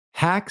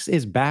Hacks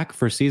is back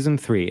for season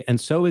 3,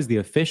 and so is the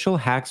official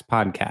Hacks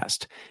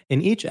podcast.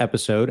 In each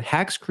episode,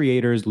 Hacks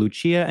creators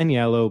Lucia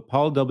Agnello,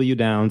 Paul W.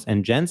 Downs,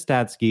 and Jen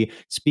Statsky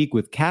speak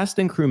with cast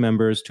and crew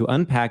members to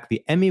unpack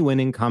the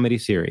Emmy-winning comedy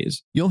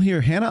series. You'll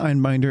hear Hannah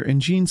Einbinder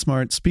and Gene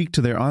Smart speak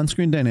to their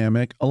on-screen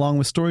dynamic, along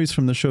with stories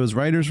from the show's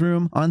writer's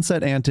room,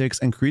 on-set antics,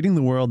 and creating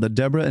the world that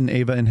Deborah and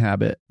Ava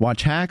inhabit.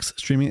 Watch Hacks,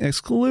 streaming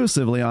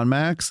exclusively on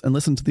Max, and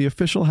listen to the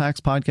official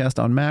Hacks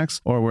podcast on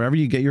Max or wherever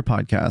you get your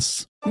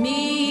podcasts.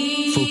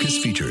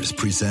 Focus Features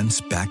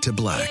presents Back to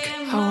Black.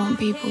 I want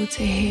people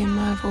to hear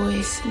my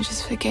voice and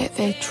just forget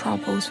their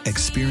troubles.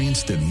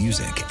 Experience the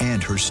music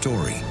and her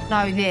story.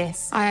 Know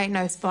this, I ain't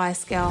no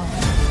Spice Girl.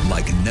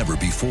 Like never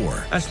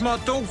before. That's my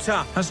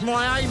daughter. That's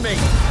my Amy.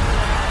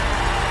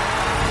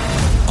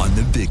 On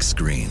the big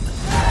screen.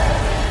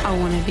 I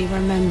want to be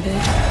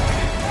remembered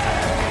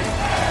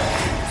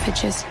for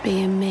just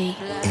being me.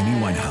 Amy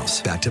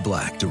Winehouse, Back to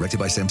Black, directed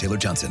by Sam Taylor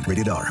Johnson.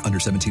 Rated R, under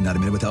 17, not a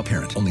minute without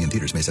parent. Only in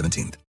theaters May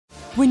 17th.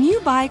 When you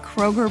buy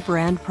Kroger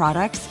brand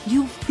products,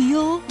 you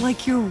feel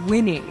like you're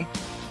winning.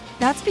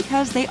 That's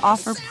because they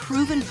offer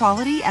proven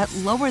quality at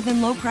lower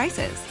than low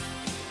prices.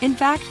 In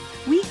fact,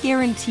 we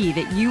guarantee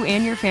that you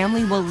and your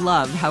family will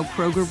love how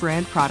Kroger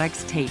brand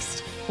products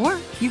taste, or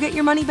you get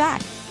your money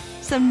back.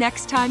 So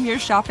next time you're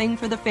shopping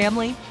for the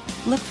family,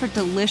 look for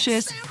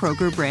delicious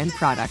Kroger brand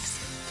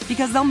products,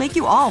 because they'll make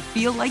you all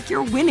feel like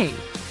you're winning.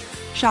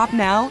 Shop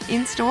now,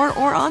 in-store,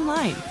 or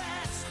online.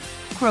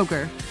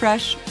 Kroger,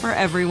 fresh for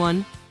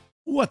everyone.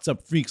 What's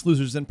up, freaks,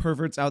 losers, and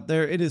perverts out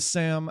there? It is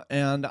Sam,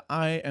 and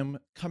I am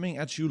coming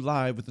at you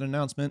live with an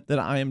announcement that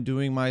I am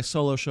doing my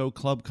solo show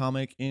Club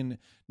Comic in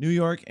New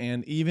York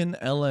and even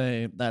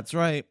LA. That's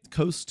right,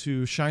 coast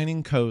to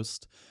shining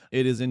coast.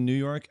 It is in New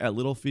York at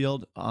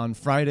Littlefield on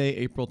Friday,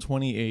 April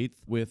 28th,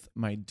 with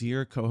my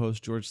dear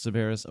co-host George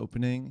Severus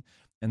opening.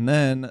 And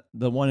then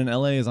the one in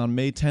LA is on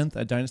May 10th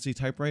at Dynasty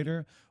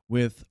Typewriter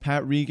with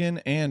Pat Regan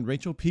and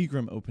Rachel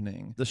Pegram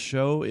opening. The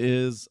show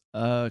is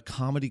a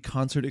comedy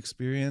concert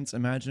experience.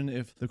 Imagine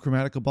if the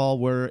Chromatica Ball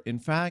were, in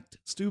fact,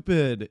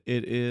 stupid.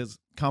 It is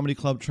comedy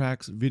club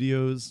tracks,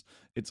 videos.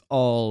 It's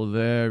all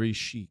very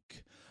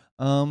chic.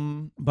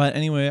 But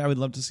anyway, I would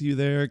love to see you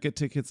there. Get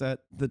tickets at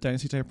the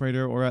Dynasty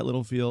Typewriter or at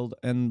Littlefield,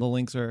 and the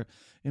links are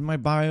in my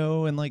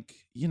bio. And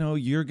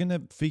you're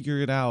gonna figure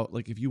it out.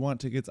 Like, if you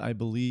want tickets, I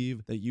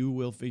believe that you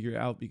will figure it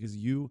out because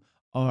you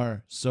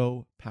are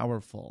so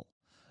powerful.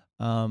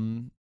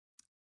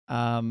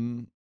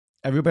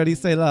 Everybody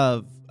say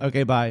love.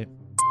 Okay, bye.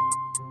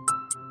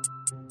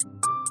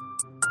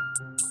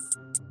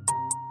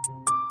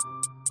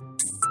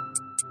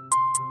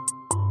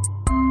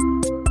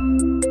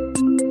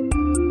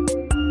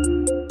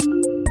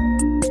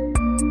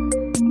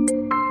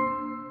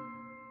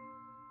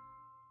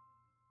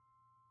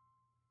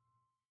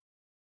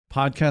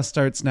 Podcast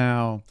starts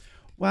now.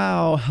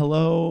 Wow.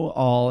 Hello,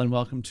 all, and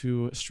welcome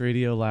to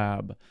Stradio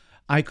Lab.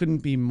 I couldn't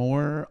be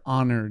more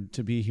honored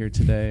to be here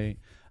today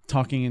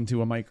talking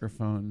into a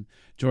microphone.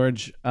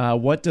 George,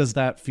 what does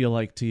that feel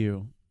like to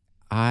you?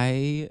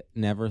 I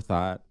never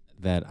thought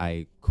that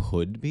I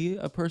could be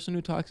a person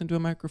who talks into a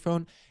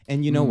microphone.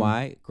 And you know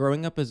why?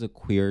 Growing up as a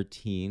queer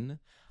teen,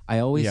 I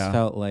always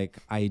felt like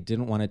I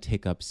didn't want to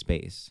take up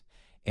space.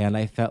 And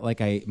I felt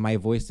like my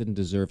voice didn't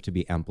deserve to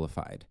be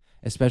amplified,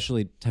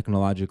 especially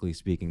technologically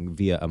speaking,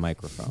 via a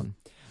microphone.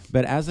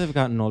 But as I've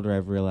gotten older,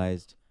 I've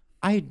realized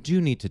I do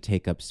need to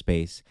take up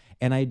space,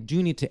 and I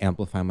do need to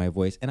amplify my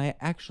voice, and I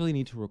actually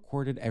need to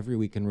record it every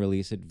week and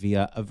release it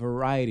via a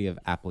variety of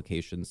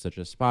applications such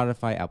as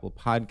Spotify, Apple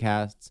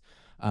Podcasts,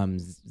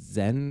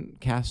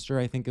 Zencaster,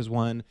 I think, is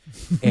one.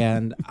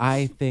 And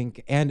I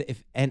think, and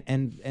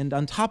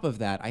on top of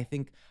that, I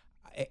think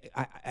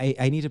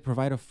I need to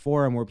provide a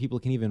forum where people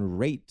can even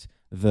rate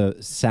the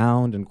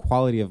sound and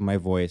quality of my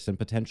voice and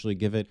potentially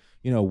give it,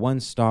 1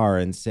 star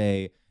and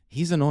say,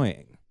 he's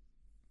annoying.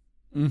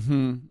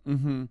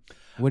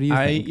 What do you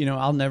think?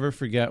 I'll never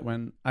forget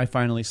when I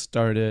finally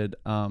started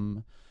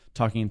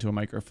talking into a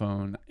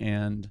microphone,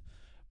 and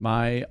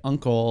my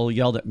uncle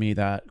yelled at me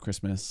that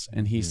Christmas,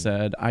 and he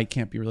said, I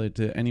can't be related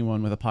to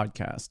anyone with a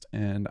podcast.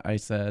 And I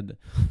said,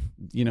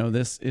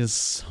 this is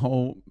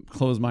so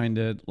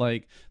close-minded.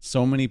 Like,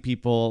 so many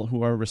people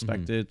who are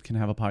respected can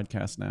have a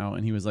podcast now.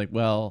 And he was like,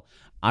 well,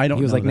 I don't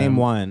know. He was like, them. name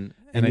one.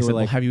 And I said,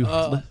 well, have you,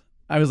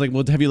 I was like,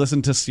 well, have you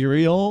listened to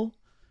Serial?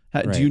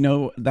 Right. Do you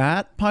know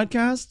that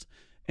podcast?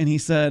 And he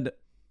said,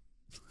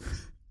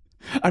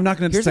 I'm not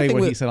going to say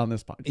what he said on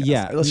this podcast.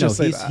 Yeah, let's just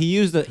say that. He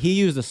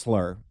used a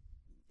slur.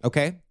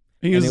 Okay,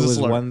 he used a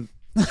slur.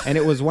 And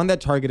it was one that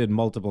targeted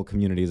multiple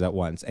communities at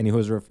once. And he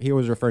was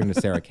referring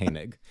to Sarah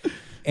Koenig.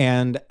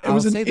 And it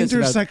was an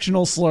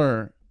intersectional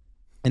slur.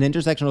 An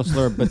intersectional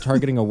slur, but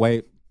targeting a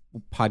white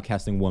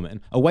podcasting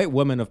woman, a white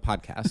woman of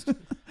podcast,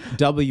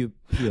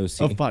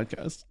 WPOC of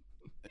podcast.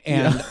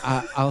 And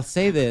I'll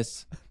say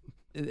this.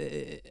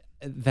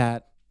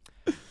 That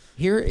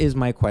here is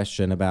my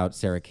question about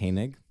Sarah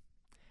Koenig.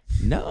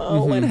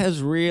 No one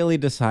has really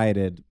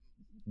decided,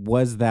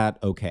 was that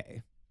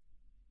okay?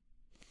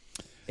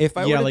 If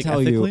I were to like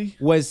tell ethically?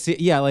 you,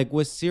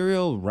 was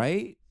cereal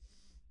right?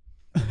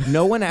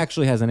 No one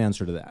actually has an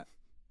answer to that.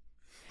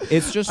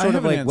 It's just sort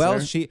of like,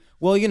 she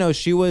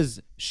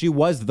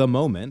was the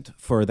moment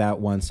for that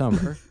one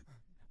summer,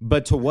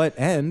 but to what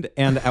end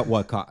and at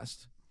what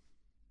cost?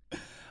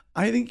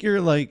 I think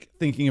you're like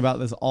thinking about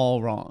this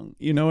all wrong.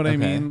 You know what I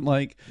mean?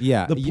 Like,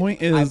 the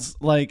point is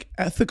like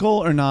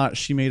ethical or not,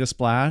 she made a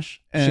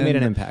splash. And, she made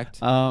an impact.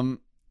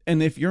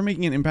 And if you're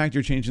making an impact,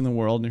 you're changing the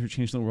world. And if you're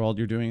changing the world,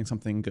 you're doing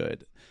something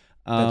good.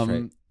 That's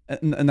right.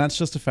 And that's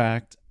just a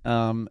fact.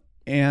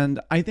 And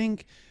I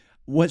think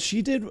what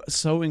she did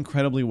so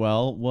incredibly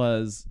well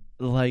was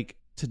like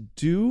to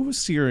do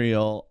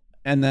Serial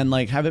and then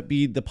like have it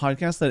be the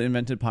podcast that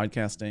invented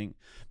podcasting.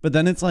 But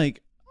then it's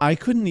like, I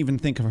couldn't even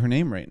think of her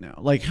name right now.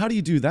 Like, how do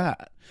you do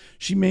that?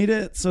 She made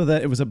it so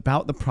that it was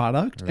about the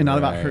product and not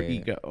about her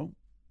ego.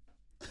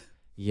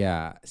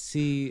 Yeah.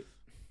 See,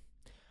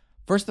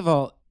 first of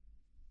all,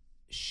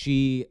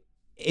 she,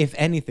 if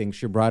anything,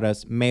 she brought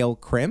us male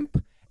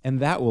crimp, and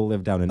that will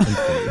live down in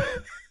infamy.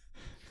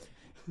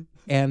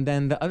 And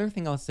then the other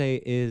thing I'll say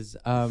is,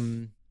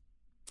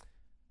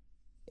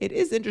 it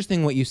is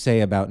interesting what you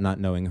say about not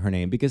knowing her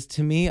name, because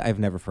to me, I've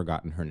never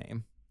forgotten her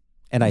name.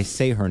 And I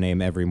say her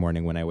name every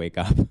morning when I wake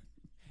up.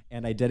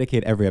 And I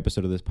dedicate every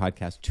episode of this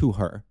podcast to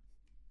her.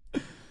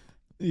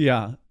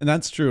 Yeah, and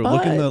that's true.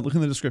 Look in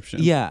the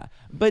description. Yeah.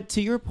 But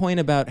to your point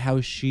about how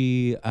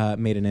she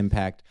made an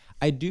impact,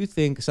 I do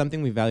think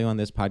something we value on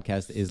this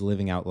podcast is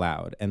living out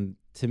loud. And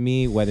to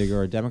me, whether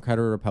you're a Democrat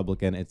or a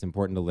Republican, it's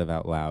important to live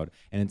out loud.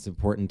 And it's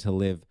important to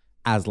live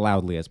as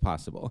loudly as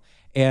possible.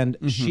 And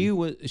she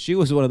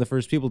was one of the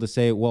first people to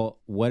say, well,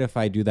 what if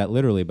I do that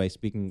literally by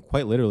speaking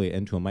quite literally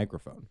into a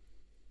microphone?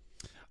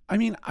 I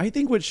mean, I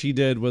think what she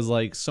did was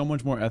like so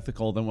much more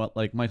ethical than what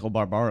like Michael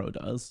Barbaro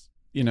does,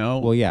 you know?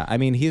 Well, yeah. I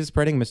mean, he's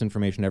spreading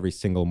misinformation every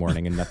single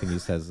morning and nothing he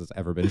says has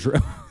ever been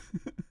true.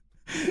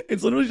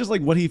 It's literally just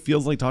like what he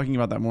feels like talking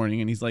about that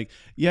morning. And he's like,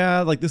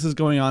 yeah, like this is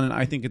going on and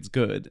I think it's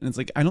good. And it's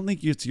like, I don't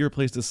think it's your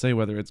place to say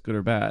whether it's good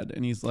or bad.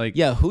 And he's like,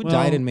 yeah, who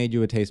died and made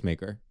you a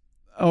tastemaker?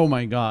 Oh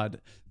my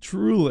God,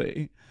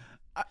 truly.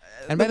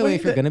 And by the way,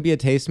 if you're going to be a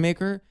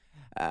tastemaker,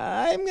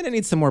 I'm going to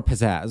need some more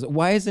pizzazz.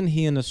 Why isn't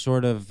he in a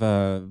sort of,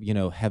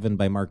 Heaven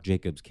by Mark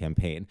Jacobs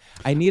campaign?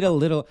 I need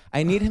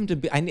him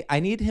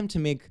to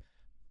make,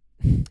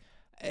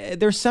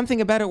 there's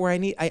something about it where I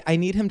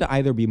need him to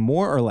either be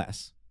more or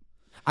less.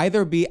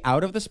 Either be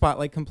out of the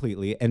spotlight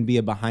completely and be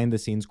a behind the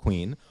scenes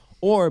queen,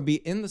 or be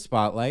in the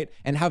spotlight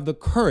and have the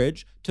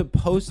courage to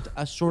post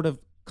a sort of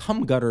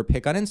cum gutter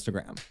pic on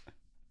Instagram.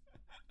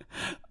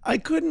 I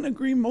couldn't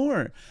agree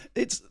more.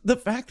 It's the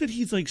fact that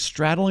he's like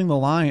straddling the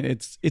line.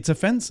 It's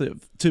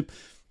offensive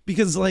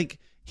because like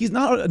he's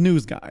not a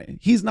news guy.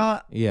 He's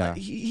not. Yeah.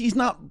 He's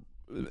not.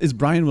 Is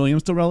Brian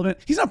Williams still relevant?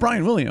 He's not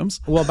Brian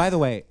Williams. Well, by the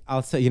way,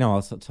 I'll tell you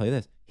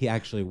this.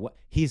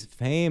 He's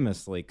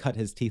famously cut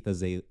his teeth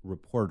as a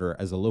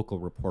local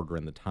reporter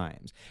in the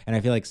Times, and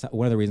I feel like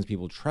one of the reasons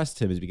people trust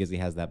him is because he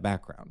has that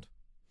background.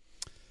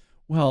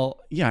 Well,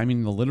 yeah, I mean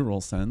in the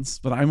literal sense,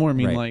 but I more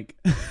mean like.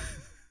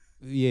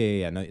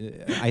 Yeah. No,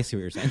 I see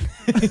what you're saying.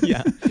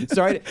 Yeah.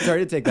 Sorry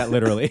to take that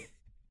literally.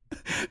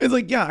 It's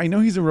like, yeah, I know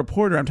he's a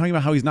reporter. I'm talking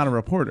about how he's not a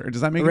reporter.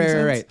 Does that make any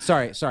sense?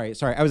 Right. Sorry.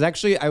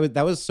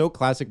 That was so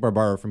classic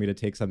Barbaro for me to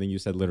take something you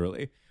said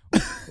literally.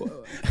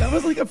 That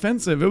was like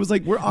offensive. It was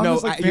like, we're on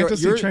this like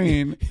fantasy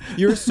train.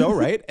 You're so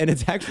right. And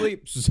it's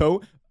actually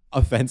so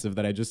offensive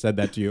that I just said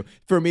that to you.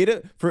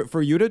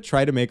 For you to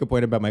try to make a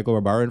point about Michael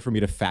Barbaro and for me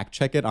to fact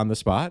check it on the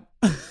spot.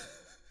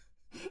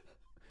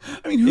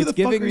 I mean, who the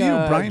fuck are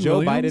you, Brian Joe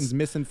Williams? Biden's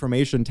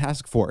misinformation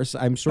task force.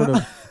 I'm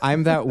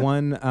that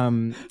one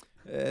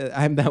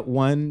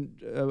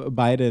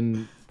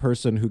Biden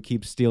person who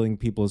keeps stealing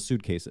people's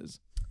suitcases.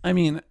 I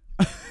mean,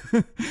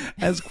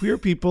 as queer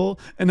people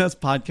and as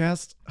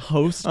podcast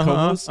hosts,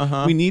 co-hosts,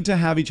 we need to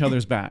have each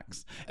other's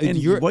backs.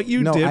 And what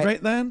you did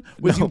right then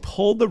was you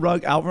pulled the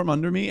rug out from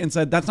under me and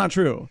said, that's not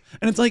true.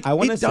 And it's like,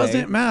 it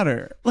doesn't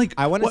matter. Like,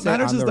 what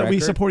matters is that we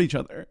support each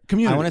other.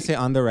 Community. I want to say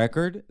on the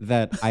record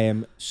that I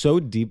am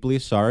so deeply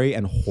sorry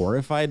and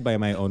horrified by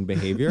my own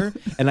behavior.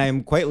 And I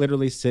am quite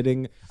literally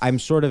I'm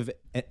sort of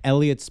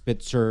Elliot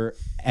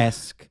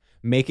Spitzer-esque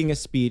making a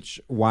speech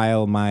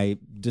while my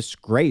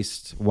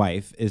disgraced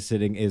wife is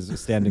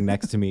standing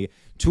next to me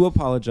to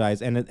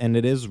apologize, and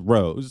it is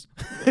Rose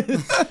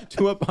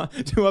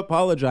to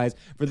apologize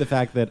for the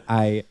fact that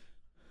I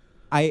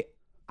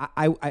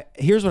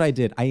here's what I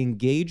did. I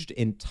engaged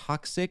in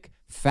toxic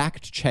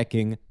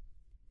fact-checking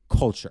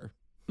culture.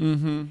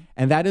 Mm-hmm.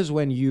 And that is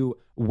when you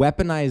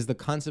weaponize the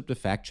concept of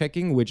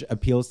fact-checking, which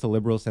appeals to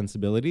liberal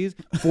sensibilities,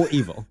 for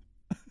evil.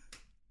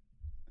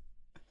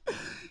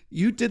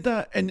 You did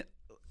that, and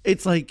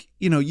it's like,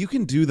 you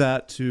can do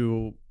that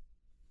to,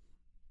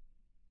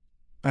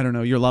 I don't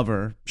know, your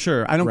lover.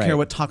 Sure. I don't care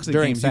what toxic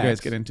games you guys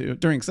get into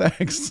during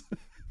sex.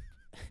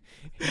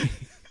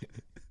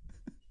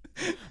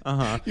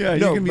 Yeah.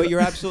 No, but you're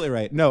absolutely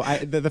right. No,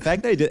 the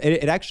fact that I did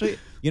it actually,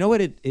 you know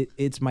what?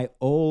 It's my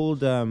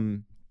old,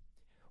 over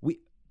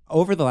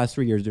the last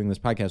 3 years doing this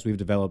podcast, we've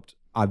developed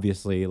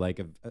obviously like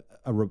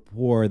a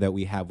rapport that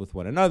we have with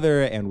one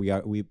another, and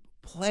we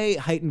play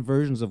heightened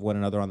versions of one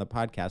another on the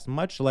podcast,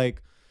 much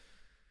like,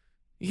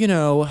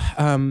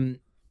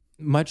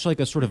 much like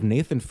a sort of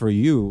Nathan for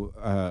you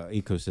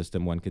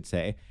ecosystem, one could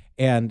say.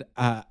 And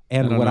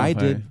what I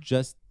did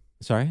just,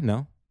 sorry,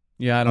 no.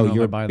 Yeah, I don't know.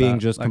 You're if I buy being that,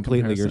 just that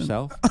completely comparison.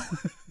 yourself.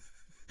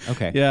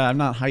 Okay. Yeah, I'm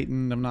not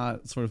heightened. I'm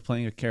not sort of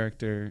playing a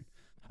character.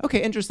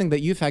 Okay, interesting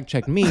that you fact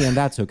checked me, and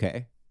that's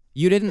okay.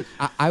 You didn't.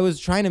 I was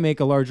trying to make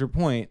a larger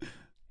point,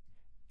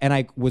 and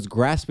I was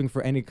grasping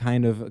for any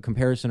kind of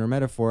comparison or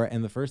metaphor.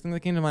 And the first thing that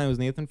came to mind was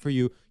Nathan for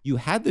you. You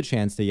had the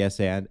chance to yes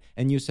and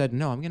you said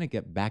no. I'm going to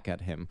get back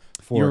at him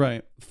You're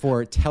right.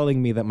 for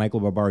telling me that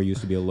Michael Barbaro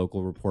used to be a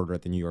local reporter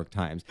at the New York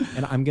Times,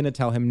 and I'm going to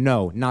tell him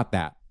no, not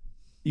that.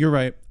 You're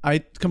right. I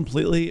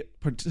completely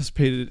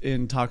participated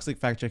in toxic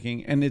fact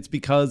checking, and it's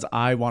because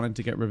I wanted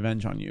to get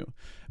revenge on you.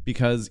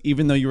 Because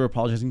even though you were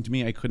apologizing to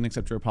me, I couldn't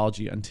accept your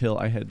apology until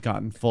I had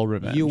gotten full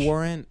revenge. You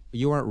weren't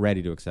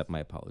ready to accept my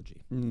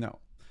apology. No.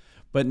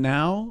 But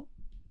now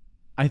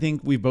I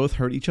think we both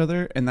hurt each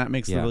other, and that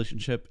makes the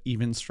relationship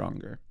even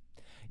stronger.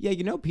 Yeah,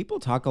 people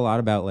talk a lot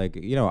about like,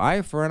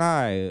 eye for an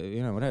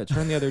eye, whatever,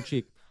 turn the other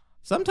cheek.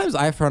 Sometimes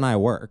eye for an eye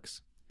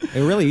works.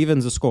 It really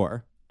evens a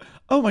score.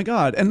 Oh my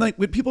God. And like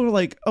when people are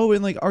like, oh,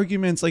 in like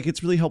arguments, like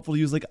it's really helpful to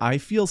use like I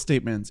feel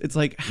statements. It's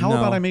like, how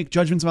about I make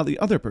judgments about the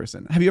other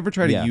person? Have you ever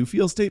tried a you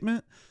feel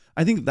statement?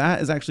 I think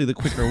that is actually the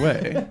quicker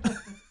way.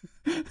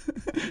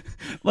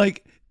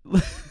 Like,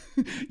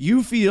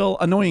 you feel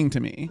annoying to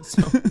me.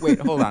 So, wait,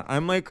 hold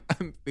on. We're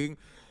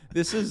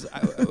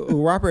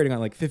operating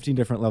on like 15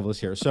 different levels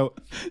here. So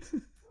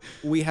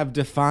we have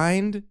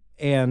defined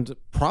and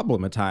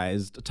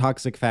problematized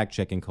toxic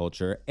fact-checking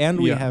culture, and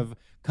we have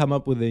come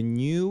up with a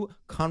new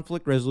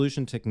conflict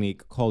resolution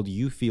technique called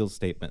you feel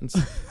statements,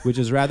 which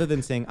is rather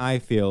than saying I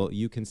feel,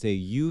 you can say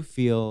you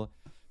feel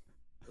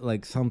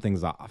like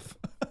something's off.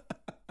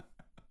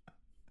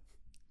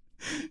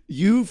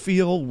 You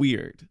feel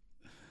weird.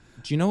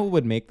 Do you know what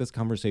would make this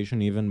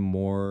conversation even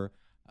more,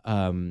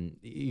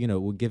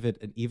 would give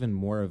it an even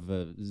more of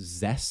a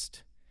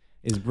zest?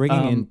 Is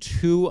bringing in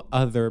two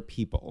other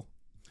people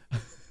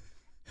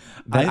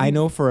that I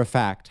know for a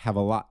fact have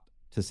a lot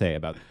to say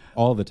about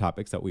all the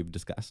topics that we've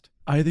discussed.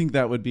 I think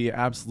that would be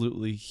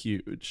absolutely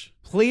huge.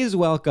 Please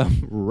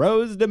welcome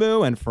Rose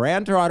Dommu and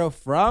Fran Tirado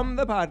from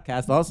the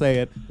podcast. I'll say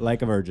it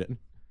like a virgin.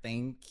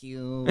 Thank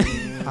you.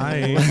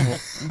 Hi.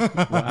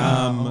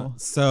 Wow.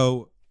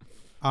 So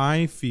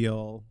I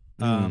feel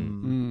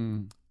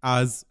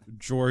as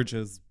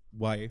George's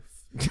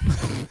wife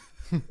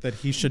that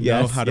he should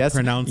know how to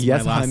pronounce my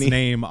last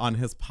name on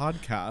his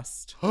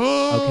podcast.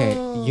 Okay,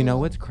 you know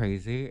what's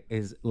crazy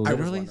is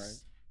literally...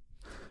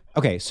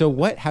 Okay, so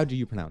how do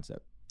you pronounce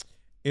it?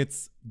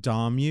 It's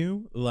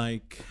Dommu,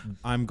 like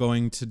I'm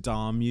going to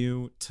dom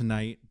you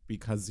tonight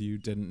because you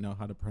didn't know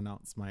how to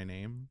pronounce my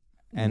name.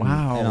 And,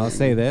 and I'll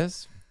say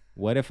this,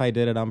 what if I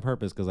did it on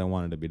purpose because I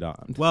wanted to be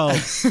dommed? Well,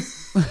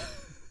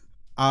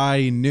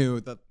 I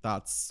knew that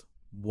that's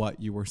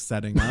what you were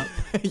setting up.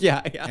 Yeah.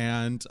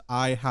 And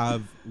I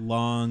have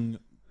long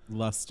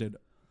lusted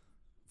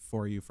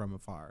for you from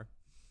afar.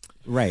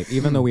 Right,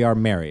 even though we are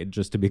married,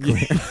 just to be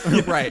clear.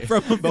 Right.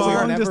 From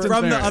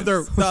the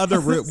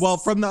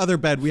other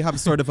bed, we have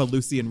sort of a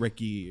Lucy and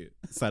Ricky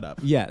setup.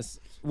 Yes.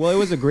 Well, it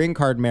was a green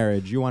card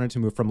marriage. You wanted to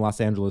move from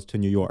Los Angeles to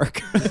New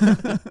York.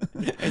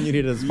 And you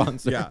needed a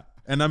sponsor. Yeah.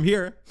 And I'm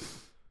here.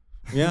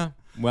 Yeah.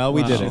 Well,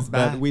 we did it,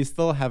 but we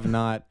still have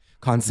not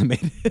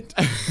consummated.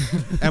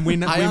 And we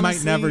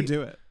might never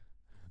do it.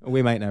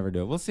 We might never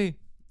do it. We'll see.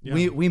 Yeah.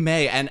 We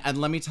may, and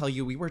let me tell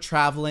you, we were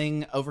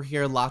traveling over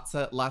here, lots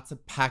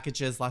of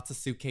packages, lots of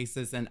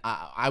suitcases, and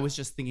I was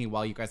just thinking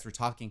while you guys were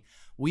talking,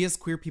 we as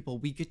queer people,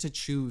 we get to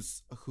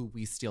choose who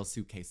we steal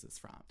suitcases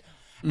from,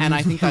 and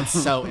I think that's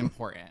so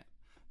important.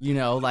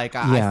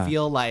 I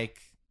feel like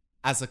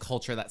as a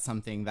culture, that's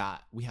something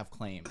that we have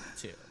claim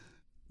to.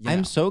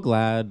 I'm so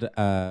glad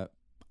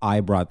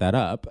I brought that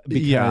up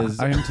because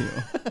I am too.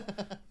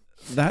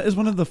 That is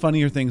one of the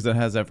funnier things that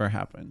has ever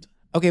happened.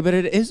 Okay, but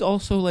it is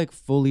also like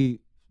fully.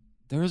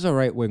 There's a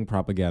right-wing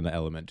propaganda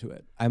element to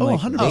it.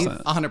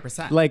 100%.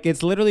 100%. Like,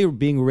 it's literally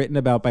being written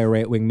about by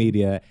right-wing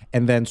media,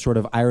 and then sort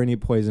of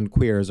irony-poisoned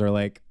queers are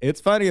like, it's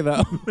funny,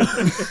 though.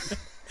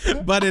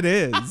 But it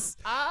is.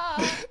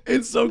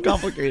 It's so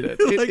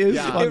complicated. It is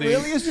funny. It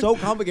really is so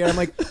complicated. I'm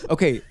like,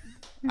 okay.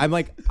 I am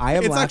It's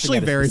laughing actually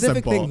at a very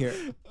specific simple. thing here.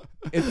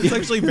 It's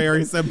actually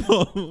very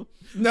simple.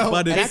 No,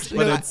 but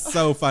it's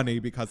so funny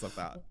because of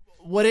that.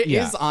 What it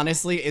is,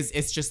 honestly, is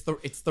it's just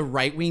the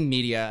right-wing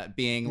media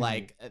being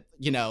like,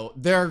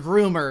 they're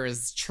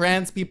groomers,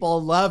 trans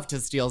people love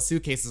to steal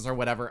suitcases or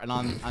whatever, and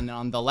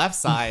on the left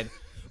side,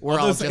 we're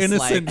all just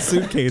innocent like,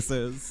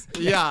 suitcases.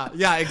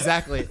 Yeah,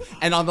 exactly.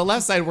 And on the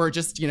left side, we're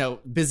just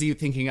busy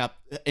thinking up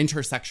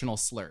intersectional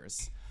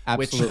slurs.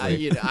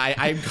 Absolutely. Which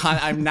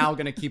I'm now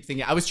gonna keep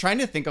thinking. I was trying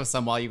to think of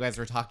some while you guys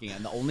were talking,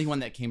 and the only one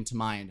that came to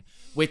mind,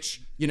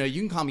 which you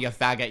can call me a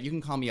faggot, you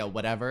can call me a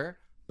whatever.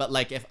 But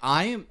like if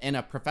I am in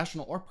a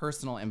professional or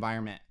personal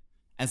environment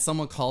and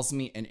someone calls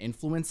me an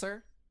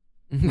influencer,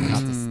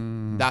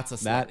 That's a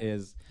slur. That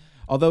is,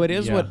 although it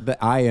is what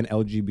the I in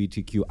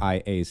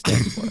LGBTQIA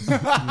stands for.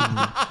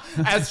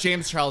 As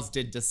James Charles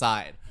did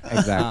decide.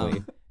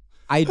 Exactly.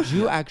 I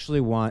do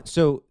actually want,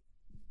 so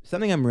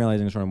something I'm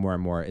realizing sort of more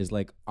and more is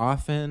like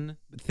often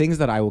things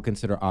that I will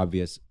consider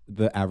obvious,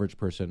 the average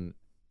person,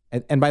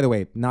 and by the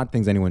way, not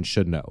things anyone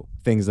should know,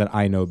 things that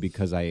I know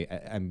because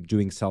I'm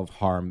doing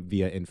self-harm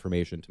via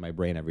information to my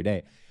brain every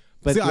day.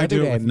 But the other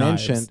day I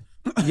mentioned,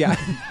 the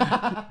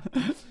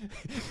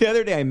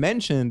other day I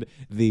mentioned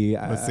the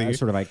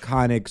sort of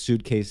iconic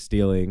suitcase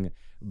stealing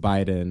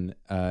Biden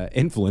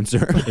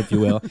influencer, if you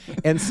will,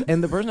 and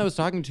the person I was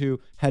talking to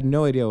had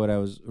no idea what I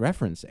was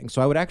referencing.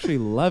 So I would actually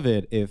love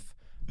it if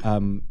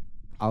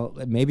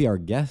maybe our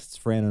guests,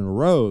 Fran and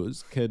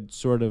Rose, could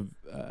sort of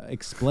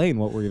explain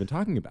what we're even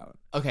talking about.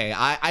 Okay,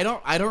 I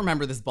don't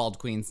remember this bald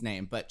queen's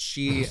name, but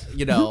she,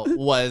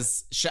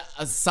 was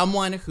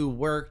someone who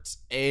worked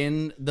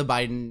in the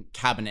Biden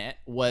cabinet,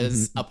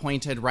 was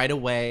appointed right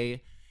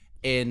away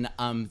in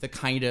the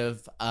kind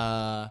of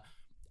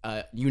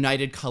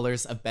United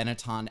Colors of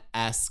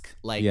Benetton-esque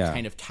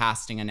kind of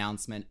casting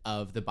announcement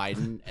of the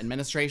Biden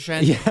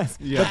administration. Yes.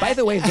 Yeah. But by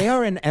the way, they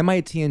are an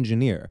MIT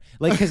engineer.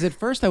 Because at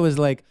first I was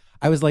like,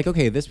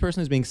 okay, this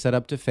person is being set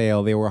up to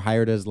fail. They were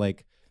hired as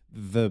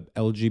the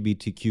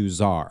LGBTQ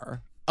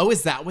czar. Oh,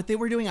 is that what they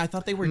were doing? I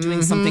thought they were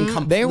doing something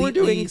completely. They were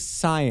doing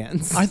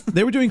science.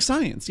 They were doing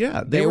science.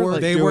 Yeah, they were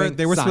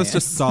supposed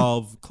to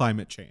solve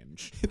climate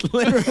change.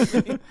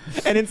 Literally,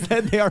 and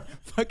instead they are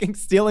fucking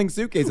stealing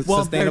suitcases.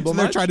 Well, sustainable.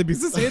 They're trying to be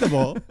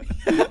sustainable,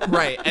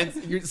 right?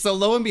 And so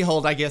lo and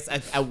behold, I guess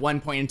at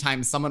one point in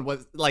time, someone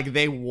was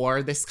they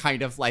wore this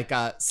kind of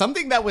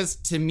something that was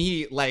to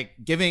me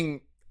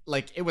giving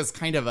it was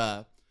kind of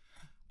a.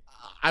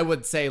 I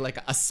would say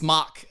a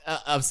smock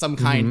of some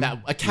kind,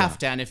 that a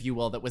kaftan, if you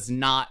will, that was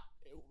not,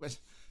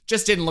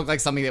 just didn't look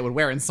like something they would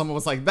wear. And someone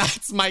was like,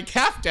 that's my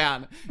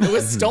kaftan. It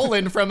was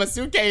stolen from a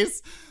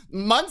suitcase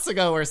months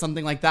ago or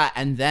something like that.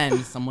 And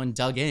then someone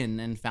dug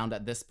in and found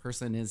out this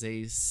person is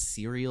a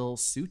serial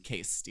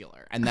suitcase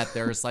stealer and that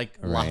there's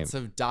lots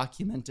of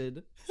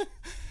documented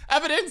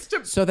evidence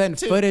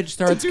footage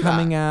starts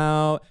coming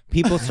out.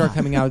 People start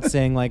coming out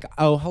saying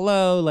oh,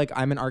 hello,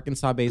 I'm an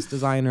Arkansas-based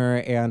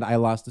designer and I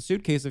lost a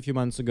suitcase a few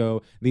months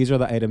ago. These are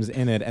the items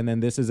in it. And then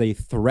this is a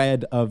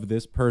thread of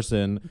this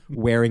person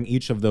wearing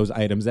each of those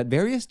items at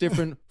various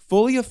different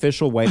fully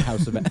official White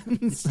House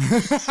events.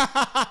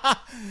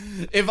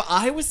 If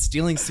I was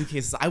stealing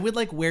suitcases, I would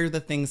wear the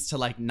things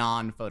to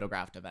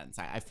non-photographed events.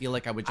 I feel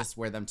like I would just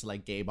wear them to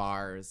gay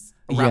bars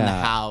around the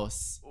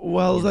house.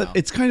 Well,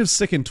 it's kind of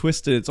sick and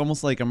twisted. It's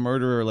almost like a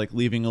murderer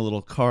leaving a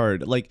little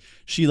card.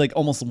 She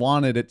almost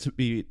wanted it to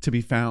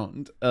be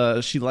found.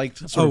 She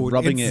liked sort of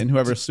rubbing it in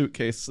whoever's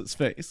suitcase's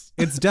face.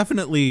 It's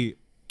definitely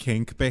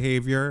kink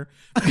behavior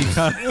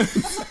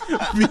because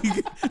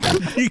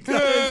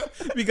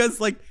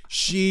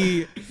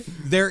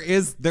there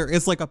is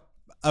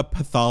a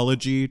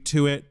pathology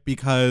to it,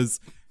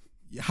 because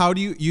how do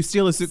you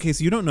steal a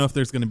suitcase? You don't know if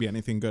there's going to be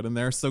anything good in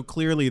there. So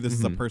clearly this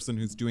is a person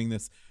who's doing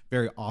this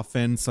very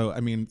often. So, I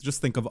mean,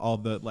 just think of all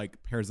the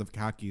pairs of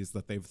khakis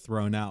that they've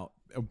thrown out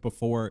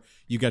before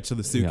you get to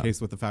the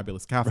suitcase with the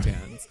fabulous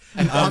caftans.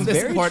 And on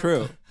this very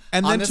true.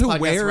 And then to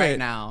wear right it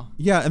now.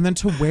 Yeah. And then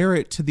to wear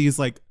it to these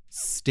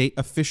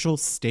official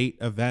state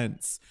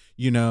events,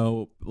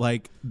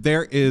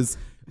 there is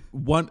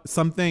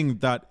something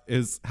that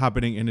is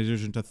happening in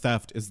addition to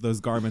theft is those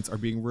garments are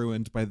being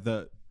ruined by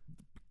the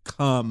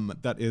cum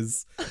that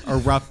is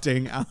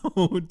erupting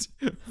out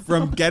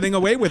from getting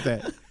away with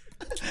it.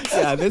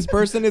 Yeah, this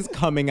person is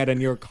coming at a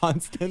near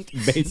constant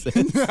basis.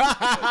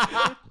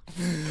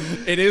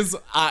 It is,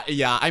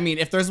 I mean,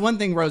 if there's one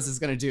thing Rose is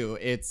going to do,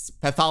 it's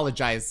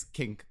pathologize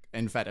kink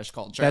and fetish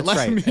culture. That's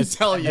Let me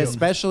tell you.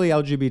 Especially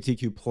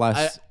LGBTQ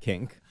plus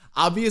kink.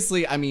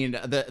 Obviously, I mean,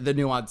 the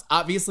nuance.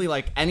 Obviously,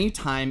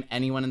 anytime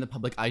anyone in the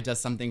public eye does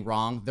something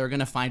wrong, they're going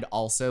to find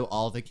also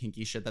all the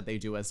kinky shit that they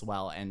do as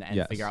well and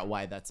figure out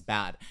why that's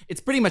bad. It's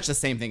pretty much the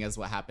same thing as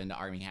what happened to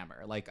Armie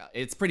Hammer.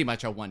 It's pretty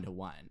much a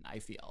 1-to-1, I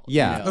feel.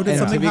 Yeah. Oh, did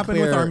something happen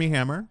with Armie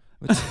Hammer?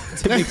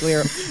 To be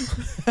clear...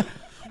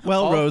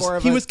 Well,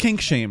 Rose, he was kink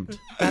shamed.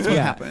 That's what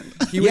happened.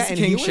 He was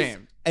kink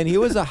shamed. And he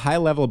was a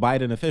high-level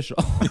Biden official.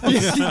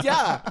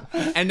 Yeah.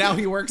 And now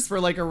he works for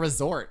a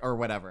resort or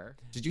whatever.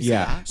 Did you see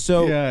that?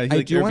 So he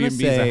I do want to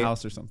say a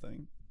house or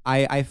something.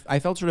 I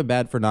felt sort of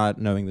bad for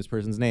not knowing this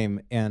person's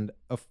name. And,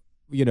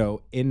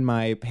 in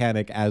my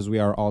panic as we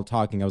are all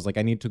talking, I was like,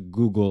 I need to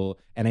Google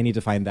and I need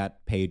to find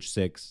that page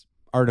 6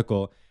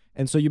 article.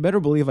 And so you better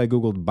believe I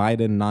Googled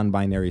Biden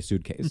non-binary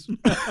suitcase.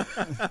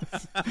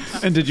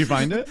 And did you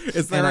find it?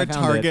 Is there a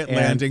Target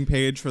landing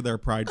page for their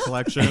Pride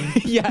collection?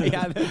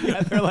 Yeah.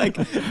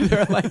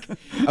 They're like,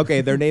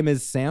 okay, their name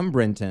is Sam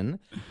Brinton,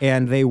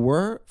 and they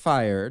were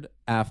fired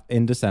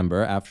in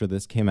December after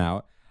this came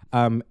out.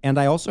 And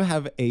I also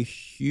have a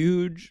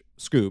huge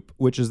scoop,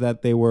 which is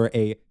that they were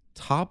a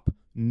top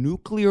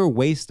nuclear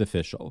waste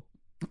official.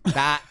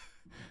 That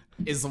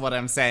is what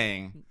I'm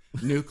saying.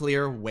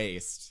 Nuclear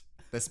waste.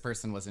 This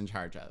person was in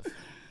charge of.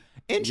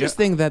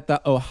 Interesting that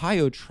the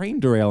Ohio train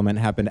derailment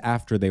happened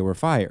after they were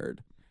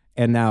fired.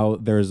 And now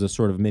there's a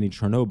sort of mini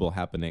Chernobyl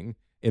happening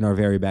in our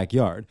very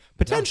backyard.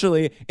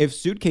 Potentially, if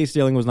suitcase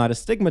stealing was not as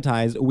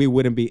stigmatized, we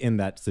wouldn't be in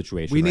that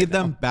situation. We need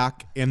them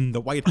back in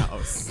the White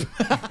House.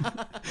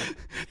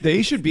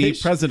 They should be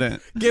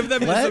president. Give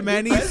them as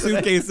many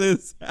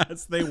suitcases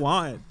as they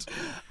want.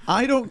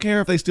 I don't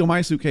care if they steal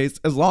my suitcase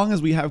as long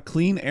as we have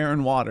clean air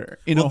and water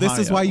in Ohio. This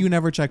is why you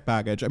never check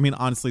baggage. I mean,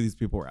 honestly, these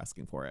people were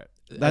asking for it.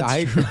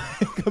 I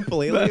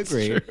completely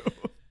agree.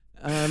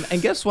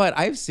 And guess what?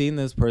 I've seen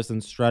this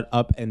person strut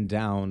up and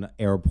down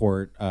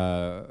airport,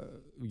 what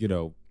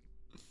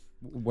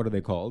are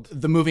they called?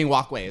 The moving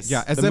walkways.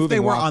 Yeah, as if they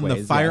were on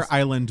the Fire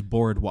Island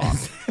boardwalk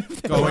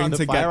going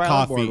to get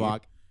coffee.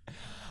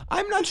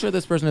 I'm not sure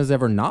this person has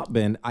ever not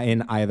been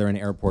in either an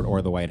airport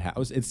or the White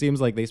House. It seems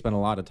like they spend a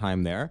lot of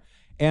time there.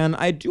 And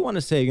I do want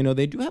to say,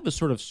 they do have a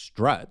sort of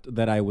strut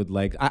that I would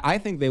like. I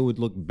think they would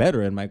look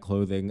better in my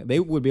clothing. They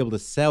would be able to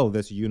sell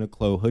this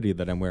Uniqlo hoodie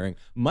that I'm wearing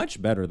much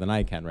better than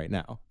I can right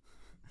now.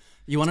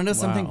 You want to know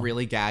something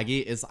really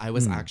gaggy? Is I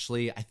was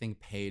actually, I think,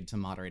 paid to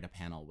moderate a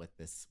panel with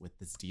this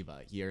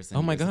diva years and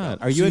oh my years God.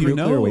 ago. Are you a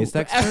nuclear waste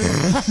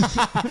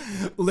expert?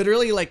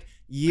 Literally, like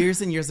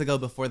years and years ago,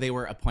 before they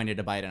were appointed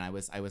to Biden, I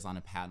was on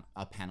a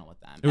panel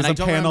with them. It was a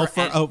panel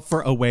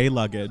for away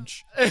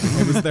luggage.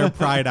 It was their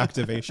pride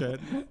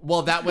activation.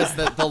 Well, that was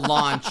the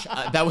launch.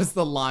 That was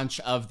the launch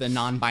of the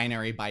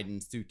non-binary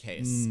Biden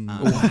suitcase.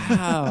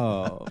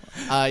 Wow.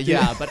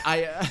 Yeah, but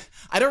I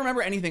don't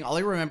remember anything. All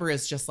I remember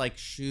is just like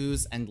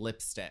shoes and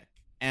lipstick.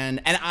 And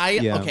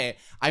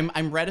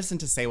I'm reticent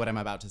to say what I'm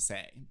about to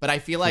say, but I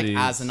feel like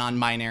as a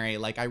non-binary,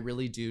 like I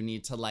really do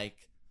need to like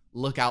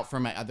look out for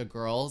my other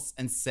girls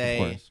and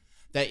say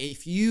that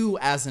if you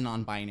as a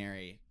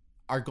non-binary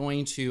are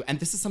going to, and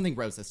this is something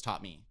Rose has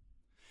taught me,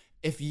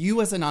 if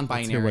you as a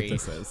non-binary, let's hear what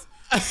this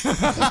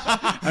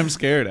is. I'm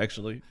scared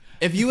actually.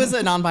 If you as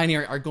a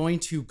non-binary are going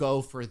to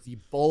go for the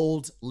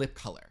bold lip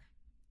color,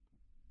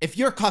 if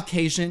you're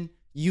Caucasian,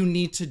 you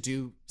need to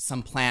do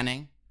some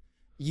planning.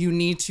 You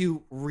need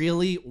to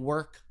really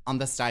work on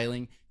the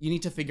styling. You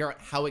need to figure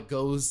out how it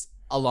goes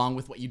along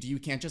with what you do. You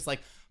can't just like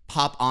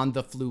pop on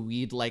the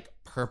fluid like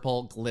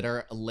purple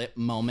glitter lip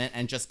moment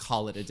and just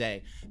call it a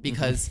day,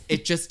 because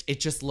it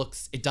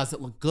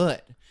doesn't look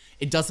good.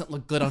 It doesn't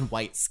look good on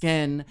white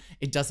skin.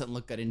 It doesn't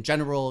look good in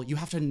general. You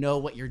have to know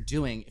what you're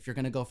doing if you're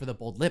going to go for the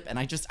bold lip. And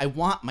I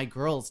want my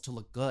girls to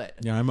look good.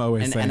 Yeah, I'm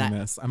always saying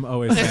this. I'm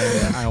always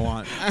saying I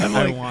want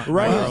my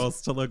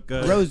girls to look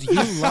good. Rose,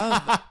 you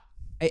love...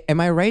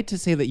 Am I right to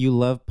say that you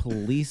love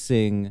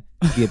policing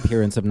the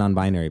appearance of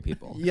non-binary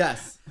people?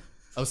 Yes.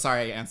 Oh,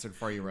 sorry, I answered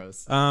for you,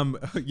 Rose.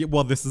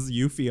 Well, this is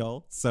you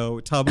feel. So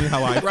tell me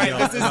how I feel.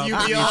 Right, this is you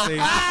feel.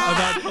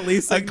 About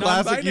policing a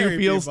classic you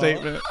feel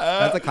statement.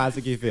 That's a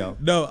classic you feel.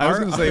 No, I was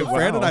going to say,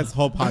 Fran and I's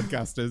whole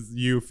podcast is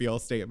you feel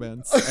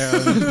statements,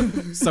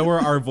 and so are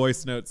our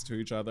voice notes to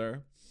each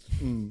other.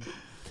 Can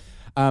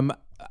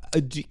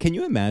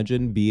you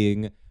imagine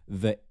being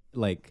the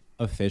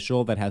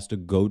official that has to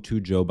go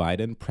to Joe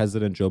Biden,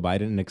 President Joe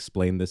Biden, and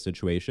explain this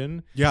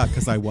situation? Yeah,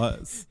 because I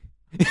was.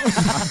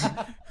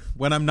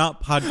 When I'm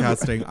not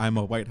podcasting, I'm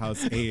a White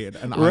House aide,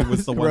 and I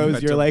was the one who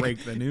had to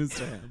break the news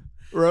to him.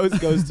 Rose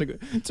goes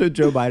to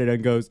Joe Biden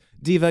and goes,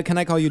 "Diva, can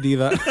I call you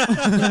Diva?"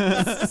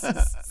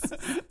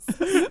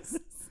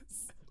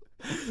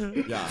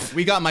 Yeah,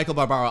 we got Michael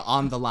Barbaro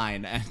on the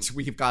line, and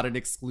we've got an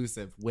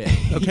exclusive with.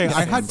 Okay,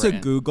 I had to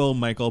Google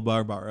Michael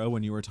Barbaro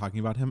when you were talking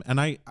about him, and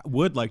I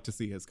would like to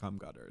see his cum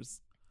gutters.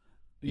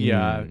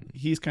 Yeah,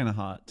 he's kind of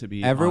hot, to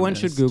be Everyone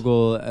honest. should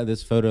Google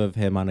this photo of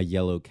him on a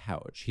yellow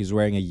couch. He's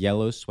wearing a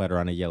yellow sweater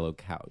on a yellow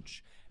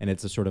couch, and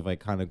it's a sort of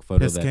iconic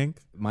photo. Piss kink?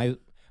 My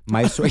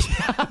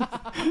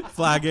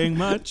Flagging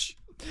much?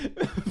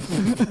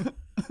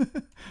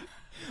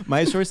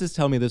 My sources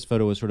tell me this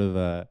photo was sort of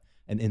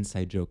an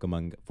inside joke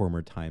among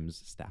former Times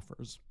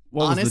staffers.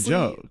 What was the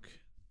joke?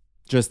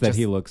 Just that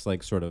he looks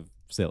like sort of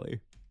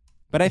silly.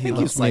 But I think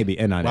he's maybe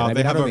in on it. Wow, I mean,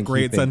 they have a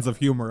great sense of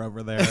humor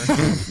over there.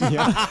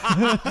 Yeah.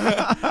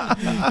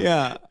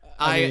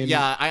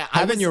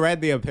 Haven't you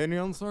read the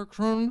opinion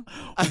section?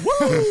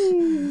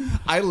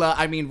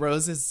 I mean,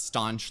 Rose is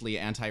staunchly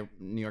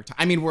anti-New York Times.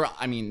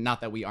 I mean, not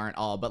that we aren't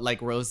all, but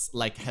like Rose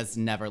has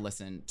never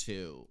listened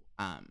to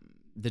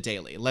The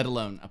Daily, let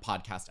alone a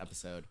podcast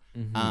episode.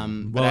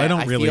 Well, I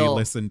don't really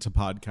listen to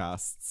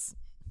podcasts.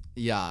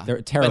 Yeah,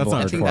 they're terrible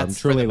art form.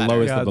 Truly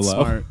lowest of the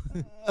low. Smart.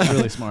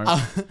 Really smart.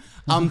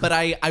 But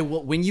I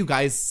when you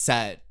guys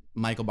said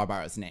Michael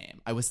Barbaro's name,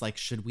 I was like,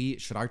 should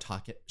our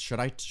topic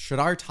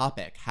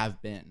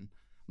have been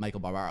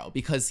Michael Barbaro,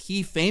 because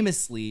he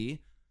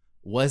famously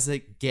was a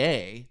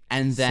gay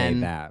and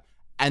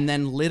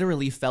then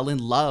literally fell in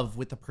love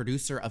with the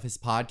producer of his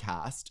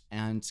podcast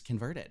and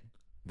converted.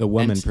 The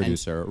woman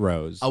producer,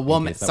 Rose. A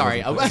woman,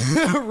 sorry.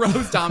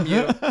 Rose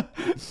Dommu.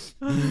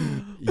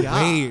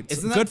 Yeah. Wait,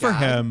 isn't that good for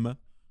him?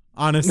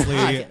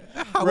 Honestly,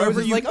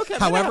 however you, like, okay,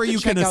 however you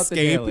can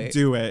escape,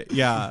 do it.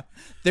 Yeah.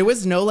 There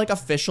was no like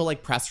official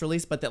like press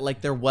release, but that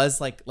like there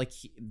was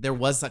there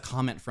was a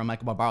comment from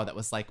Michael Barbaro that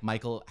was like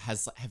Michael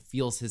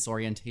feels his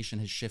orientation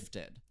has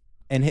shifted.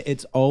 And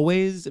it's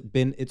always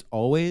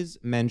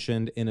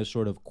mentioned in a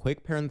sort of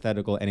quick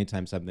parenthetical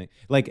anytime something,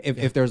 like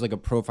if there's like a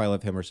profile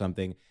of him or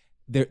something,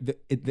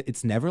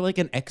 it's never like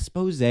an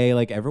expose,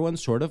 like everyone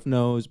sort of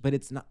knows, but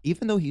it's not,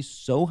 even though he's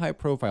so high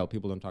profile,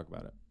 people don't talk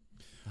about it.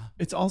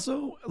 It's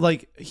also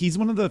like he's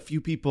one of the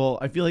few people,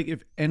 I feel like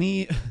if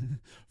any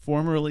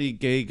formerly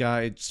gay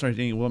guy started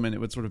dating a woman,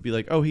 it would sort of be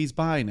like, oh, he's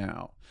bi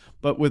now.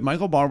 But with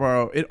Michael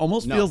Barbaro, it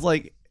almost feels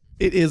like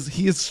he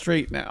is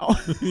straight now.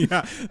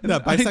 Yeah. No,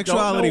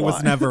 bisexuality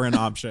was never an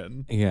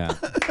option. Yeah.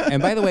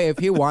 And by the way, if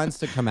he wants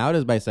to come out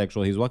as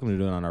bisexual, he's welcome to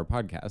do it on our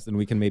podcast, and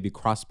we can maybe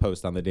cross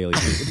post on the Daily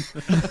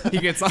feed. He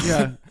gets on.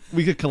 Yeah.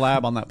 We could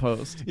collab on that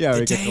post. Yeah, we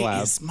could collab.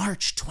 Today is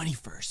March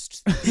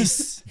 21st.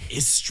 This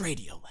is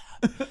Stradio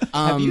Lab.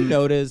 Have you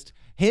noticed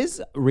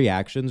his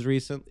reactions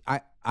recently?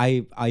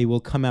 I will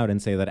come out and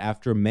say that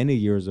after many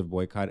years of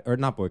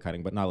not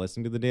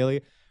listening to the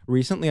Daily,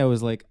 recently I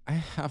was like, I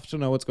have to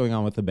know what's going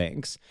on with the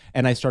banks,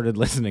 and I started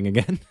listening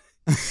again.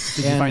 Did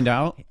you find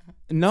out?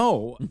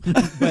 No,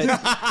 but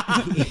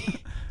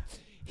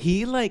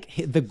he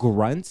the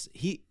grunts.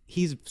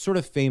 He's sort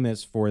of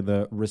famous for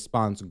the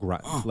response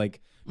grunt.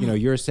 Like, you know,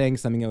 you're saying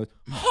something, and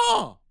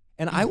huh,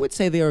 and I would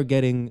say they are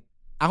getting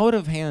out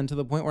of hand to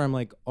the point where I'm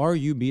like, are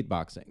you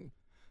beatboxing?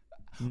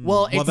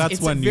 Well,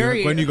 that's when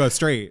you go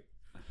straight.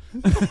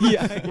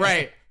 Yeah,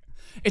 right.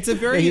 It's a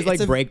very he's like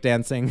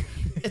breakdancing.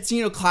 It's,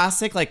 you know,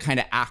 classic like kind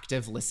of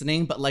active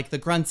listening, but like the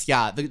grunts,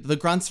 the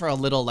grunts are a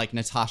little like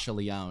Natasha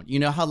Lyonne. You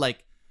know how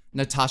like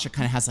Natasha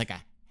kind of has like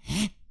a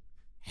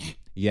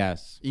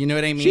yes. You know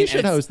what I mean? She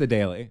should host the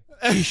Daily.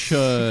 She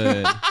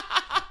should.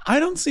 I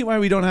don't see why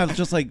we don't have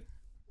just like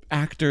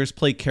actors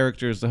play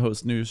characters to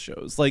host news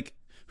shows. Like,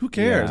 who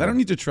cares? Yeah. I don't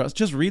need to trust.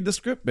 Just read the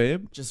script,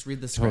 babe. Just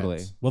read the script.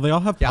 Totally. Well, they all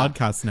have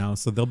podcasts now,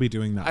 so they'll be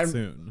doing that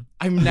soon.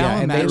 I'm now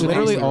and they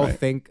literally all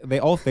think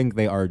think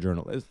they are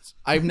journalists.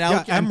 I'm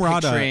now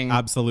Emrata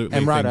absolutely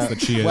thinks that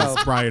she is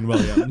Brian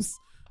Williams.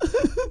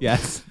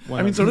 Yes. 100%.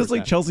 I mean, so does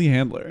like Chelsea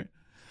Handler.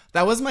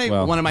 That was one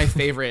of my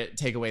favorite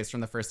takeaways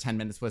from the first 10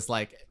 minutes was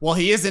like, well,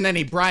 he isn't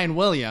any Brian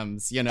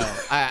Williams, you know.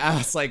 I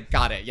was like,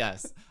 got it,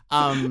 yes.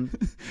 No,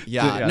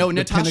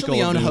 Natasha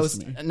Lyonne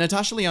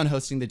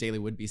hosting the Daily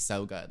would be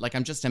so good. Like,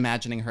 I'm just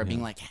imagining her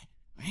being like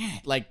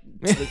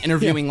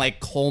interviewing like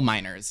coal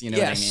miners, you know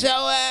what I mean? So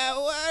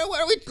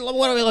what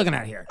are we looking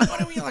at here?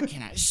 What are we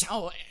looking at?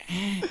 So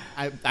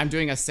I'm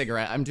doing a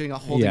cigarette. I'm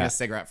holding a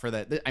cigarette for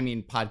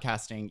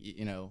podcasting,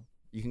 you know,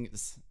 you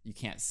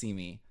can't see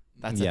me.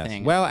 That's a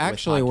thing. Well,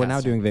 actually, we're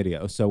now doing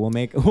video, so we'll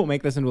make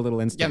this into a little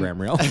Instagram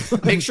reel.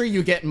 Make sure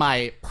you get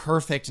my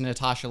perfect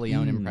Natasha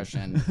Lyonne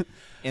impression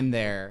in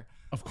there.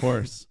 Of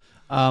course.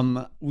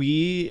 I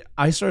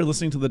started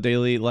listening to the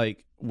Daily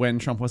like when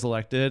Trump was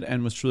elected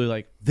and was truly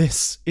like,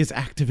 this is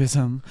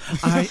activism.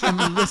 I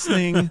am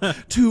listening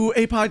to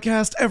a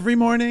podcast every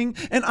morning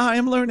and I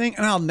am learning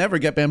and I'll never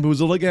get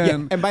bamboozled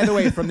again. Yeah. And by the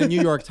way, from the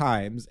New York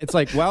Times, it's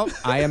like, well,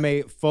 I am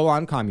a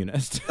full-on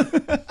communist.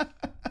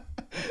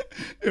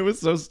 It was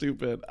so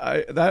stupid.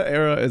 That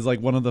era is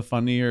like one of the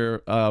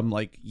funnier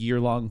like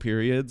year-long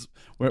periods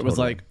where it was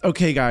like,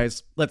 okay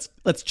guys, let's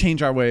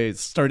change our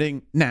ways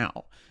starting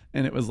now.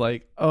 And it was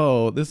like,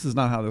 oh, this is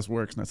not how this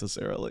works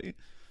necessarily.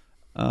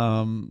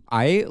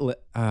 I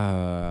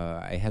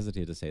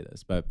hesitate to say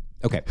this, but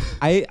okay.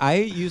 I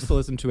used to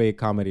listen to a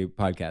comedy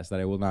podcast that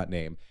I will not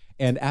name.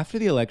 And after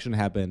the election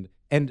happened,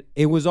 and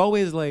it was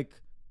always like,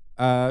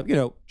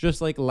 just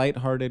like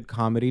lighthearted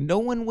comedy. No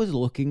one was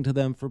looking to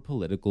them for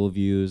political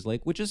views,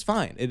 like, which is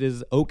fine. It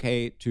is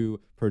okay to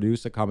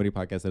produce a comedy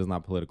podcast that is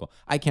not political.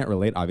 I can't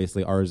relate.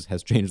 Obviously, ours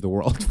has changed the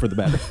world for the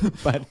better.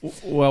 But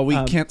well, we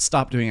can't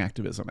stop doing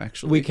activism.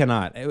 Actually, we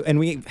cannot, and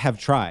we have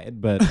tried,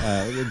 but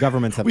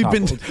governments have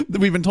toppled.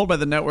 We've been told by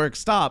the network,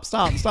 stop,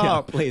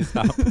 yeah, please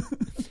stop.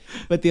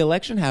 But the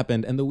election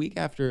happened, and the week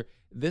after,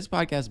 this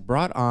podcast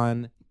brought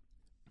on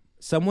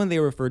someone they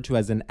referred to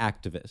as an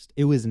activist.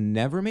 It was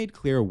never made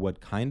clear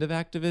what kind of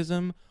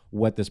activism,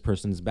 what this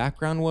person's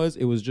background was.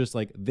 It was just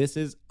like, this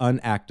is an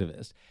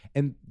activist.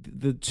 And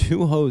the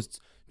two hosts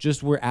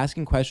just were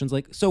asking questions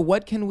like, so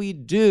what can we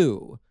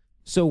do?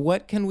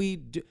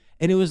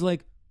 And it was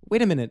like,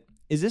 wait a minute,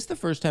 is this the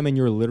first time in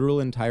your literal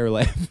entire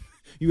life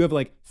you have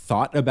like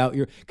thought about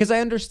because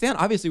I understand,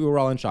 obviously we were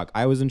all in shock.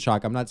 I was in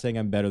shock. I'm not saying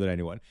I'm better than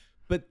anyone.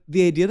 But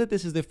the idea that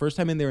this is the first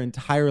time in their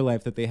entire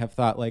life that they have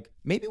thought, like,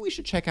 maybe we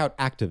should check out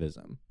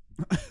activism.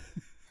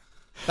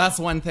 That's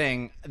one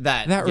thing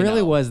that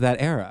really was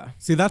that era.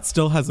 See, that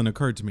still hasn't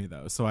occurred to me,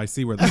 though, so I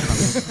see where they're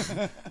coming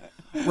from.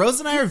 Rose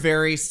and I are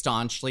very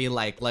staunchly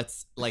like,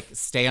 let's like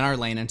stay in our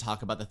lane and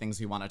talk about the things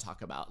we want to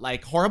talk about.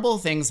 Like, horrible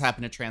things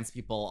happen to trans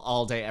people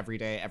all day,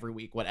 every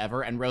week,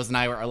 whatever. And Rose and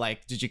I are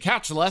like, did you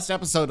catch the last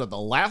episode of The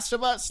Last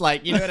of Us?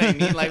 Like, you know what I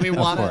mean? Like, we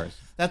want to.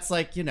 That's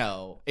like, you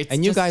know, it's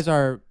and you guys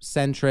are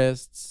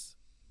centrists.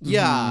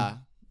 Yeah.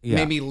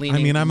 Maybe leaning.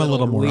 I mean, I'm a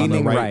little more on the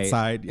leaning right, right.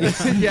 side.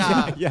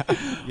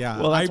 Yeah.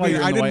 Well, that's why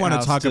you're in I the didn't White want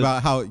House to talk to-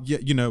 about how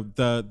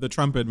the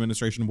Trump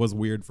administration was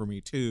weird for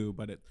me too,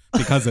 but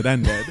because it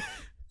ended.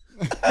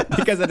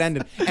 Because it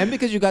ended, and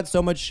because you got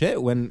so much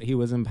shit when he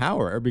was in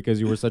power because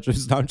you were such a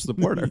staunch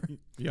supporter.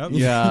 Yep.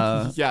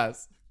 Yeah.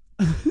 Yes.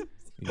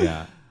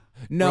 Yeah.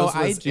 No, Rose was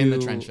I do. in the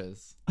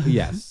trenches.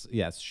 Yes,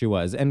 she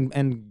was,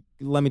 and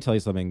let me tell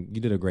you something.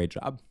 You did a great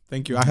job.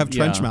 Thank you. I have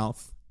trench Yeah.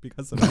 mouth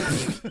because of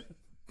that.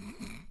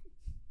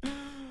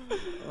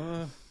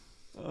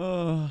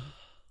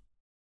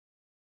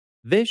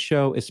 This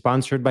show is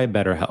sponsored by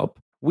BetterHelp.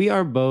 We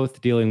are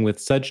both dealing with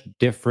such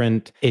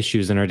different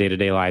issues in our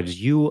day-to-day lives.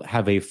 You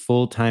have a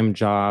full-time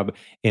job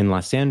in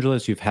Los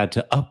Angeles. You've had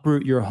to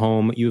uproot your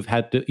home. You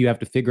have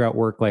to figure out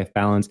work-life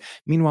balance.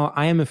 Meanwhile,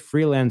 I am a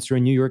freelancer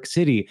in New York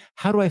City.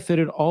 How do I fit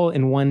it all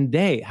in one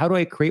day? How do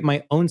I create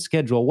my own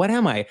schedule? What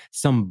am I?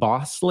 Some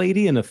boss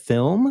lady in a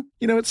film?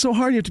 You know, it's so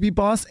hard. You have to be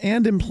boss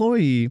and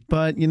employee.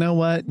 But you know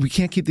what? We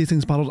can't keep these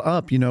things bottled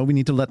up. You know, we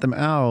need to let them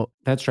out.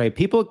 That's right.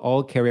 People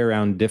all carry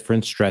around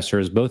different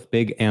stressors, both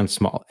big and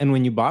small. And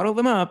when you bottle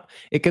them up,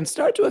 it can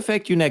start to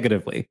affect you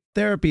negatively.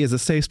 Therapy is a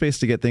safe space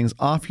to get things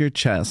off your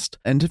chest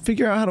and to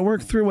figure out how to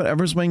work through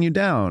whatever's weighing you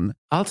down.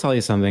 I'll tell you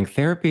something.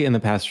 Therapy in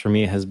the past for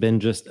me has been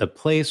just a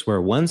place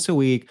where once a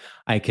week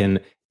I can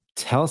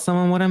tell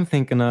someone what I'm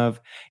thinking of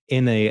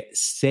in a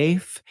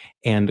safe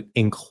and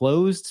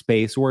enclosed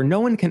space where no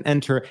one can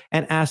enter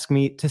and ask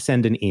me to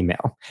send an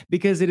email,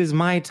 because it is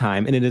my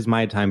time and it is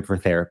my time for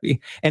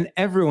therapy. And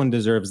everyone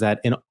deserves that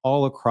in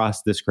all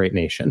across this great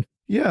nation.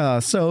 Yeah,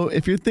 so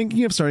if you're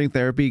thinking of starting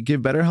therapy,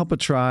 give BetterHelp a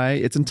try.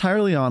 It's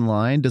entirely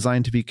online,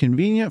 designed to be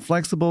convenient,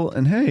 flexible,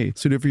 and hey,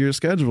 suited for your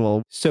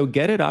schedule. So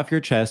get it off your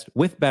chest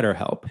with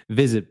BetterHelp.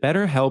 Visit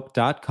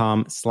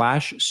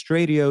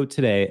betterhelp.com/Stradio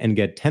today and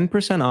get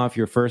 10% off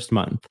your first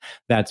month.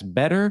 That's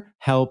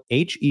BetterHelp,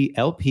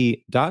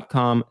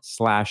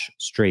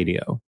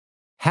 HELP.com/Stradio.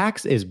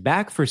 Hacks is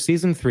back for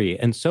season 3,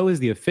 and so is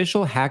the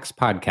official Hacks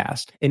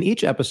podcast. In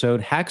each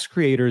episode, Hacks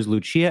creators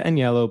Lucia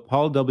Agnello,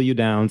 Paul W.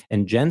 Downs,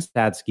 and Jen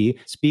Statsky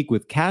speak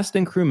with cast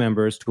and crew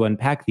members to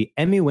unpack the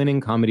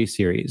Emmy-winning comedy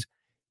series.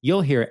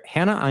 You'll hear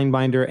Hannah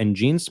Einbinder and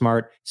Gene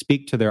Smart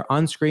speak to their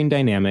on-screen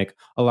dynamic,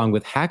 along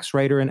with Hacks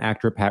writer and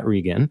actor Pat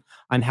Regan,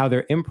 on how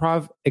their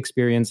improv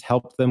experience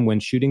helped them when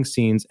shooting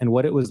scenes and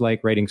what it was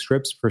like writing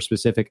scripts for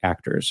specific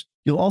actors.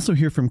 You'll also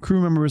hear from crew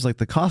members like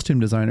the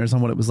costume designers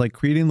on what it was like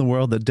creating the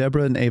world that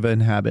Deborah and Ava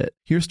inhabit.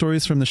 Hear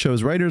stories from the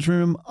show's writer's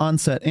room,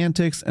 on-set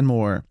antics, and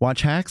more.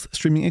 Watch Hacks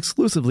streaming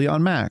exclusively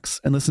on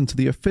Max, and listen to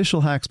the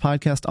official Hacks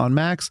podcast on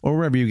Max or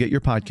wherever you get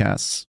your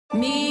podcasts.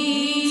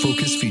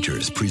 Focus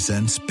Features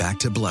presents Back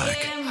to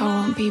Black. I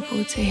want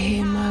people to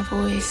hear my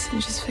voice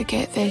and just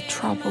forget their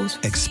troubles.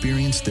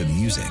 Experience the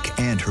music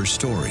and her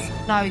story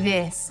Know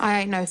this.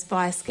 I ain't no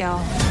Spice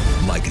Girl.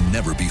 like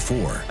never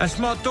before That's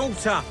my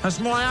daughter. That's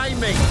my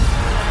Amy.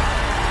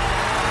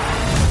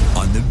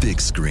 on the big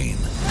screen.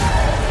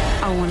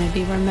 I want to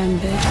be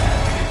remembered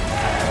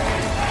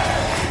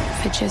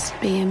for just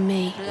being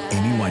me.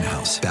 Amy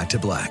Winehouse, Back to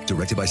Black,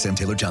 directed by Sam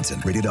Taylor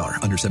Johnson. Rated R,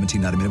 under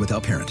 17, not a minute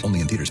without parent.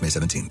 Only in theaters May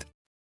 17th.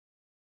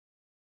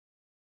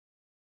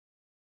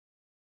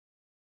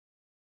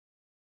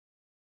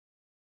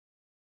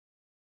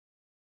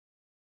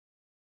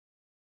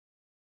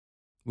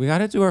 We got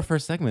to do our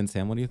first segment,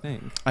 Sam. What do you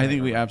think? I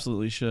think we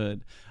absolutely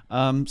should.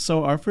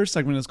 So our first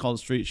segment is called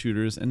Straight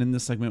Shooters, and in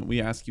this segment,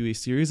 we ask you a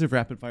series of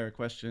rapid-fire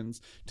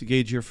questions to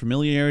gauge your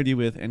familiarity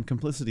with and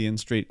complicity in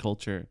straight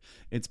culture.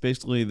 It's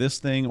basically this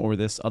thing or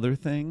this other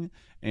thing,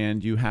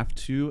 and you have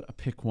to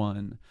pick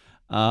one.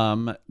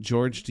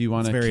 George, do you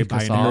want to kick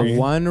us off? The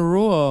one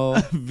rule.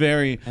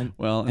 Very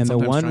well. And the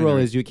sometimes one trying rule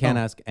to- is you can't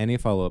ask any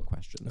follow-up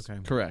questions. Okay.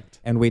 Correct.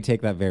 And we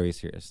take that very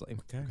seriously.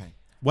 Okay.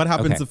 What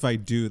happens Okay. if I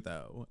do,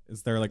 though?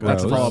 Is there like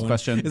That's a drone? follow-up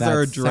question. Is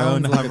there a That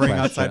drone sounds like a hovering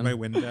outside question. my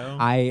window?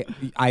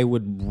 I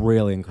would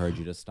really encourage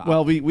you to stop.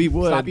 Well, we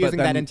would stop but using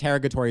then- that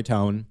interrogatory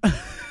tone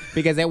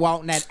because it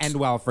won't end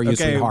well for you,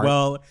 Okay, sweetheart.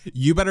 well,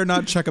 you better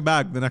not check a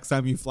bag the next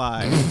time you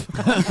fly.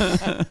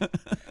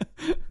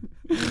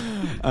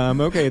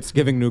 Okay, it's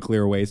giving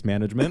nuclear waste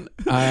management.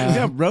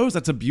 Yeah, Rose,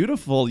 that's a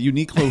beautiful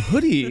Uniqlo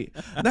hoodie.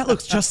 That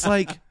looks just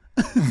like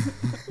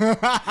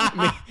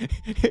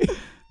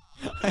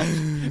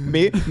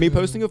me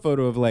posting a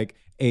photo of like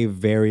a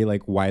very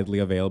like widely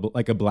available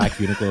like a black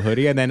Uniqlo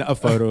hoodie and then a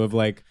photo of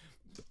like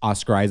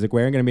Oscar Isaac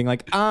wearing it and being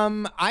like,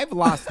 I've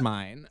lost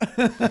mine.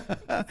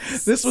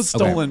 this was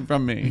stolen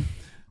from me.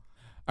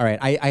 All right,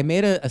 I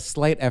made a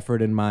slight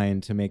effort in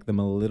mind to make them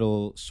a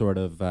little sort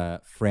of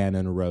Fran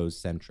and Rose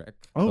centric.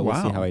 Oh, but we'll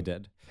see wow. how I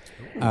did.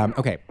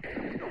 Okay,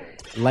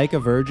 like a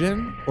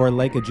virgin or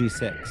like a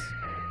G6?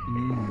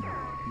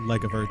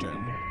 Like a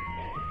virgin.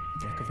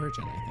 Like a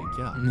virgin, I think.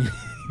 Yeah.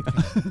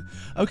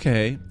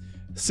 Okay,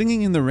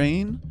 singing in the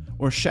rain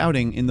or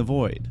shouting in the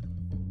void?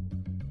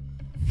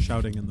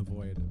 Shouting in the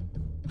void.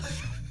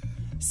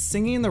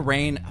 Singing in the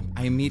Rain,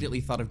 I immediately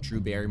thought of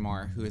Drew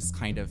Barrymore, who is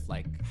kind of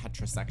like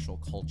heterosexual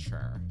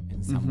culture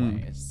in some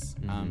ways.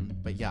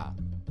 But yeah,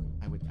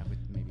 I would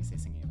maybe say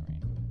Singing in the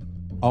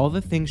Rain. All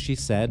the Things She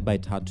Said by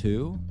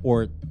Tattoo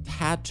or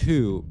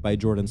Tattoo by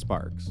Jordan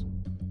Sparks?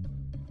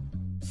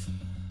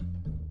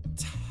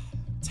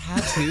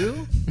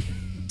 Tattoo?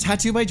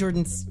 Tattoo by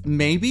Jordan,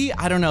 maybe?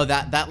 I don't know.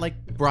 That like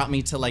brought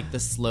me to like the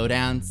slow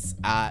dance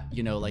at,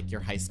 you know, like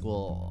your high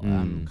school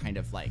kind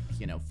of like,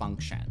 you know,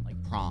 function, like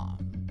prom,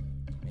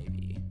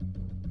 maybe.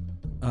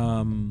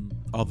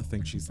 All the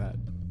Things She Said.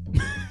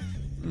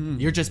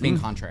 You're just being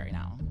contrary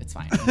now. It's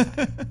fine. It's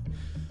fine.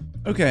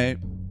 Okay.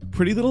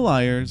 Pretty Little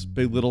Liars,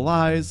 Big Little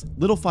Lies,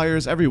 Little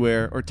Fires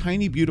Everywhere, or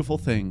Tiny Beautiful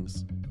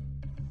Things?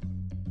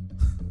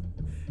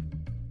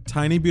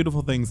 Tiny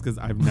Beautiful Things, because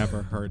I've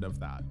never heard of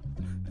that.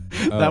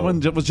 That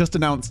one was just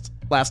announced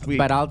last week.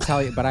 But I'll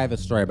tell you. But I have a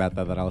story about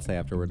that I'll say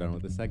after we're done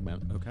with this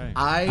segment. Okay.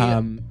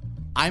 I'm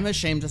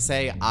ashamed to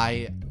say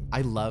I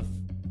love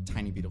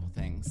Tiny Beautiful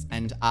Things,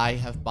 and I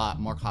have bought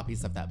more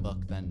copies of that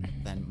book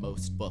than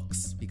most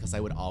books because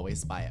I would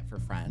always buy it for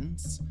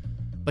friends.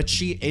 But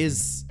she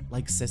is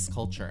like cis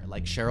culture.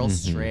 Like Cheryl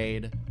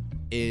Strayed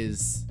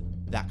is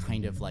that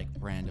kind of like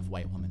brand of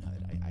white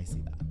womanhood. I see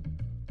that.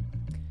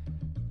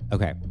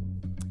 Okay.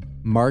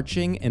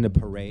 Marching in a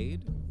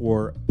parade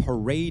or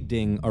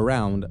parading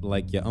around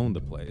like you own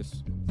the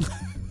place?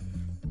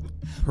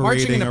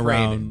 Marching in a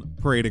parade.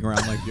 Parading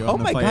around like you Oh own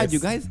the my place. God, you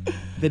guys,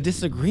 the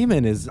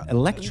disagreement is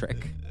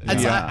electric.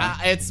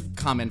 It's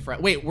common for.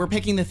 Wait, we're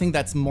picking the thing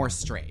that's more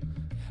straight.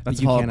 That's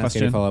a You follow-up can't ask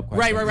question. any follow-up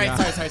question. Right. Yeah.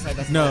 Sorry.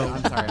 That's No.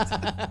 I'm sorry.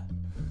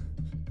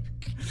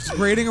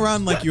 Parading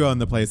around like you own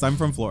the place. I'm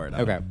from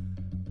Florida. Okay.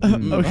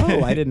 Okay.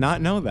 Oh, I did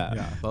not know that.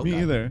 Yeah. Me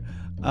either.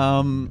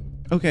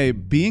 Okay,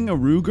 being a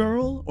Rue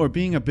girl or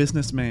being a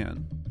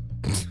businessman?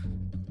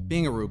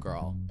 Being a Rue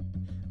girl,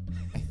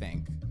 I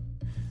think,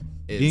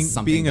 is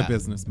something Being a that-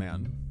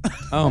 businessman.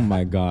 Oh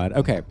my God.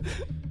 Okay.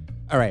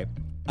 All right.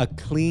 A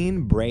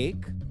clean break,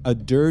 a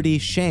dirty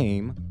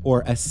shame,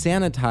 or a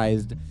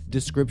sanitized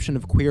description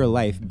of queer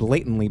life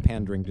blatantly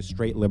pandering to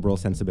straight liberal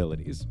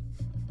sensibilities?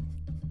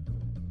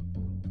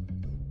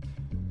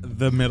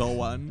 The middle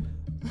one.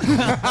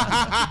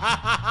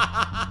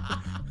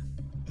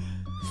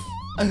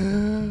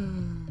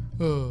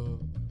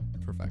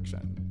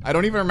 Perfection. I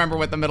don't even remember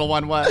what the middle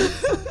one was.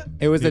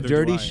 It was a Neither do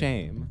dirty I.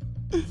 shame.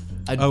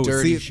 A Oh,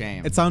 dirty see,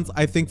 shame. It sounds.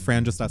 I think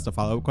Fran just asked a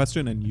follow-up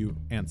question and you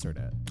answered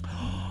it.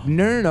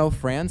 No.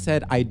 Fran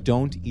said, I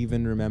don't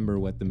even remember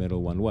what the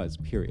middle one was,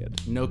 period.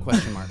 No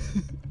question mark.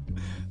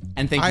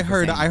 And thank you. I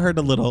heard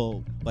a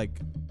little like.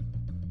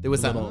 There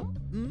was a little.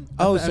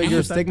 Oh, the so end of you're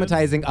the sentence?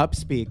 stigmatizing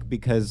upspeak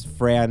because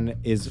Fran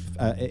is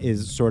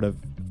sort of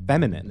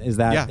feminine. Is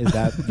that? Yeah. Is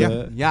that?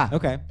 The, Yeah.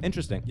 Okay.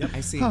 Interesting. Yep.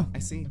 I see. Huh. I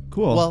see.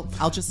 Cool. Well,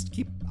 I'll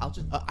keep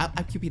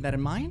that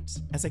in mind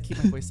as I keep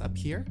my voice up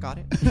here. Got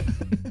it.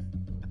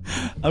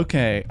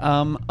 Okay,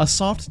 a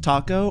soft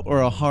taco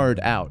or a hard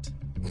out?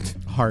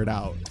 Hard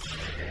out.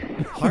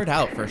 Hard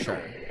out for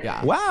sure.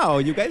 Yeah. Wow,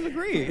 you guys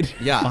agreed.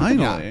 Yeah.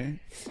 Finally.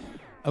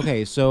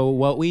 Okay, so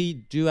what we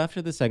do after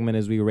the segment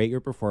is we rate your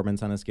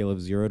performance on a scale of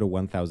 0 to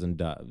 1,000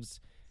 doves.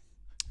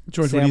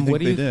 George, Sam, what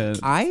do you think they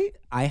did?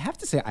 I have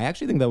to say, I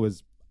actually think that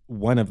was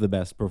one of the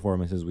best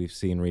performances we've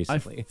seen I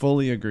recently.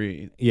 fully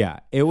agree. Yeah,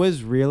 it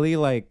was really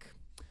like,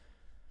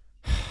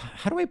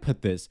 how do I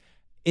put this?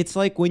 It's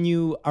like when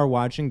you are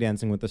watching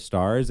Dancing with the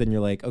Stars and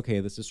you're like, okay,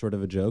 this is sort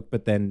of a joke,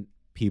 but then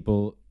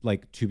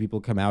two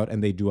people come out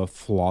and they do a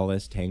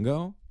flawless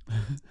tango.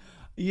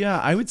 Yeah,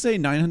 I would say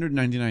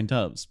 999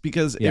 doves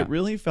because Yeah. it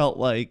really felt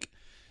like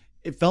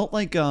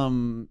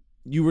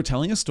you were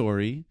telling a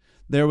story.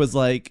 There was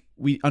like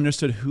we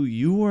understood who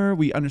you were,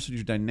 we understood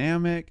your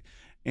dynamic,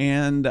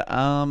 and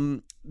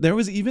there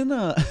was even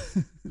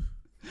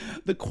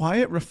the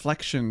quiet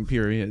reflection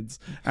periods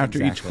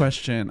after each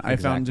question. I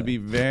found to be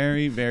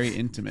very, very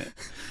intimate.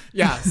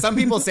 Yeah. Some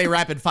people say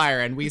rapid fire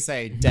and we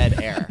say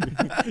dead air.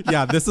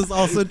 Yeah, this is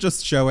also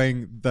just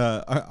showing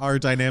our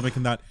dynamic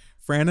in that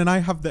Fran and I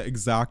have the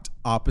exact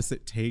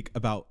opposite take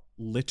about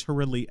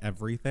literally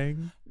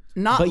everything.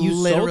 Not But you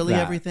sold literally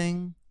that.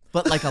 everything,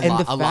 but like a And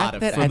lot the of fact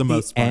that for at the the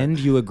most part. end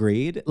you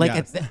agreed, like,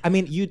 Yes.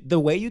 the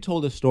way you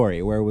told a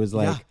story where it was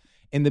like, Yeah.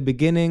 in the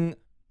beginning,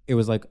 it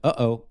was like,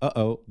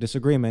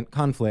 disagreement,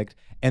 conflict,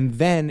 and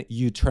then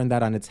you turned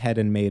that on its head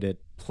and made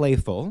it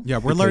playful. Yeah,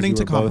 we're because learning you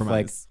to were both,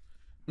 compromise.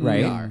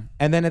 right? We are.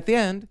 And then at the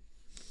end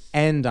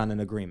on an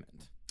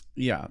agreement.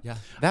 Yeah. Yeah.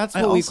 That's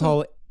I what we also-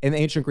 call in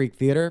ancient Greek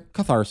theater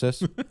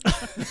catharsis.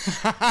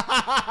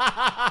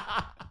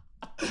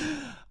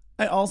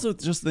 I also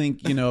just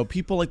think,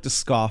 people like to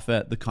scoff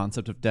at the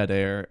concept of dead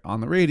air on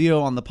the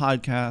radio, on the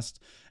podcast.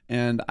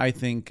 And I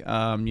think,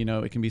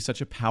 it can be such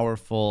a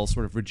powerful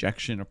sort of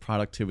rejection of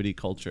productivity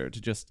culture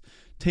to just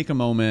take a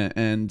moment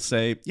and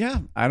say, yeah,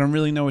 I don't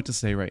really know what to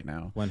say right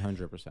now.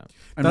 100%.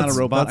 I'm not a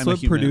robot. That's I'm a what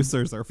human.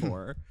 producers are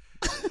for.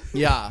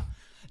 Yeah.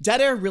 Dead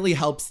air really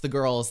helps the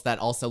girls that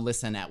also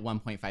listen at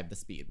 1.5 the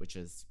speed, which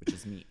is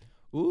me.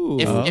 Ooh.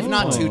 If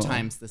not 2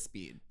 times the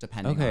speed,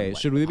 depending on Okay, what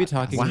should we be podcast.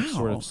 talking Wow.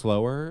 sort of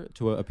slower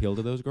to appeal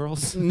to those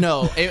girls?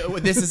 No,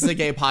 this is a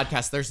gay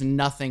podcast. There's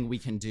nothing we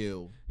can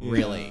do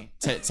really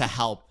to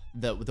help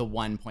the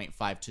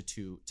 1.5 to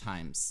 2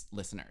 times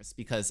listeners,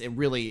 because it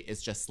really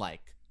is just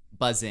like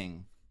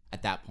buzzing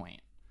at that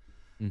point,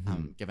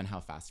 given how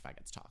fast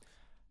faggots talk.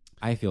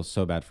 I feel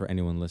so bad for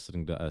anyone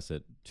listening to us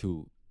at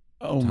 2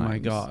 Oh my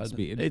God.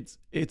 speed.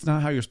 It's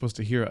not how you're supposed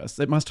to hear us.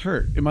 It must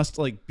hurt. It must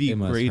like be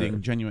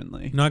grating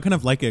genuinely. No, I kind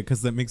of like it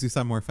because it makes you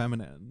sound more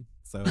feminine.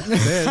 So,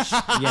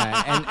 bitch.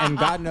 Yeah, and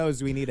God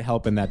knows we need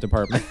help in that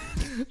department.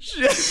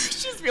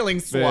 She's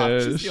feeling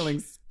swapped. She's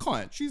feeling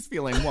cunt. She's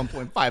feeling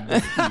 1.5 the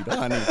speed,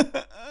 honey.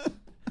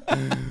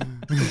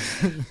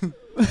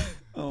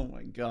 Oh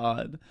my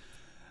God.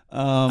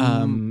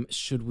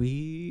 Should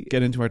we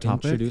get into our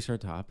topic? Introduce our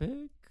topic?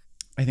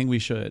 I think we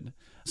should.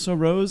 So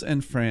Rose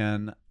and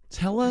Fran,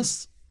 tell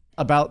us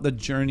about the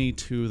journey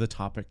to the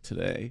topic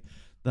today,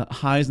 the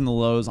highs and the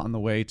lows on the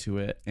way to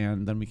it,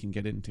 and then we can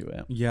get into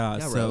it. Yeah,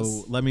 so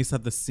Rose. let me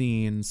set the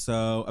scene.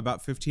 So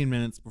about 15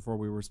 minutes before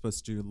we were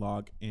supposed to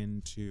log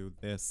into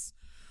this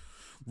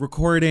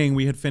recording,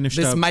 we had finished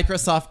this up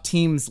Microsoft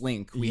Teams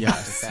link, we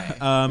have to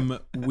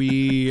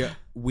say.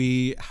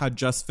 We had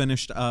just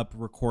finished up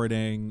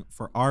recording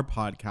for our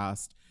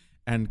podcast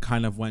and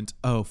kind of went,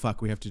 oh,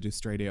 fuck, we have to do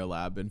Stradio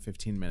Lab in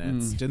 15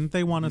 minutes. Didn't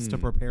they want us to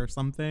prepare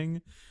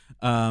something?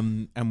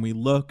 And we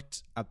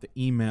looked at the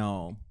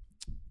email,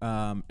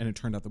 and it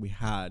turned out that we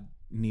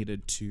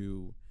needed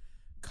to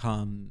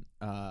come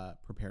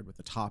prepared with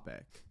a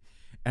topic.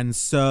 And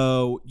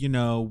so, you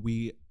know,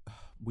 we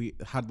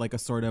had like a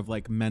sort of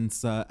like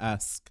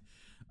Mensa-esque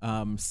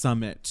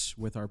summit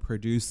with our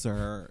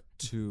producer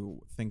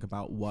to think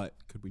about what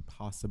could we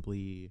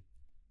possibly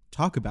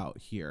talk about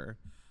here.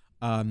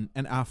 And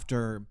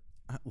after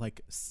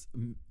like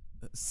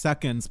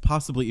seconds,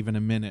 possibly even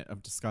a minute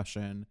of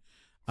discussion,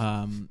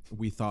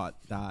 we thought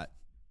that,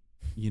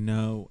 you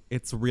know,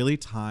 it's really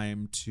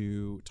time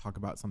to talk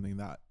about something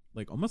that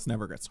like almost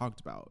never gets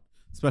talked about,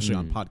 especially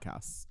on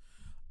podcasts.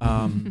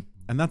 And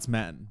that's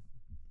men.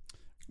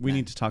 We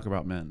need to talk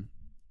about men.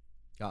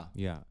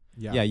 Yeah.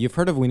 You've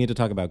heard of we need to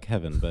talk about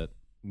Kevin, but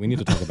we need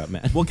to talk about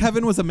men. Well,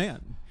 Kevin was a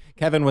man.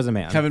 Kevin was a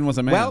man.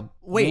 Well,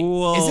 wait.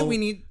 Whoa. Is it we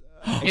need...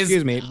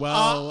 Excuse me.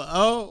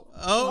 Whoa,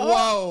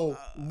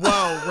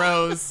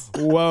 Rose.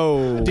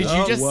 Whoa. Did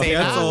you just say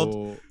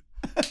Canceled.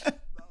 that?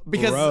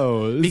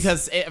 Rose.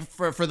 Because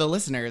for the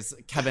listeners,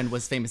 Kevin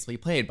was famously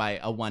played by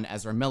a one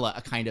Ezra Miller,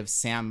 a kind of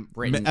Sam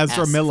Britton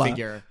Ezra Miller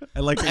figure.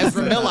 I like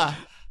Ezra Miller.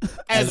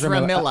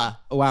 Ezra Miller.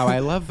 Wow, I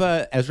love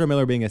Ezra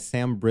Miller being a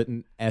Sam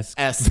Britton-esque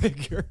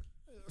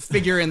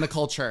figure in the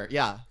culture.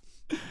 Yeah.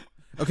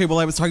 Okay, well,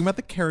 I was talking about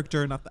the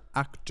character, not the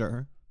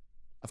actor.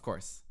 Of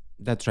course.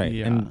 That's right.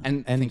 Yeah.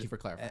 And thank you for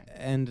clarifying.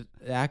 And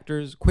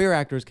queer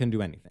actors can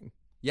do anything.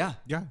 Yeah.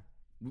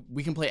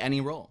 We can play any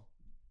role.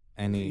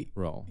 Any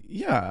role.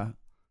 Yeah.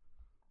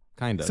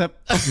 Kind of.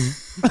 Except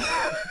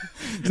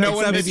no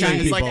one Except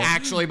is like people.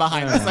 actually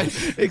behind us. Like,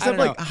 except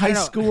like high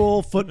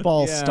school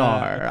football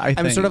star.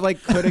 I'm sort of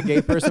like, could a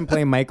gay person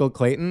play Michael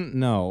Clayton?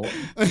 No.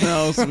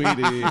 No,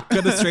 sweetie.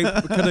 Could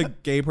a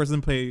gay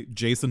person play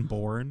Jason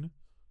Bourne?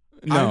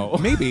 No.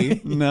 Maybe.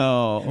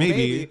 No.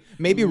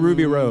 Maybe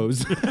Ruby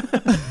Rose.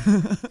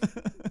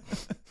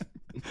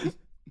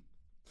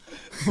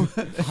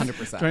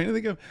 100%. Trying to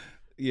think of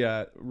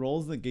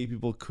roles that gay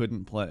people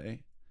couldn't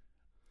play.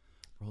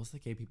 Roles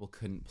that gay people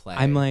couldn't play.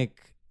 I'm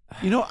like,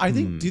 you know, I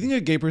think. Do you think a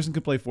gay person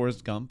could play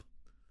Forrest Gump?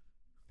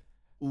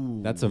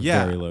 Ooh. That's a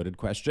very loaded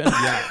question.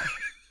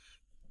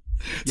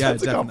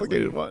 That's a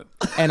complicated one.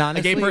 And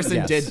honestly, a gay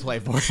person did play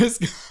Forrest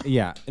Gump.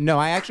 Yeah. No,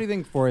 I actually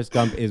think Forrest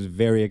Gump is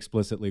very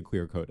explicitly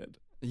queer coded.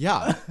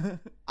 Yeah.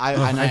 I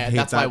hate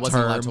that's why I that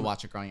wasn't allowed term. to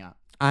watch it growing up.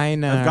 I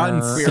know. I've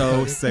gotten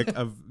so sick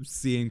of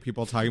seeing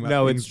people talking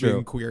about things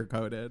being queer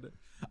coded.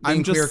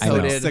 I'm just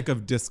queer-coded. sick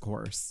of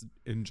discourse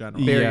in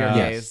general. Bury Yeah.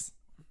 your gays.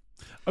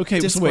 Okay,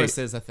 Discourse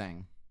so wait. is a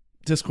thing.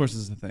 Discourse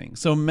is a thing.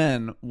 So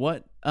men,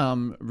 what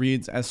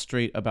reads as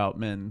straight about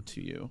men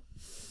to you?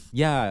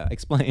 Yeah,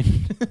 explain.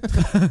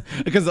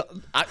 Because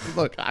I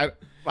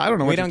don't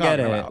know what We don't get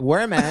it. about.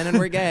 We're men and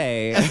we're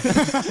gay.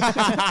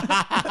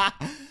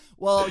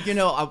 Well, you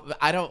know,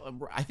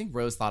 I think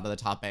Rose thought of the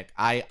topic.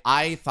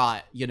 I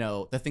thought, you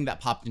know, the thing that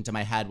popped into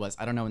my head was,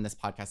 I don't know when this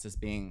podcast is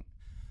being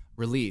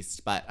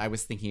released, but I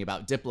was thinking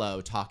about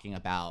Diplo talking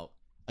about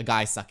a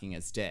guy sucking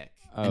his dick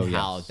and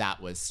how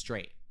that was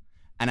straight.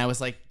 And I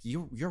was like,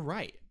 you're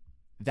right.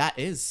 That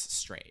is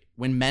straight.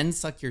 When men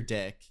suck your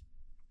dick,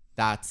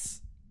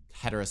 that's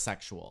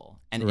heterosexual.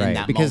 And in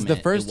that because moment,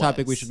 the first it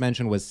topic we was. should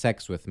mention was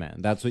sex with men.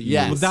 That's what you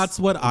Yes. Well, that's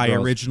what I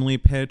Girls. originally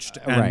pitched,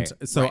 and Right.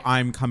 so Right.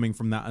 I'm coming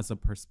from that as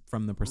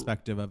from the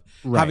perspective of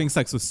having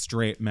sex with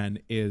straight men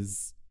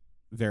is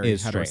very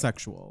straight.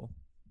 heterosexual,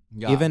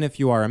 Yeah. even if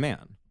you are a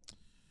man.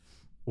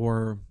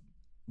 or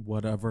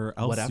whatever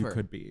else you Whatever.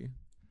 could be.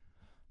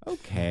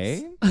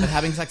 Okay. But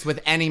having sex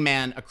with any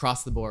man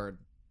across the board,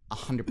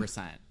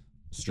 100%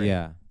 straight.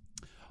 Yeah.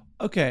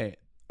 Okay,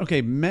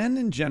 men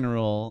in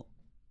general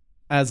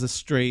as a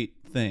straight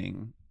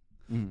thing.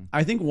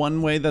 I think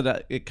one way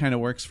that it kind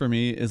of works for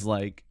me is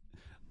like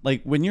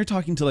when you're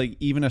talking to like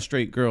even a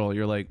straight girl,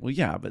 you're like, well,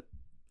 yeah, but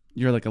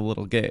you're like a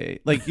little gay.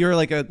 Like you're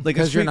like a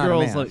straight not a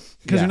girl's man. like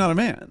because you're not a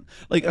man.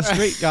 Like a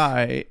straight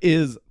guy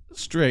is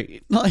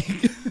straight. Like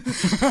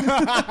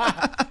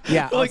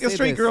Yeah, but like a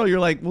straight girl, you're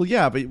like, well,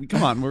 yeah, but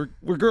come on,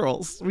 we're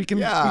girls. We can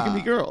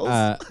be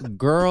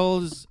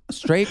girls.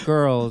 Straight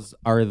girls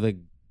are the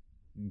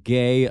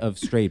gay of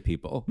straight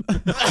people.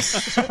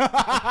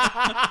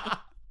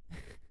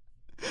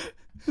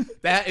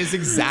 That is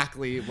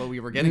exactly what we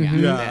were getting at,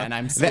 and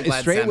I'm so glad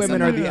straight Sam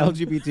women said are that.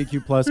 the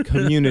LGBTQ plus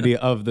community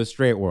of the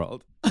straight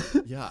world.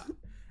 Yeah,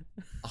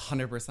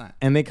 100%.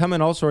 And they come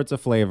in all sorts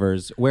of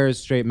flavors, whereas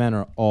straight men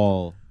are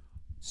all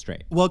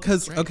straight. Well,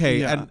 because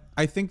and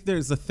I think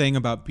there's a thing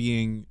about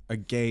being a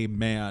gay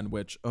man,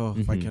 which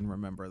if I can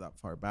remember that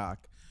far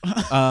back,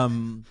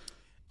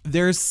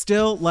 there's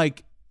still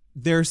like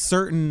there's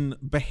certain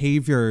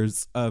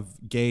behaviors of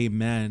gay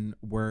men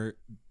where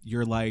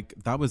you're like,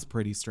 that was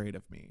pretty straight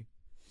of me.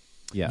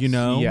 Yes. You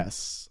know?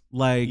 Yes.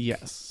 Like,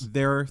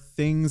 there are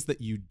things that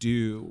you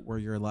do where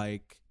you're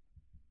like,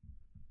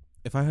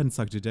 if I hadn't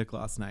sucked a dick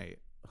last night,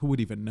 who would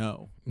even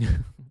know?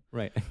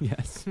 Right.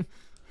 Yes.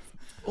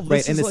 Well,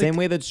 right. In the same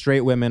way that straight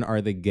women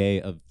are the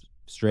gay of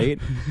straight,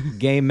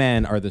 gay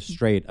men are the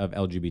straight of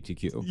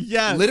LGBTQ.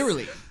 Yes.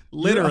 Literally.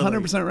 You're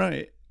 100%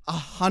 right.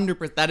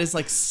 100%. That is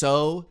like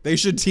so. They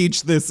should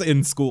teach this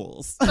in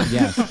schools.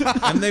 Yes.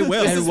 And they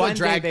will. And one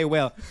day they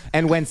will.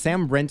 And when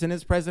Sam Brinton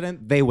is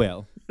president, they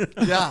will.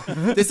 Yeah.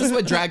 This is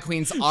what drag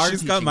queens are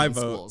She's teaching got my in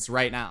vote. schools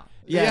right now.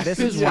 Yeah, this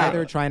is why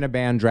they're trying to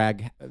ban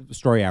drag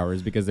story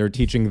hours, because they're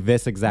teaching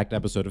this exact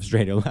episode of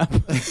Straight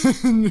Lab.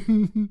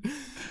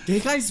 Gay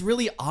guys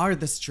really are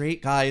the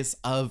straight guys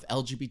of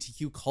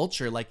LGBTQ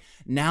culture. Like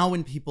now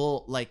when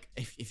people like,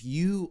 if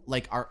you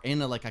like are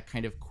in a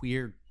kind of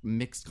queer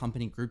mixed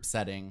company group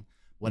setting,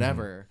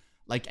 whatever,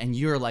 like, and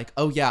you're like,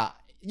 oh yeah,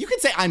 you can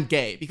say I'm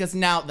gay, because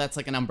now that's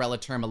like an umbrella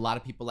term. A lot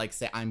of people like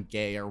say I'm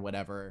gay or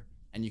whatever,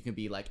 and you can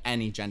be like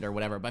any gender or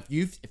whatever. But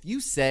if you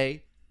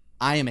say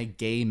I am a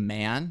gay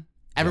man,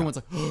 everyone's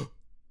like,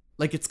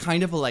 like it's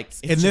kind of a like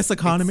in this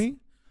economy,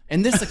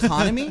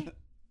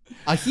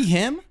 he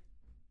him.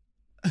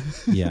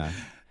 Yeah.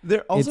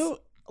 They're also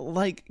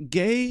like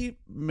gay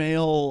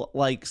male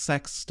like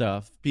sex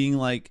stuff being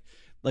like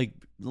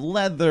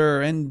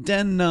leather and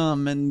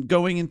denim and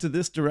going into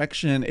this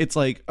direction. It's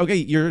like, okay,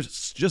 you're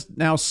just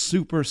now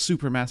super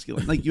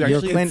masculine. Like you're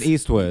Clint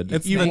Eastwood.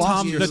 It's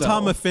the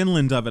Tom of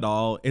Finland of it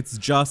all. It's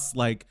just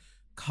like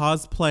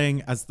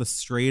cosplaying as the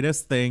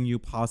straightest thing you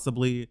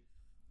possibly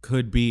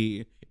could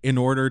be in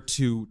order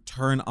to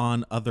turn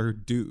on other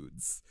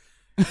dudes.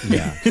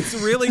 Yeah. It's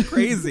really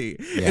crazy.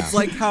 Yeah. It's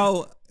like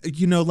how,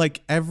 you know,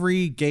 like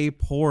every gay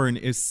porn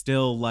is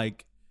still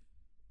like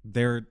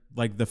they're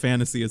like the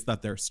fantasy is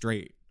that they're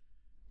straight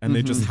and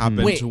they just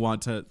happen to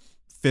want to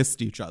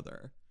fist each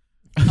other.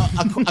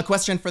 A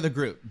question for the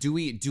group. Do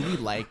we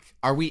like,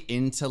 are we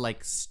into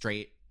like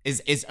straight?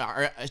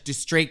 Do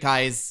straight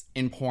guys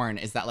in porn,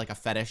 is that like a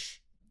fetish?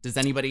 Is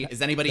anybody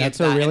That's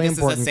into a that? really And this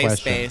important is a safe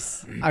question.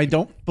 space. I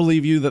don't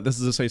believe you that this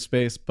is a safe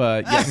space,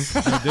 but yes.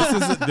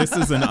 This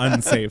is an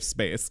unsafe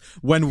space.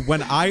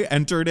 When I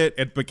entered it,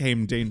 it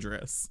became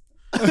dangerous.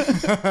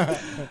 I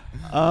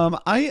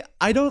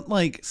don't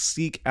like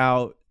seek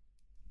out.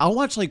 I'll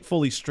watch like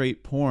fully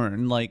straight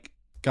porn, like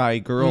guy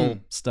girl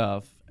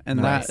stuff,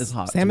 and that is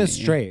hot. Sam to is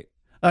me. straight.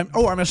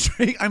 I'm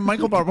straight. I'm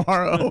Michael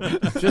Barbaro.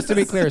 Just to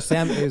be clear,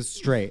 Sam is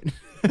straight.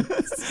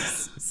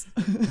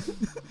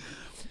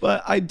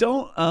 But I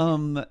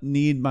don't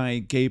need my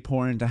gay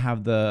porn to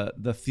have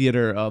the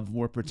theater of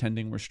we're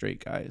pretending we're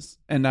straight guys,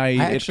 and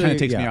it kind of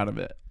takes me out of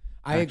it.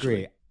 I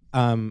agree.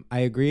 I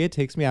agree. It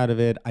takes me out of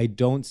it. I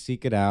don't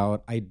seek it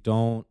out. I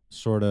don't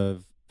sort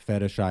of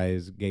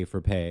fetishize gay for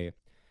pay.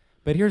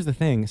 But here's the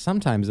thing.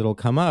 Sometimes it'll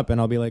come up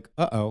and I'll be like,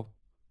 uh-oh,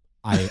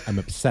 I am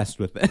obsessed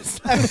with this.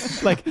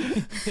 Like,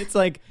 it's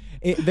like,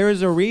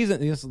 there's a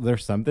reason.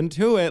 There's something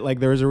to it.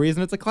 Like, there's a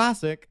reason it's a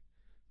classic.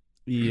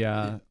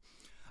 Yeah.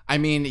 I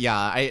mean,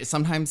 yeah,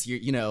 sometimes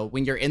you know,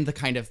 when you're in the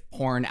kind of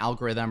porn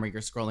algorithm or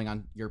you're scrolling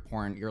on your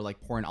porn, you're like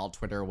porn alt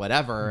Twitter or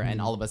whatever,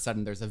 and all of a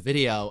sudden there's a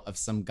video of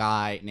some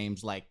guy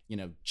named like, you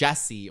know,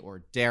 Jesse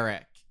or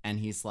Derek, and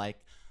he's like,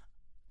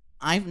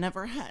 I've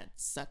never had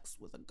sex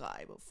with a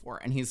guy before,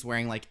 and he's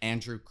wearing like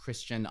Andrew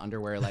Christian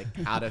underwear, like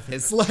out of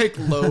his like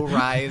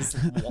low-rise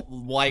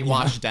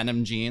whitewashed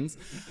denim jeans.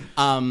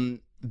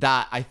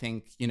 That I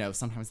think, you know,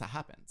 sometimes that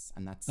happens,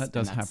 and that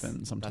does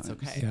happen sometimes.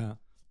 That's okay. Yeah.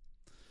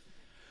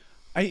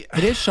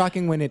 It is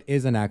shocking when it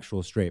is an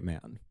actual straight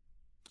man,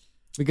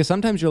 because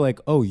sometimes you're like,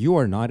 oh, you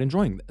are not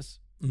enjoying this.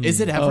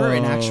 Is it ever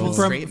an actual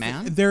straight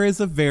man? There is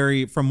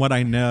from what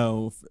I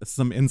know,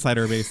 some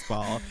insider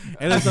baseball,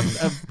 it is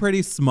a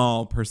pretty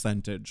small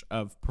percentage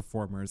of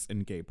performers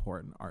in gay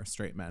porn are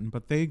straight men,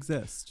 but they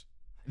exist.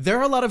 There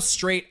are a lot of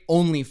straight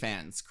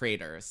OnlyFans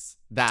creators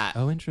that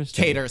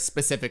cater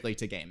specifically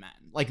to gay men.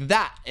 Like,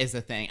 that is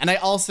a thing. And I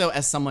also,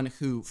 as someone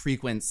who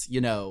frequents,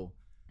 you know,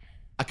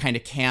 a kind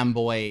of cam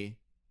boy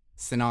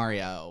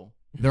scenario,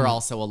 there are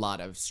also a lot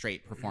of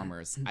straight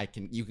performers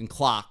you can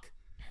clock,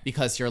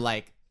 because you're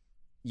like,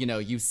 you know,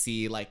 you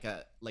see like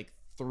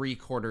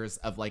 3/4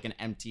 of like an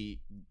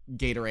empty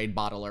Gatorade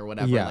bottle or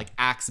whatever, like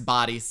Axe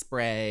body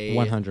spray,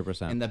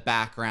 100% in the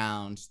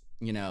background.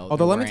 You know.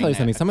 Although let me tell you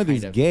something, some of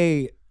these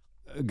gay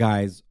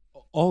guys.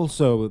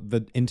 Also,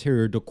 the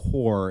interior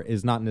decor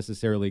is not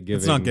necessarily giving.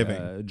 It's not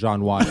giving.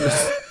 John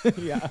Waters.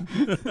 Yeah.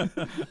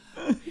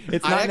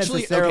 It's not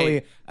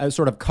necessarily a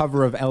sort of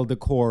cover of Elle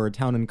Decor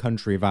Town and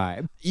Country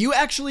vibe. You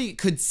actually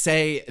could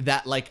say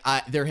that like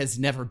there has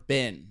never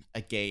been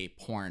a gay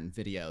porn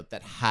video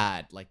that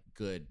had like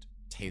good,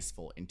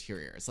 tasteful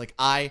interiors. Like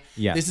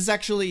this is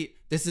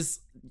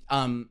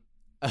how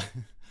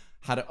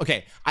to.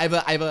 Okay, I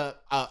have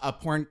a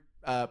porn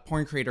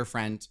creator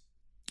friend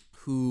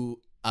who.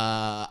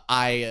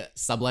 I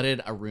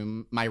subletted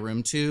my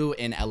room to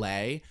in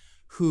LA,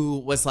 who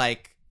was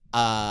like,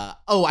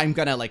 oh, I'm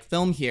gonna like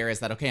film here.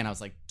 Is that okay? And I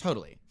was like,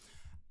 totally.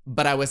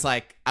 But I was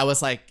like,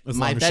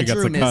 my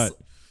bedroom is.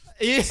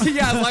 Yeah, as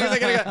long as I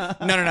get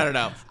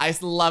no. I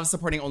love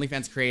supporting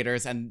OnlyFans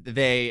creators, and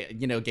they,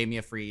 gave me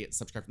a free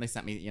subscription. They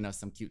sent me,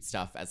 some cute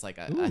stuff as like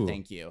a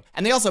thank you,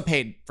 and they also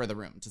paid for the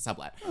room to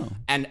sublet. Oh.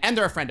 And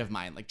they're a friend of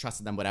mine, like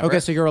trusted them, whatever. Okay,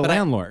 so you're a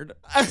landlord.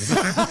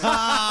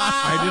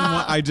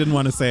 I didn't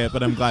want to say it,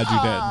 but I'm glad you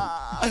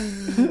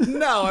did.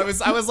 No,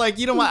 I was like,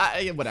 you know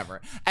what, whatever.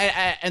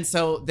 And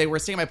so they were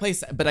staying at my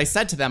place, but I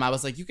said to them, I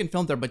was like, you can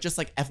film there, but just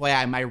like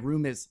FYI, my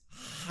room is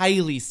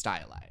highly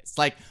stylized.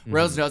 Like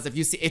Rose knows, if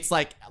you see, it's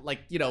like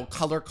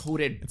color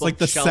coded. It's like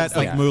the set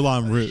of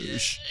Moulin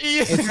Rouge.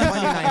 It's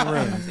 29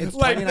 rooms. It's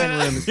 29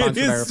 rooms. It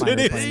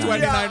is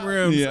 29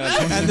 rooms. Yeah,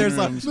 and there's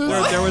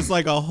there was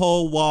like a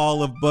whole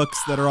wall of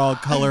books that are all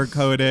color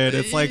coded.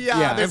 It's like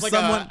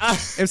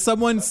if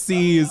someone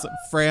sees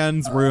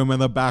Fran's room in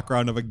the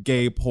background of a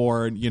gay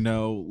porn,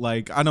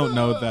 like I don't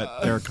know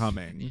that they're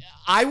coming.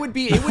 It would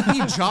be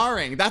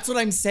jarring. That's what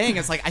I'm saying.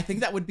 It's like I think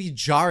that would be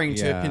jarring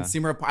to a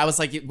consumer. I was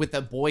like with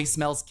the Boy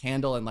Smells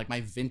candle and like my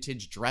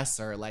vintage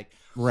dresser, like.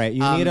 Right,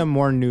 you need a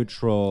more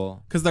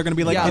neutral, because they're gonna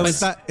be like, is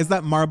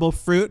that marble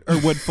fruit or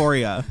wood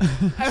foria?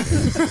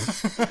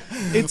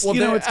 It's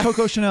it's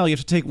Coco Chanel. You have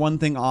to take one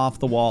thing off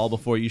the wall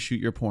before you shoot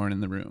your porn in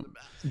the room.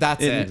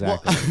 That's it.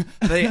 Exactly.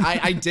 Well,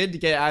 I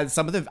did get I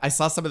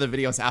saw some of the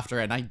videos after,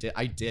 and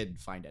I did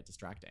find it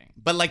distracting.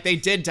 But like they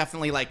did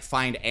definitely like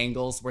find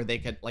angles where they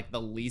could like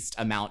the least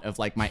amount of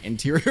like my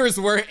interiors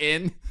were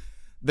in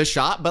the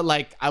shot. But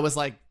like I was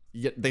like.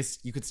 You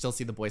could still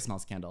see the Boy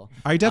Smells candle.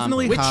 I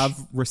definitely have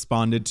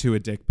responded to a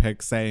dick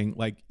pic saying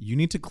like, you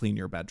need to clean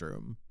your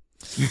bedroom.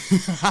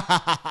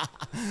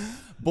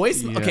 Boy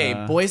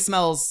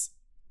Smells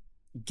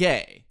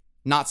gay,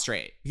 not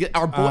straight.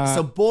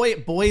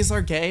 Boys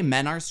are gay,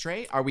 men are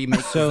straight. Are we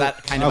making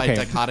that kind of a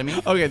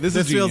dichotomy? Okay, this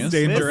feels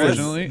dangerous.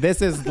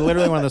 This is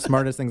literally one of the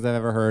smartest things I've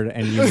ever heard,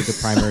 and you need to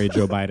primary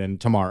Joe Biden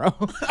tomorrow.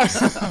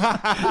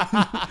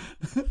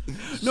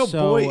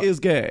 Boy is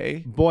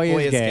gay. Boy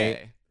is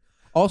gay.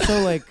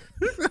 Also, like,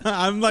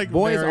 I'm like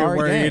boys very are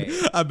worried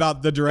gay.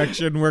 about the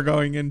direction we're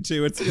going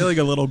into. It's feeling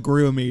a little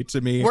groomy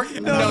to me.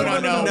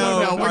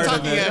 No. We're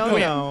talking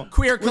a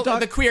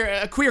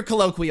queer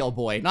colloquial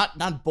boy,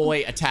 not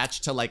boy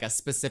attached to like a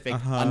specific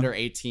under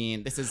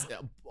 18. This is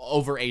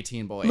over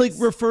 18 boys. Like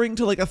referring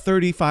to like a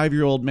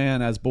 35-year-old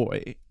man as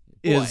boy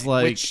is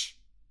like. Which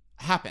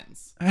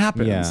happens.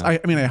 Yeah. I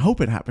mean, I hope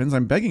it happens.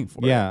 I'm begging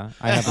for it. Yeah,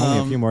 I have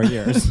only a few more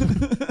years.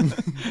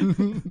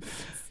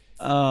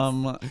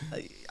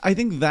 I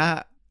think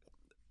that,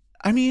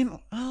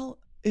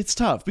 it's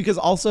tough because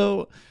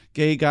also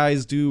gay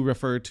guys do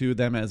refer to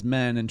them as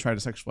men and try to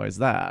sexualize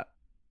that.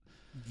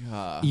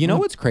 You know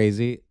what's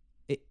crazy?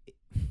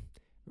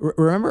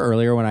 Remember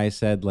earlier when I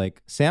said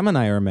like Sam and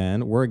I are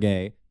men, we're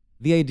gay.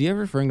 The idea of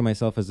referring to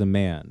myself as a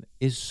man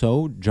is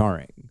so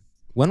jarring.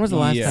 When was the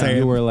last time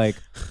you were like,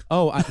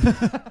 oh,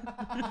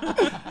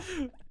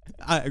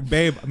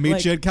 babe,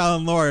 meet you at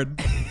Callan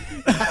Lord.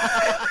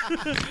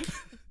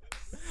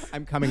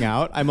 I'm coming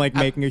out. I'm like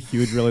making a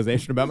huge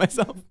realization about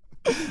myself.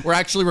 We're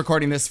actually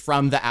recording this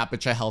from the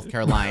Aperture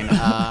Healthcare line.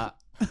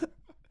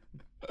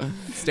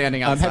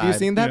 Standing outside. Have you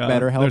seen that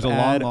BetterHelp There's a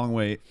ad? long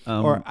wait.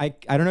 Or I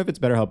don't know if it's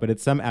BetterHelp, but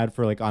it's some ad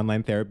for like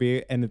online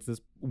therapy, and it's this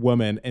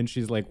woman, and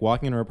she's like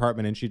walking in her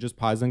apartment, and she just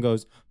pauses and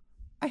goes,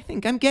 "I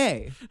think I'm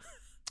gay,"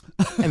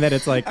 and then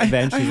it's like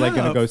then she's like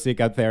gonna go seek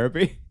out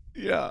therapy.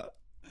 Yeah,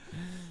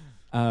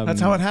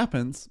 that's how it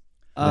happens.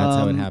 That's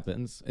how it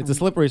happens. It's a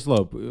slippery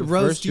slope.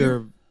 Rose,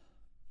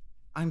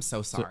 I'm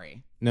so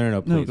sorry.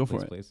 No, please, go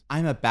for it. Please.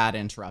 I'm a bad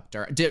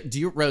interrupter.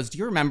 Rose, do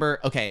you remember?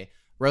 Okay,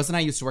 Rose and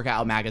I used to work at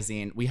Out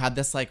Magazine. We had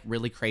this like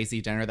really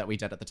crazy dinner that we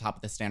did at the top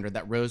of the Standard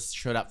that Rose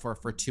showed up for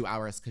 2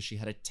 hours because she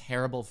had a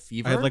terrible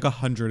fever. I had like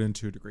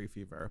 102-degree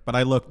fever, but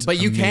I looked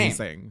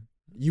amazing.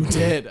 You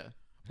did.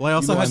 Well, I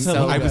also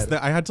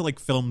I had to like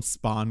film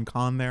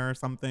SpawnCon there or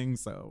something.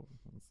 So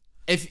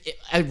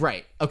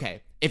right,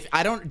 okay. If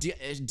I don't, do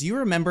you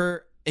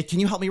remember?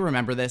 Can you help me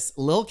remember this?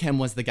 Lil' Kim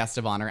was the guest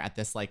of honor at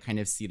this like kind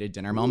of seated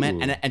dinner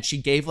moment, and she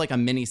gave like a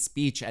mini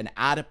speech. And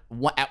at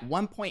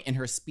one point in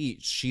her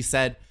speech, she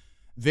said,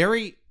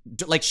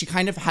 she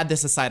kind of had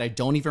this aside. I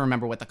don't even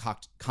remember what the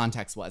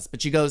context was,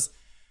 but she goes,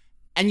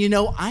 "And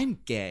I'm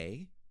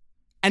gay,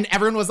 And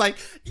everyone was like,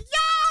 yes,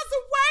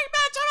 white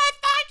bitch, oh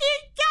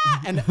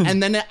my fucking God.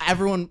 And then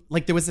everyone,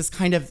 like, there was this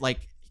kind of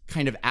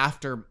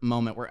after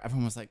moment where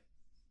everyone was like,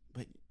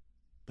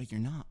 but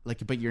you're not.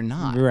 Like, but you're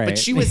not. Right. But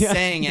she was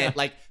saying it,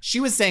 like, she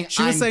was saying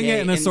it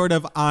in a sort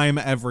of I'm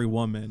every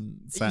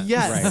woman sense.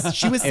 Yes. Right.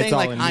 She was saying,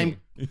 like, I'm,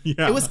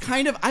 Yeah. it was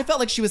kind of, I felt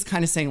like she was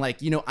kind of saying, like,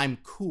 I'm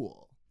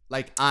cool.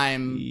 Like,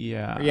 I'm.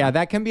 Yeah,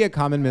 that can be a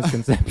common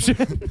misconception.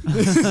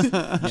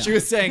 She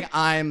was saying,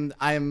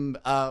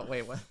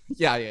 wait, what?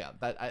 Yeah.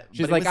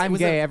 She's like, I'm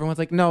gay. Everyone's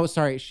like, no,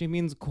 sorry. She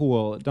means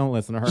cool. Don't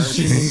listen to her.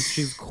 She means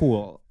she's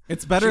cool.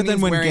 It's better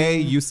than when gay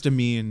used to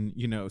mean,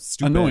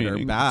 stupid annoying.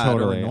 or bad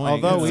Totally. or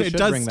annoying. Although it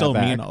does still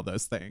back. mean all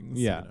those things.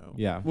 Yeah,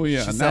 yeah. Well,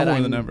 yeah, She now said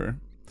more than ever.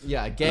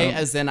 Yeah, gay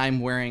as in I'm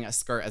wearing a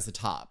skirt as a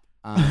top.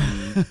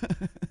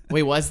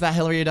 Wait, was that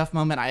Hillary Duff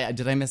moment?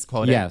 Did I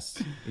misquote it?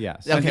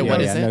 Yes. Okay, what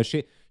is it? No,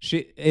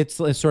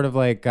 it's sort of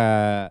like,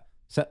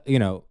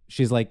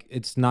 she's like,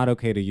 it's not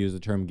okay to use the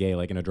term gay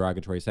like in a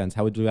derogatory sense.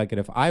 How would you like it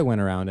if I went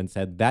around and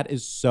said, that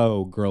is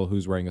so girl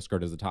who's wearing a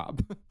skirt as a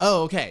top?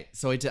 Oh, okay.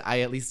 So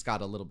I at least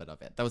got a little bit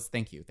of it. That was,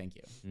 thank you.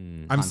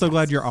 I'm so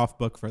glad you're off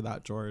book for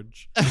that,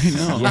 George. I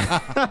know.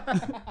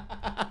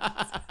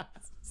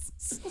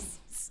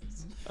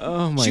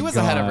 Oh my god. She was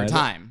ahead of her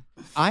time.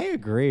 I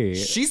agree.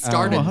 She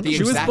started the She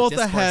was exact both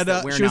discourse ahead.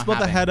 that we're She was now both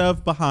having. ahead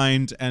of,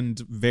 behind, and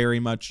very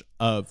much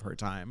of her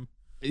time.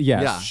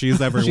 Yes. Yeah.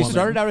 She's every She woman.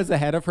 started out as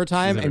ahead of her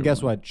time, and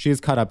guess what? She's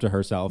caught up to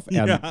herself,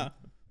 and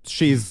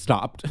she's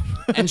stopped.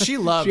 And she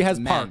loved She has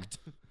men. parked.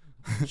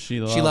 She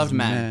loved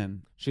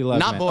men. She loves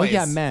Not men. boys. Oh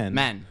yeah,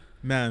 men.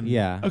 Men.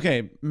 Yeah.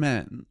 Okay,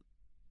 men.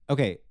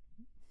 Okay.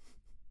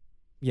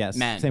 Yes.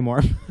 Men. Say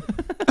more.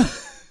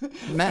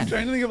 I'm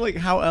trying to think of like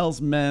how else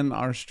men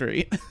are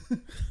straight.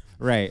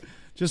 Right.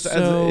 Just as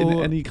in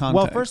any context.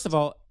 Well, first of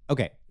all,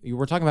 okay,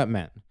 we're talking about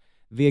men.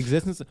 The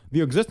existence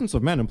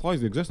of men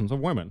implies the existence of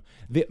women.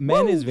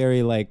 Men is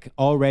very like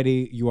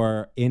already you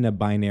are in a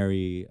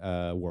binary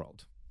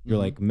world. You're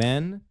like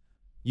men.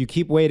 You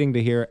keep waiting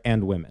to hear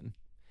and women.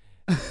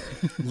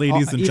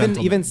 Ladies and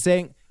gentlemen. Even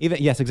saying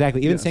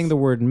saying the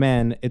word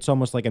men, it's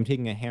almost like I'm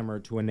taking a hammer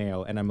to a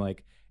nail and I'm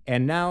like,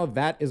 and now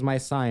that is my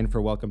sign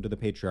for welcome to the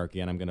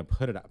patriarchy, and I'm gonna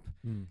put it up.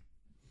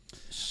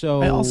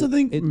 So I also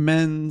think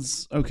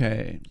men's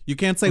okay. You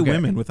can't say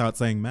women without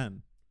saying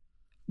men.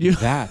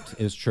 That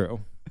is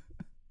true.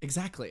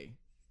 Exactly.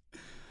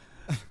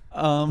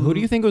 Who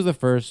do you think was the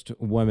first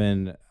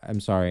woman,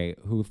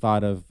 who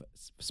thought of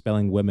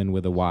spelling women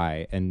with a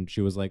Y, and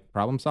she was like,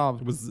 problem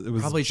solved? It was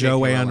Probably J.K.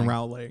 Joanne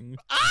Rowling.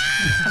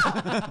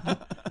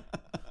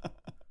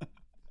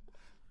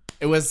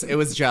 It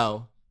was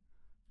Joe.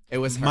 It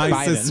was her. My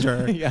Biden.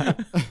 sister. Yeah.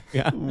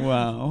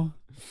 Wow.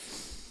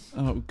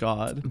 Oh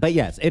God. But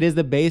yes, it is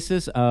the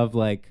basis of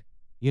like,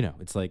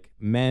 it's like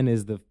men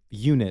is the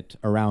unit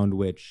around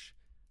which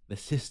the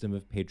system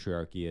of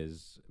patriarchy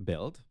is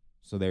built.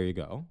 So there you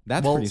go.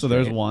 That's pretty so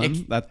there's straight.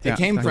 one. It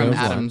came from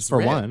Adam's for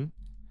rib. one.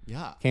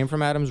 Yeah. Came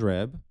from Adam's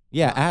rib.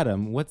 Yeah,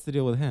 Adam. What's the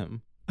deal with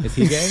him? Is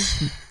he gay?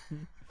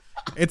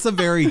 It's a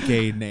very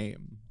gay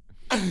name.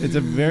 It's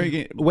a very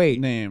gay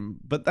name,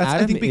 but that's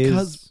Adam I think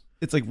because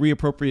it's like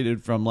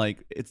reappropriated from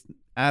like it's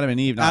Adam and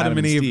Eve, not Adam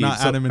and Eve, not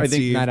so Adam and I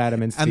think Steve. Not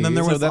Adam and Steve. And then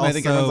there was so then I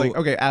think everyone's also like,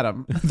 okay,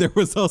 Adam. there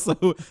was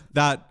also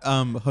that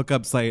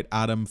hookup site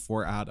Adam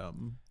for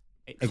Adam.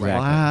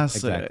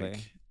 Classic. Exactly.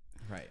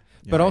 Right.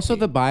 But also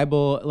the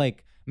Bible,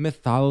 like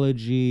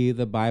mythology,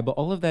 the Bible,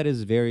 all of that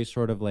is very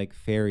sort of like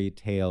fairy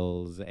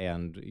tales,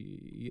 and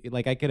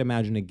like I could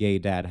imagine a gay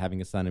dad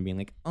having a son and being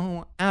like,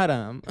 "Oh,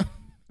 Adam,"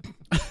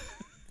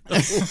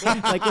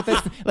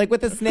 like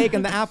with the snake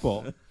and the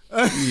apple.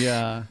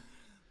 Yeah.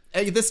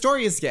 The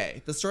story is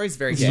gay. The story is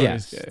very gay.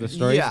 Yes, the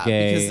story is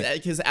gay.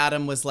 because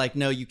Adam was like,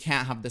 no, you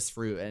can't have this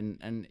fruit,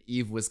 and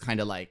Eve was kind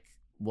of like,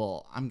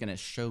 well, I'm gonna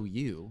show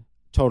you.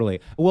 Totally.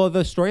 Well,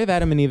 the story of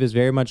Adam and Eve is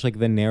very much like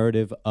the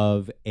narrative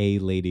of a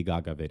Lady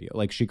Gaga video.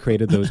 Like she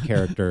created those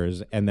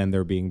characters, and then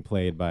they're being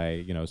played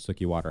by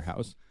Suki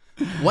Waterhouse.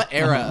 What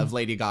era of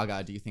Lady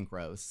Gaga do you think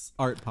rose?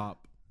 Art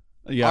pop.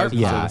 Yeah,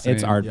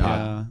 it's art pop.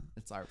 Yeah.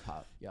 It's art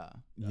pop. Yeah.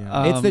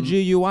 It's the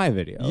GUI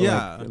video.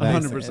 Yeah,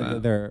 like,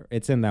 100%.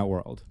 It's in that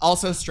world.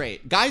 Also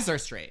straight. Guys are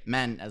straight.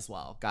 Men as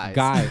well. Guys.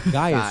 Guy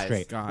is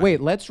straight. Guy.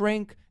 Wait, let's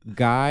rank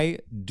guy,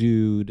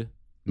 dude,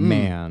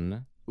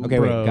 man. Okay,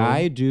 Bro. wait.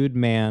 Guy, dude,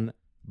 man,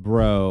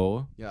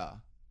 bro. Yeah.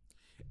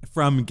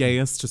 From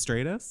gayest to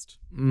straightest?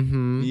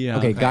 Mm-hmm. Yeah.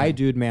 Okay, guy,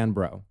 dude, man,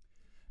 bro.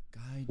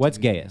 Guy, What's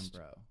dude, man, gayest?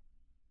 bro.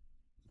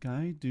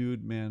 Guy,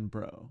 dude, man,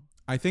 bro.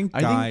 I think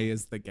guy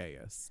is the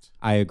gayest.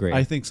 I agree.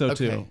 I think so Okay.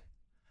 too.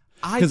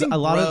 I 'Cause think a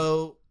lot of-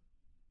 bro.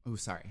 Oh,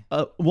 sorry.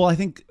 Well, I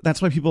think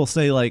that's why people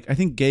say like I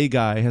think gay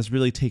guy has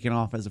really taken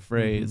off as a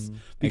phrase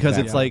because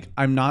it's Exactly. like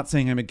I'm not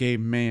saying I'm a gay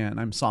man,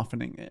 I'm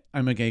softening it.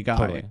 I'm a gay guy.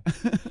 Totally.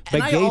 And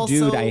But I gay also-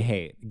 dude, I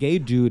hate. Gay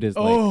dude is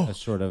like a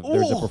sort of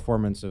there's a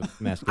performance of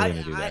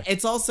masculinity there.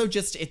 It's also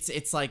just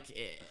it's like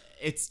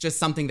it's just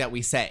something that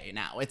we say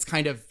now. It's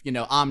kind of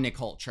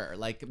omniculture.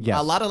 Like Yes.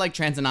 a lot of like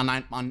trans and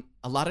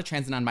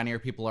non-binary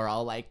people are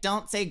all like,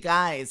 don't say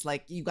guys,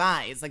 like you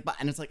guys, like,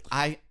 and it's like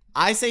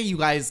I say you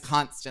guys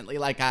constantly,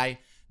 like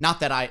not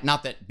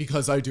that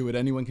because I do it,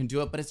 anyone can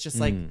do it, but it's just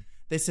like,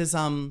 this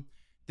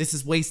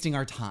is wasting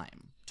our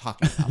time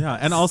talking about Yeah.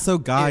 this. And also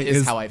Guy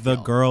is how I the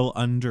feel. girl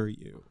under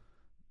you.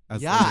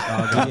 As Lady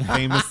Gaga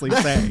famously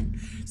saying.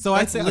 So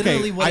That's I say, literally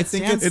okay, what I it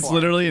think stands It's for.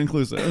 literally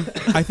inclusive.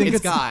 I think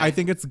It's Guy. I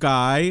think it's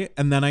Guy,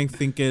 and then I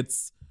think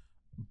it's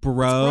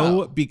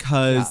bro,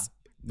 because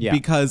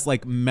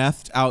like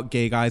methed out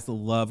gay guys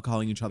love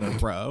calling each other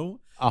bro.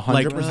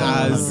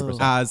 100%.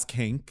 As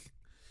kink.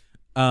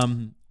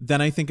 Then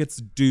I think it's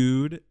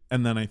dude,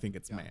 and then I think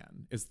it's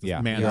man. It's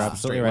the man. You're is the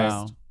absolutely straight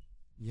right. waist.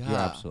 Yeah. You're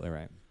absolutely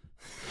right.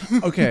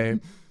 Okay.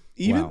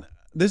 Even Wow.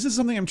 this is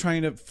something I'm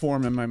trying to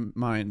form in my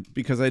mind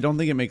because I don't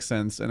think it makes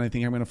sense, and I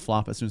think I'm going to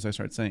flop as soon as I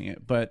start saying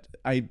it. But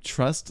I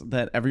trust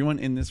that everyone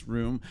in this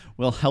room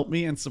will help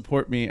me and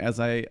support me as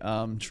I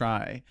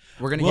try.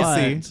 We're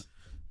gonna see.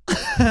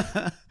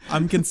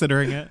 I'm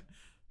considering it.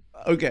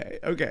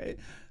 Okay.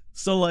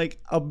 So like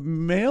a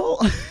male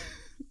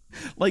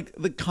like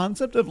the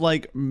concept of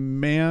like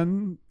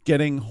man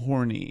getting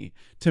horny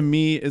to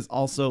me is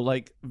also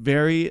like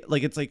very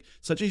like it's like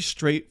such a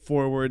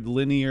straightforward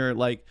linear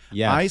like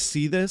I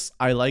see this,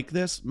 I like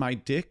this, my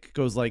dick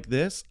goes like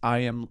this, I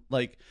am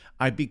like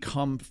I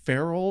become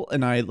feral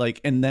and I like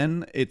and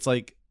then it's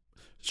like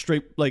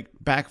straight like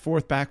back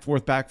forth,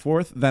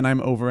 then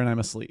I'm over and I'm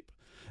asleep.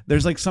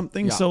 There's like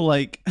something so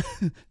like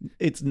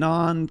it's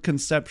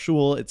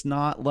non-conceptual, it's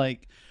not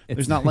like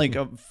there's not like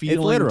a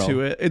feeling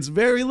to it. It's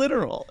very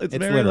literal. It's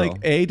very literal. like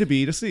A to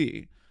B to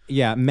C.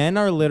 Yeah, men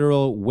are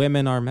literal,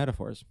 women are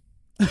metaphors.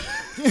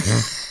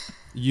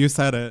 You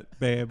said it,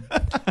 babe.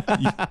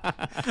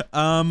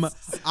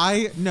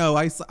 I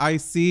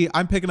see.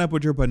 I'm picking up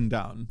what you're putting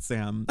down,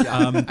 Sam.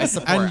 I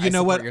support. And you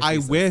know what? Your I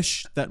thesis.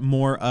 wish that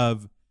more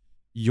of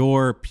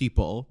your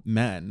people,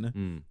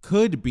 men,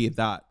 could be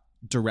that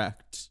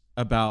direct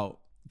about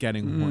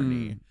getting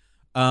horny.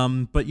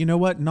 But you know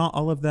what? Not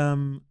all of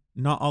them are.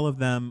 Not all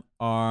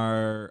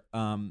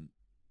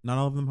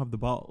of them have the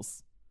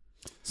balls.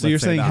 So you're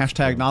saying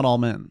hashtag not all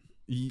men.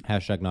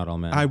 Hashtag not all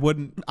men. I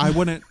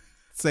wouldn't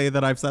say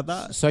that I've said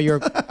that. So you're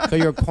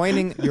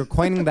coining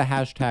the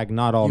hashtag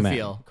not all men,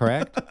 feel.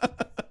 correct?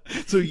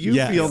 So you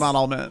feel not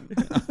all men.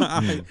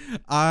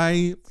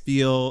 I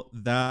feel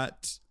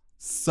that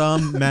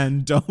some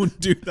men don't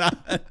do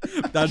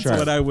that. That's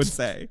what I would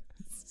say.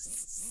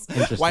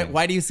 Interesting.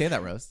 Why do you say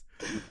that, Rose?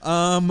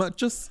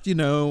 Just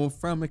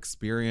from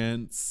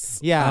experience.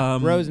 Yeah,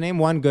 Rose, name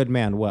one good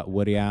man. What?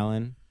 Woody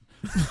Allen?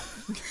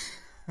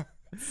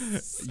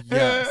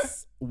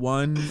 Yes,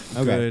 one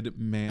good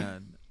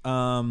man.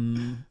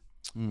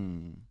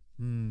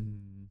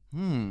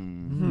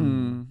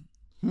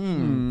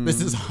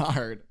 This is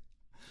hard.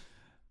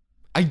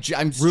 I'm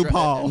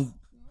RuPaul.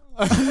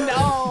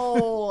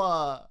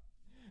 No.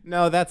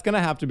 No, that's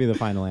gonna have to be the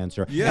final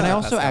answer. Yeah, and I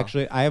also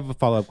I have a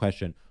follow-up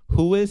question.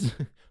 Who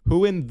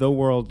in the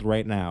world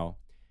right now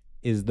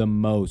is the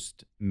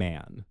most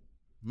man?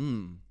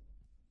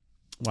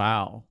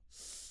 Wow.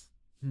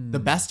 The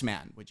best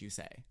man, would you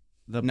say?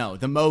 The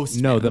most.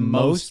 No, man. the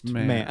most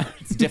man.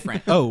 It's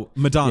different. Oh,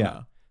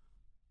 Madonna.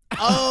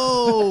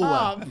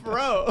 Oh,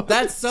 bro.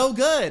 That's so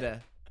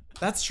good.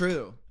 That's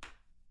true.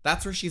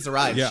 That's where she's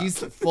arrived. Yeah. She's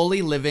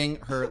fully living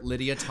her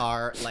Lydia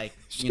Tarr, like,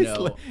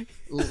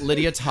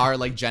 Lydia Tarr,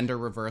 like gender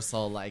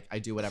reversal, like I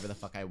do whatever the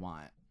fuck I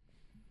want.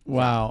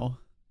 Wow.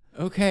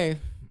 Okay.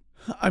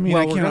 I mean,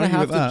 Well, I we're can't gonna argue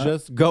have with that. to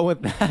just go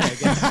with that, I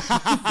guess.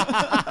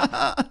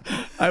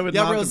 I would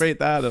not debate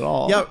that at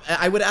all. Yeah,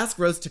 I would ask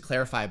Rose to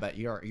clarify, but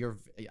you're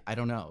I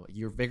don't know.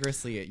 You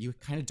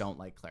kind of don't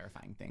like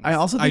clarifying things. I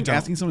also think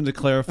asking someone to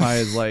clarify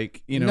is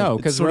like, No,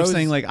 it's 'cause sort Rose- of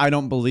saying like, I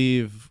don't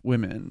believe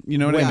women. You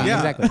know what I mean? Yeah,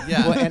 exactly.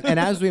 Yeah. Well, and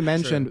as we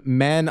mentioned,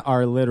 men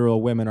are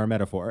literal, women are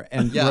metaphor,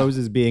 and Yeah. Rose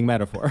is being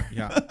metaphor.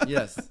 Yeah.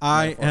 Yes.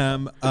 I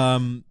am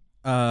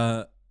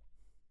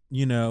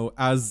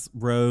as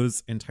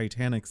Rose in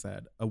Titanic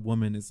said, a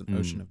woman is an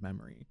ocean of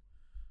memory.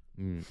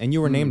 And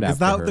you were named after Is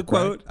that her, the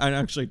quote? correct? I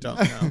actually don't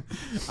know.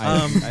 I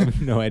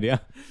have no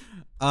idea.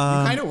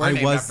 kinda were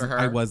named after her.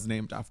 I was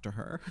named after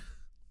her.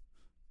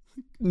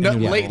 No,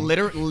 Yeah.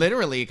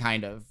 literally,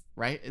 kind of.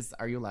 Right?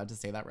 Are you allowed to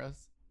say that,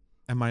 Rose?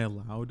 Am I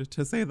allowed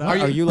to say that?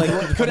 Are you like?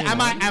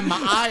 Am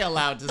I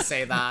allowed to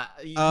say that?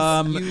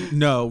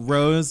 No,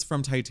 Rose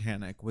from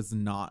Titanic was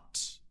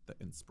not the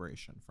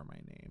inspiration for my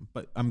name,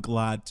 but I'm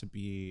glad to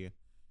be,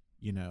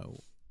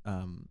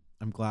 I'm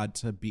glad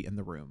to be in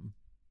the room.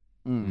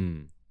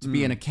 To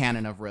be in a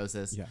canon of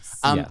roses. Yes.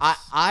 Yes.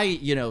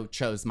 I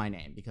chose my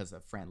name because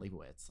of Fran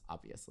Lebowitz,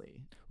 obviously.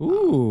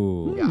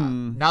 Ooh. Yeah.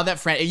 Now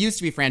that it used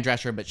to be Fran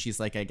Drescher, but she's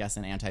like, I guess,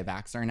 an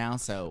anti-vaxxer now.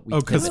 So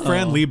because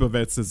Fran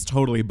Lebowitz is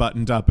totally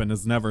buttoned up and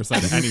has never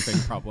said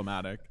anything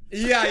problematic.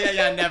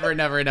 Yeah. Never.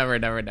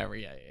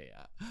 Yeah.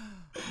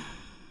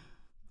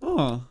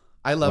 Oh.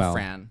 I love Well.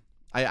 Fran.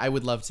 I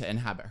would love to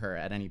inhabit her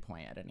at any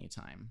point, at any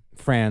time.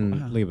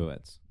 Fran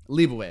Lebowitz.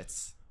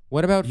 Lebowitz.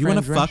 What about You Fran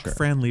want to fuck Drescher?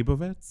 Fran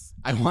Lebowitz?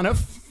 I want to.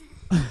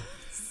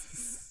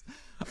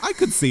 I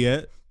could see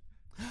it.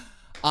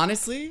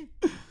 Honestly,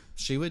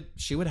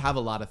 She would have a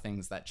lot of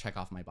things that check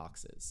off my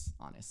boxes,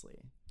 honestly.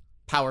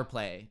 Power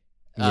play.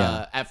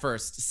 At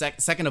first.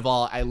 Second of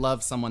all, I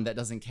love someone that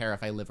doesn't care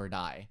if I live or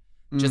die.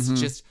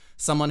 Just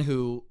someone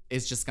who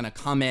is just gonna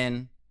come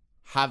in,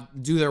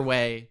 do their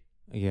way.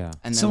 Yeah.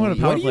 And someone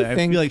to power play, I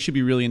feel like she'd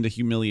be really into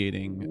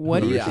humiliating.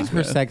 What do you think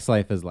her sex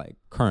life is like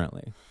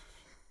currently?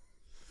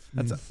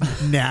 That's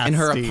nasty. In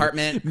her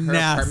apartment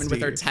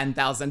with her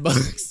 10,000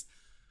 books.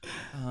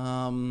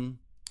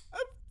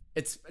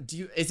 Is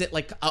it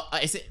like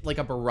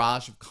a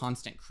barrage of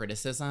constant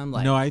criticism?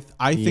 Like, no, I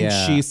think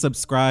she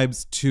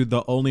subscribes to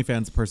the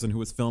OnlyFans person who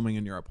was filming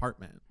in your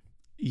apartment.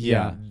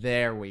 Yeah.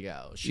 There we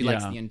go. She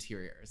likes the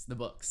interiors, the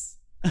books.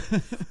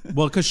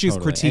 Well, because she's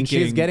critiquing and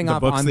she's getting the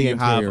off books on that the you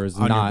have interiors,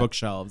 on your not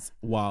bookshelves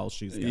while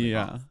she's getting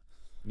off.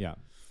 Yeah.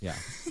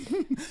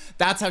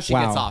 That's how she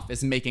gets off,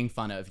 is making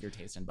fun of your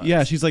taste in books.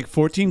 Yeah, she's like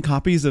 14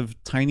 copies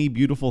of Tiny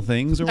Beautiful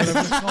Things or whatever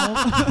it's called.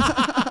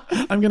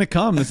 I'm gonna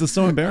come. This is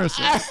so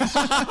embarrassing.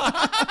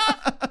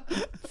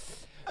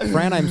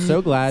 Fran, I'm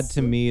so glad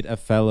to meet a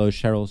fellow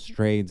Cheryl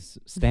Strayed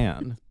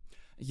stan.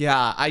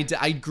 Yeah,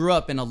 I grew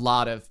up in a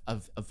lot of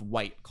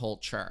white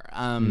culture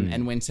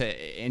and went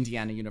to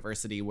Indiana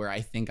University, where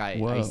I think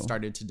I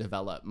started to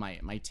develop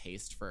my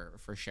taste for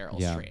Cheryl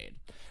Strayed.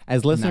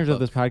 As listeners of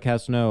this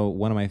podcast know,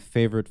 one of my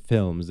favorite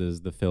films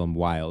is the film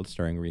Wild,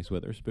 starring Reese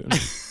Witherspoon.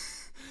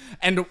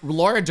 And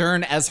Laura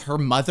Dern as her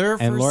mother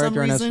for some reason? And Laura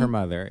Dern as her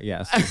mother,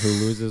 yes, who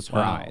loses her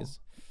eyes.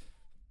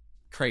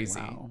 Crazy.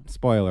 Wow.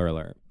 Spoiler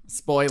alert.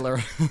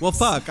 Spoiler. Well,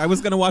 fuck. I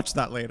was going to watch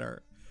that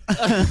later.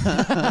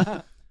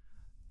 There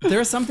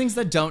are some things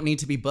that don't need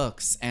to be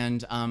books,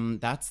 and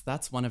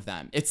that's one of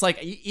them. It's like,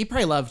 you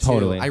probably love too.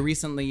 Totally. I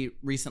recently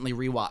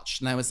rewatched,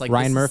 and I was like,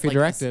 Ryan Murphy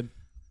directed.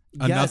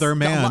 Another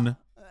Man.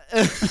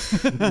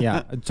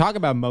 Yeah, talk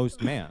about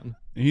most man.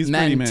 He's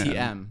Men pretty man.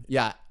 TM.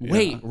 Yeah.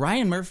 Wait,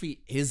 Ryan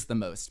Murphy is the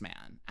most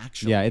man,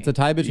 actually. Yeah, it's a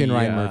tie between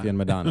Ryan Murphy and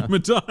Madonna.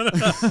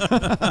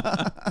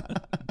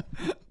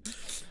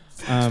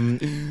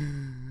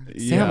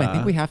 Sam, I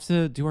think we have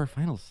to do our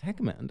final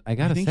segment. I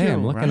gotta say,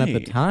 I'm looking at the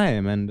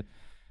time, and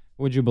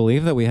would you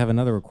believe that we have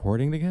another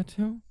recording to get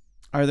to?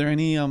 Are there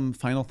any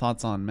final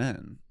thoughts on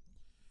Men?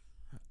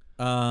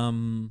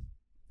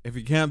 If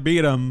you can't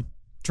beat them,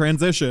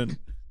 transition.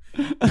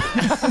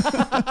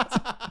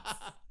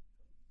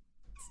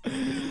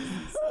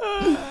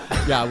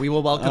 Yeah, we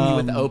will welcome you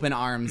with open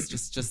arms.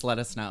 Just let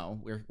us know.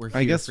 We're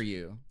here for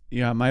you.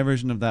 Yeah, my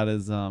version of that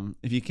is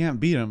if you can't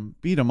beat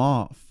them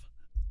off.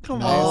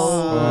 Come on.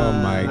 Oh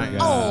my God.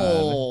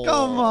 Oh.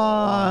 Come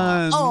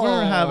on. Oh.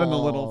 We're having a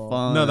little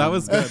fun. No, that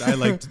was good. I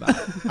liked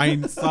that.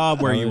 I saw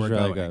where you were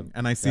really going, good.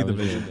 and I see the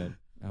vision. Really good.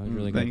 That was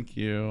really good. Thank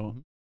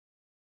you.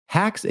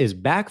 Hacks is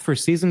back for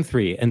season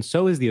 3, and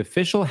so is the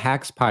official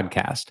Hacks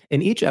podcast.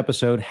 In each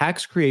episode,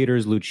 Hacks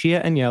creators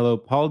Lucia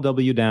Agnello, Paul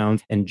W.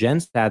 Downs, and Jen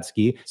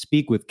Statsky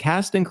speak with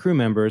cast and crew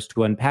members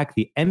to unpack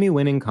the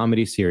Emmy-winning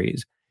comedy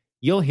series.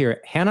 You'll hear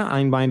Hannah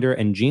Einbinder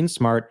and Gene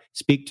Smart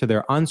speak to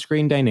their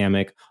on-screen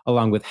dynamic,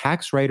 along with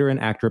Hacks writer and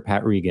actor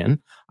Pat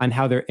Regan, on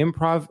how their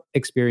improv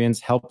experience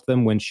helped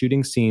them when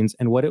shooting scenes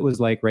and what it was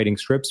like writing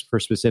scripts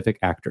for specific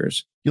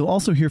actors. You'll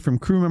also hear from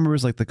crew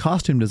members like the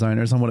costume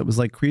designers on what it was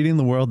like creating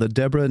the world that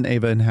Deborah and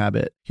Ava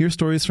inhabit. Hear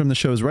stories from the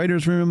show's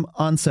writer's room,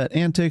 on-set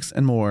antics,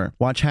 and more.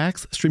 Watch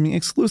Hacks streaming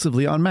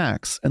exclusively on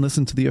Max, and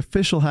listen to the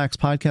official Hacks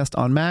podcast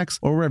on Max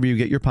or wherever you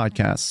get your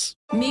podcasts.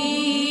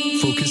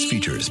 Focus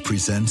Features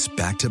presents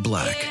Back to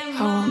Black.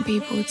 I want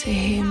people to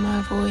hear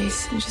my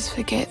voice and just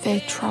forget their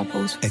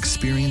troubles.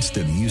 Experience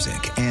the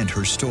music and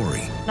her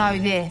story Know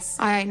this.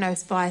 I ain't no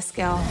Spice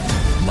Girl.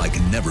 like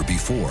never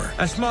before.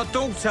 That's my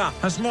daughter.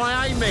 That's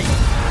my Amy.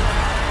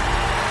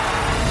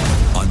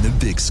 On the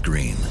big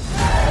screen.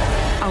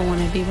 I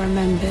want to be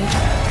remembered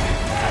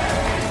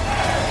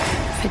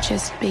for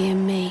just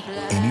being me.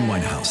 Amy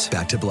Winehouse,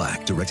 Back to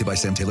Black, directed by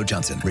Sam Taylor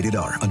Johnson. Rated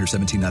R, under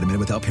 17, not a minute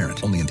without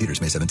parent. Only in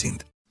theaters May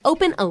 17th.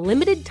 Open a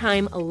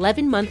limited-time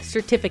 11-month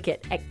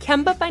certificate at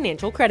Kemba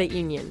Financial Credit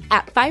Union.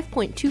 At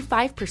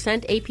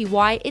 5.25%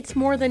 APY, it's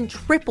more than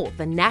triple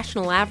the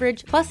national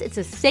average, plus it's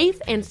a safe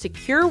and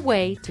secure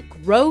way to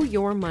grow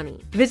your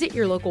money. Visit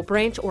your local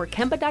branch or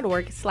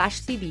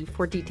kemba.org/cd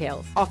for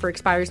details. Offer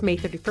expires May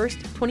 31st,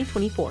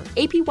 2024.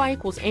 APY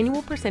equals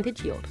annual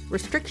percentage yield.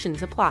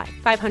 Restrictions apply.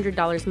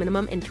 $500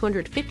 minimum and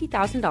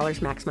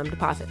 $250,000 maximum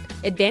deposit.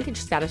 Advantage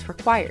status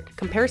required.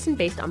 Comparison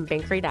based on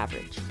bank rate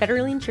average.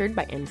 Federally insured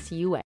by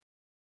NCUA.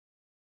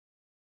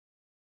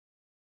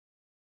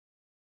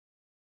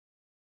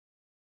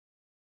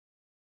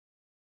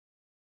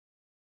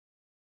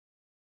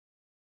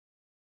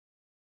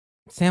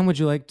 Sam, would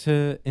you like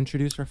to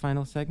introduce our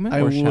final segment?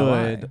 I or shall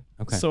would.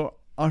 I? Okay. So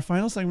our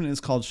final segment is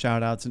called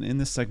Shoutouts, and in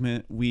this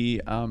segment, we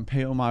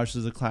pay homage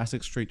to the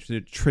classic straight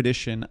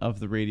tradition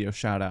of the radio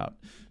shoutout.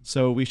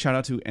 So we shout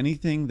out to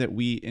anything that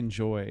we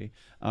enjoy.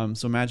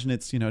 So imagine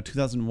it's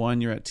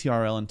 2001, you're at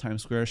TRL in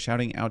Times Square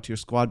shouting out to your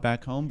squad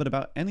back home, but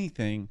about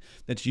anything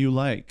that you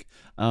like.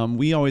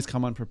 We always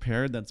come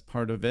unprepared. That's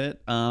part of it.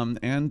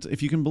 And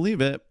if you can believe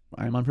it,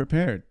 I'm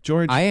unprepared.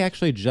 George, I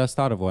actually just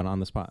thought of one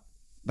on the spot.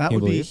 That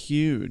would be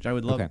huge. I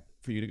would love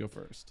for you to go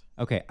first.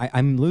 Okay,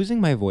 I'm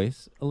losing my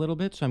voice a little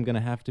bit, so I'm going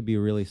to have to be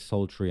really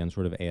sultry and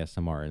sort of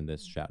ASMR in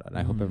this shout out.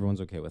 I hope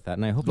everyone's okay with that,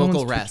 and I hope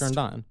vocal everyone's rest. Turned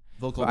on.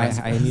 Vocal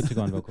rest. I need to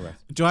go on vocal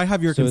rest. Do I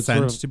have your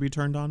consent to be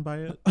turned on by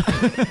it?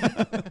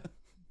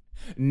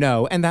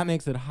 No, and that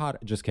makes it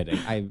hot. Just kidding.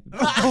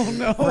 Oh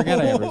no!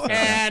 Forget I ever said that.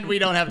 And we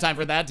don't have time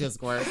for that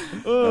discourse.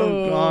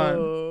 Oh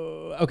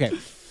god. Okay.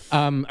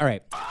 All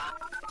right.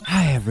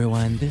 Hi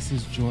everyone. This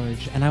is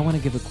George, and I want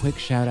to give a quick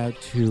shout out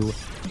to.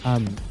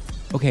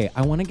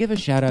 I want to give a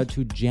shout out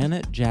to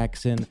Janet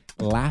Jackson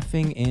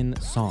laughing in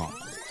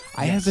songs.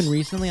 I have been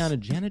recently on a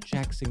Janet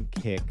Jackson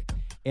kick.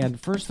 And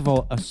first of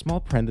all, a small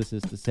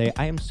parenthesis to say,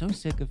 I am so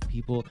sick of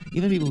people,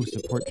 even people who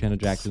support Janet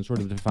Jackson, sort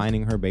of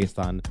defining her based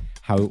on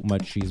how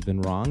much she's been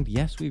wronged.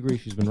 Yes, we agree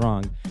she's been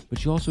wronged, but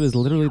she also is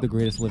literally the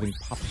greatest living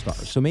pop star.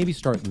 So maybe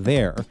start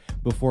there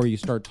before you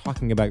start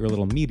talking about your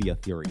little media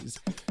theories.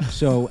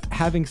 So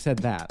having said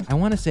that, I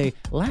want to say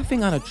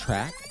laughing on a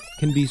track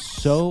can feel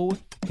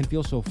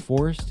so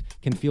forced,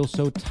 can feel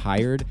so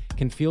tired,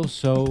 can feel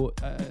so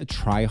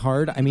try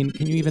hard. I mean,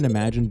 can you even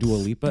imagine Dua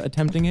Lipa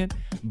attempting it?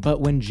 But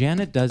when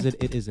Janet does it,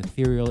 it is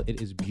ethereal,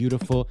 it is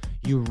beautiful.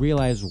 You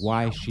realize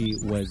why she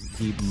was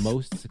the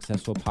most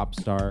successful pop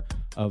star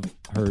of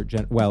her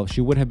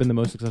she would have been the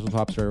most successful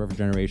pop star of her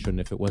generation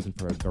if it wasn't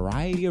for a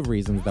variety of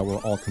reasons that we're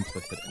all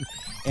complicit in.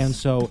 And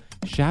so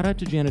shout out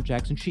to Janet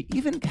Jackson. She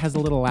even has a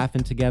little laugh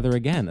in Together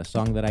Again, a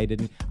song that I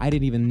didn't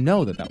even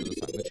know that was a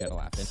song that she had a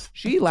laugh in.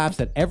 She laughs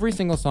at every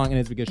single song, and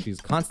it's because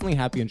she's constantly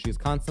happy and she's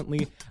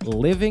constantly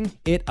living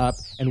it up,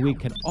 and we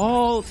can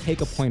all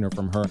take a pointer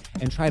from her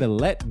and try to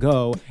let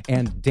go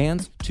and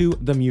dance to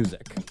the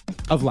music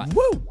of life.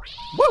 Woo!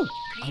 Woo!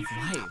 Of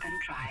life.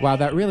 Wow,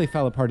 that really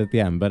fell apart at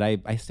the end, but I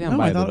stand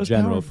by the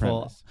general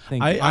premise.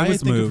 I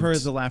think of her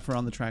as a laugher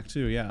on the track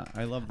too. Yeah,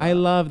 I love that. I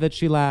love that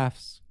she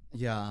laughs.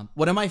 Yeah.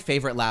 One of my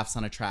favorite laughs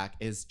on a track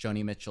is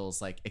Joni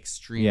Mitchell's like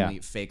extremely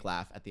fake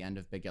laugh at the end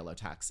of Big Yellow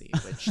Taxi,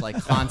 which like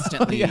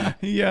constantly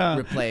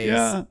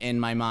replays in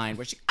my mind,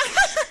 where she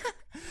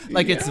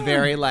it's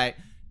very like,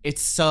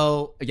 it's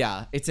so,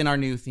 it's in our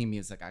new theme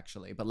music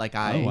actually. But like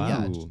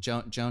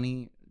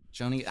Joni,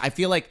 I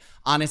feel like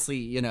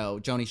honestly,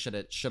 Joni should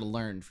have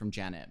learned from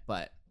Janet,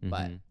 but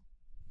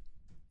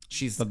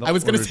she's, I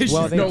was going to say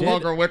she's no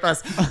longer with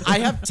us. I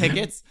have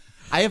tickets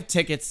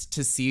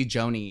to see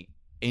Joni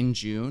in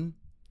June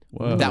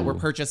that were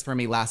purchased for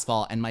me last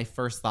fall, and my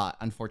first thought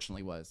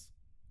unfortunately was,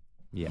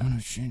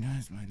 she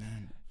knows by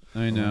then.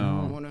 I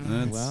know.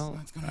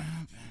 That's gonna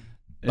happen.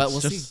 But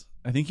we'll see.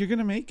 I think you're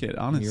gonna make it.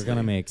 Honestly, you're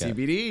gonna make it.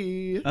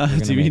 TBD.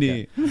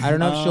 TBD. I don't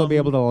know if she'll be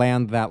able to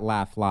land that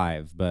laugh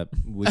live, but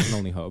we can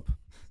only hope.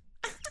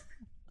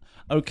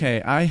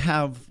 Okay, I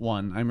have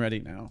one. I'm ready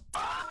now.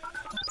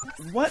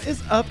 What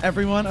is up,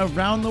 everyone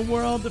around the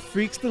world, the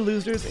freaks, the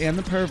losers, and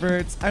the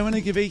perverts? I want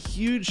to give a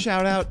huge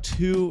shout out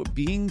to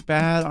Being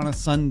Bad on a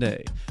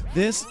Sunday.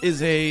 This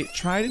is a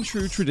tried and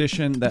true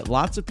tradition that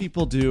lots of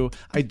people do.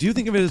 I do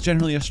think of it as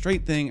generally a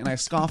straight thing, and I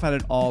scoff at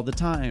it all the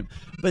time.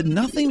 But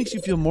nothing makes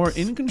you feel more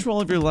in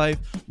control of your life,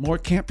 more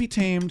can't be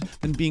tamed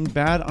than being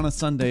bad on a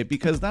Sunday,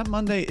 because that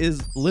Monday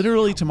is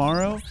literally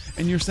tomorrow,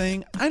 and you're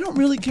saying, I don't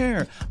really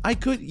care. I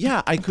could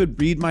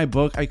read my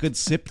book, I could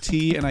sip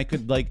tea, and I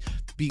could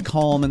be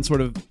calm and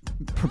sort of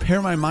prepare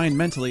my mind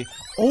mentally,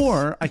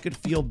 or I could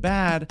feel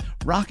bad,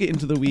 rocket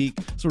into the week,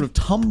 sort of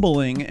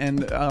tumbling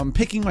and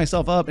picking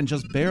myself up and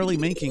just barely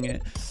making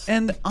it.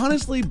 And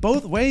honestly,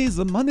 both ways,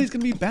 the Monday's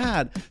gonna be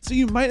bad. So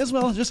you might as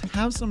well just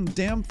have some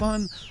damn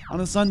fun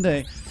on a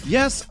Sunday.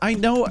 Yes, I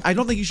know, I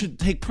don't think you should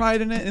take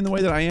pride in it in the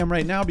way that I am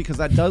right now, because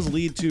that does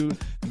lead to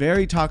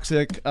very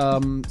toxic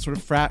sort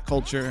of frat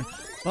culture.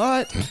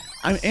 But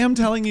I am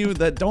telling you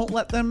that don't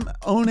let them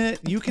own it.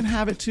 You can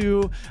have it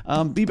too.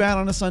 Be bad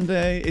on a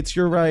Sunday. It's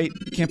your right.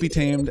 Can't be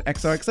tamed.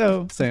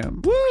 XOXO,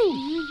 Sam. Woo!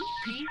 I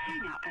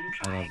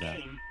love that.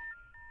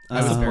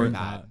 I was very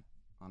bad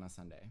on a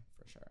Sunday,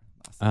 for sure.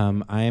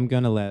 I am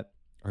going to let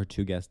our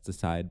two guests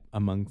decide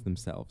amongst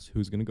themselves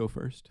who's going to go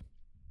first.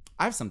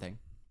 I have something.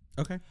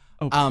 Okay.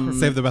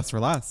 Save the best for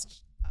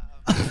last.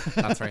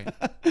 That's right.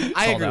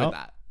 I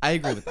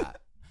agree with that.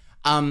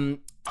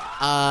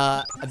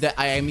 That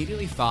I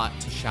immediately thought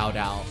to shout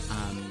out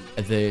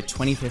the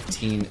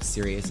 2015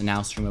 series,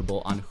 now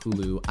streamable on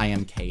Hulu, I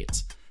Am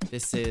Kate.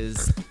 This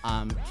is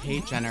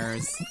Kate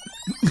Jenner's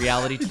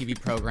reality TV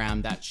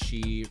program that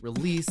she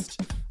released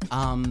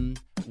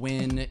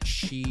when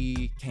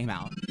she came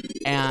out.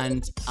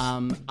 And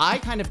I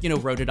kind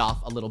of, wrote it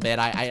off a little bit.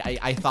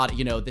 I thought,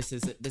 this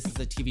is a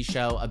TV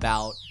show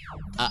about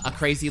a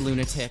crazy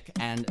lunatic,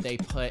 and they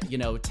put,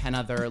 10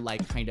 other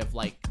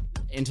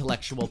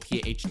intellectual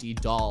PhD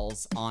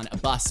dolls on a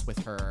bus with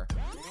her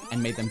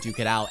and made them duke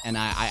it out. And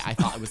I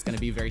thought it was going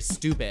to be very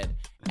stupid.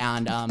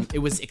 And it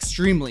was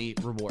extremely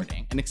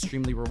rewarding.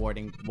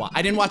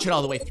 I didn't watch it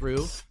all the way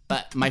through,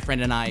 but my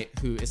friend and I,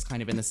 who is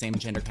kind of in the same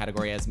gender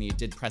category as me,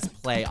 did press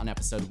play on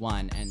episode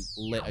 1 and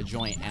lit a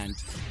joint. And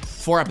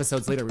 4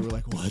 episodes later, we were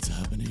like, what's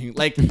happening?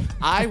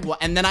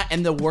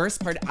 And the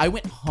worst part, I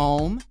went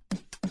home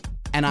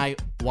and I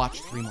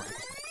watched 3 more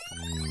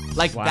episodes.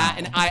 Like that,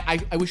 and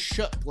I was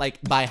shook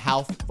like by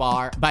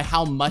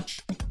how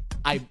much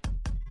I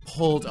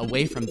pulled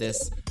away from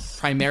this.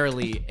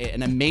 Primarily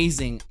an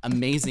amazing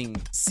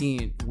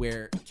scene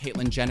where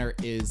Caitlyn Jenner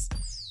is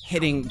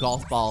hitting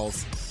golf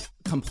balls,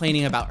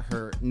 complaining about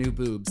her new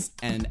boobs,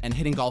 and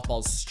hitting golf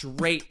balls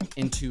straight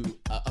into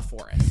a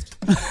forest.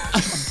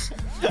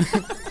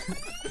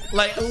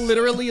 Like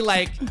literally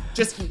like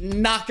just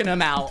knocking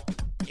them out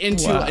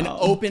into an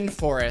open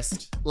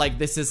forest. Like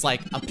this is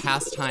like a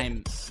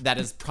pastime that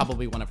is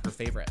probably one of her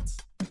favorites.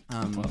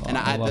 And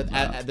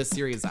the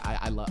series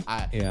I love.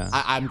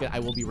 I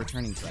will be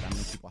returning to it. I'm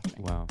gonna keep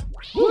watching. Wow.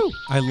 Woo!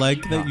 I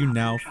like that you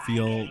now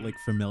feel like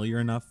familiar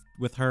enough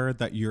with her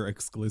that you're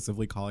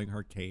exclusively calling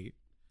her Kate.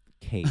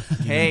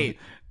 Kate.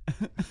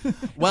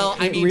 Well,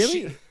 I mean,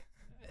 really,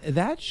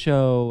 that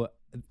show.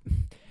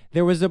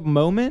 There was a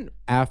moment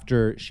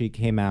after she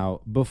came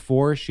out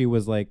before she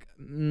was like,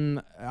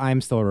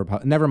 I'm still a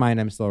Republican. Never mind,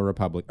 I'm still a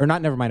Republican. Or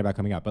not never mind about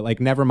coming out, but like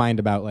never mind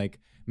about like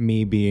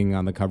me being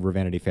on the cover of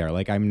Vanity Fair.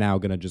 Like I'm now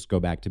going to just go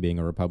back to being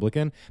a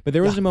Republican. But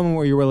there was a moment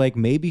where you were like,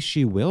 maybe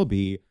she will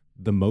be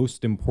the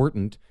most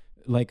important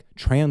like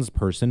trans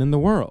person in the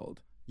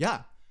world.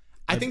 Yeah.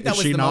 I think that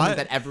was the moment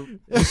that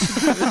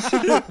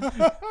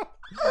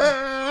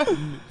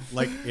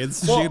like,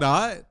 is she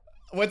not?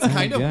 What's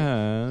kind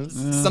of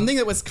something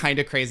that was kind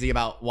of crazy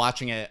about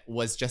watching it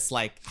was just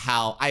like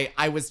how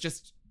I was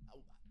just,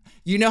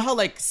 you know how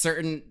like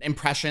certain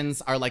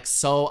impressions are like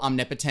so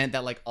omnipotent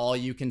that like all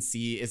you can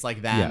see is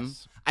like them.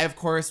 Yes. I of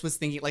course was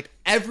thinking like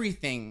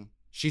everything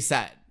she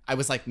said. I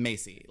was like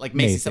Macy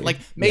said like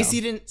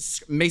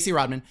Macy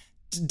Rodman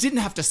didn't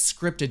have to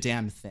script a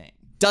damn thing.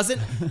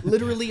 Doesn't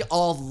literally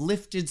all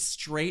lifted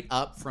straight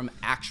up from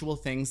actual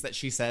things that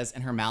she says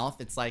in her mouth.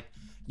 It's like,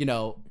 you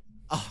know.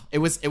 Oh, it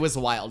was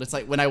wild. It's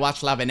like when I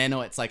watch La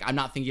Veneno, it's like I'm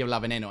not thinking of La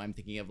Veneno. I'm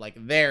thinking of like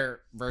their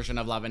version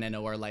of La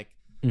Veneno, or like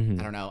I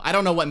don't know. I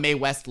don't know what Mae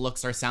West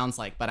looks or sounds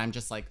like, but I'm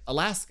just like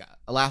Alaska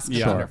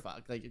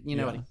Thunderfuck. Like you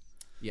know what?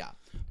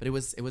 But it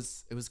was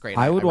great.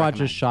 I would watch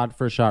a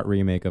shot-for-shot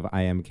remake of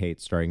I Am Kate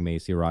starring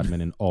Macy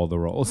Rodman in all the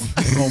roles.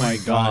 Oh my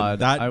God,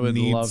 that I would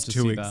needs love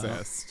to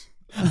exist.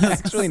 I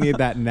actually need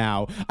that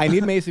now. I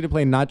need Macy to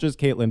play not just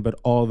Caitlyn, but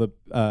all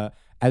the.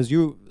 As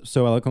you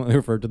so eloquently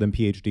referred to them,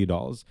 PhD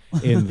dolls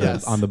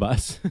on the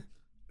bus.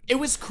 It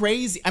was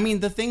crazy. I mean,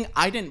 the thing,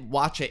 I didn't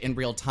watch it in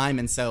real time.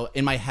 And so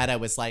in my head, I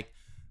was like,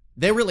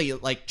 they really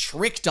like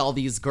tricked all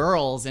these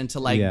girls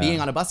into like being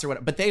on a bus or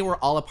whatever. But they were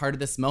all a part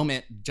of this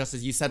moment, just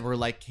as you said, we're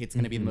like, Kate's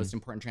going to be the most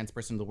important trans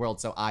person in the world.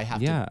 So I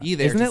have to be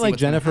there. Isn't it like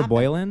Jennifer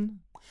Boylan?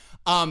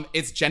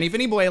 It's Jenny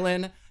Vinnie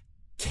Boylan,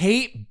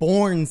 Kate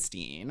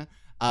Bornstein,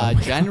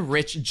 Jen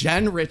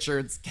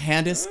Richards,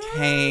 Candace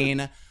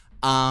Kane,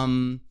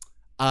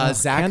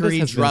 Zachary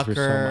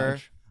Drucker.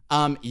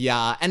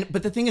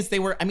 But the thing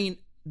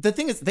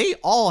is, they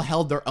all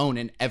held their own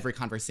in every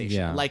conversation.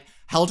 Yeah. Like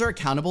held her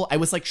accountable. I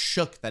was like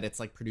shook that it's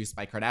like produced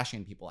by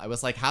Kardashian people. I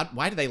was like,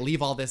 why did they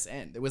leave all this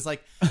in? It was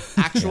like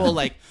actual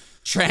like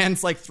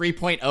trans like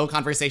 3.0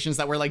 conversations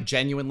that were like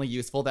genuinely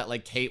useful that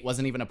like Kate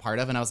wasn't even a part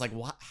of. And I was like,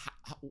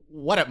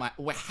 what am I,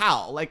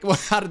 how? Like,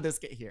 how did this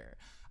get here?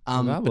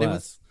 But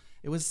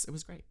it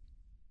was great.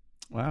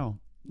 Wow.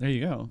 There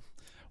you go.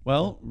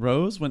 Well,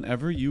 Rose,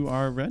 whenever you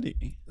are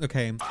ready.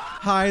 Okay.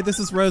 Hi, this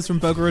is Rose from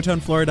Boca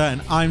Raton, Florida,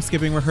 and I'm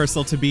skipping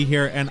rehearsal to be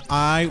here, and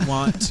I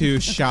want to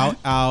shout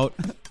out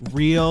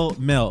Real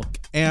Milk.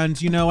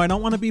 And, you know, I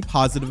don't want to be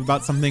positive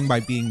about something by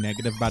being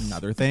negative about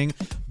another thing,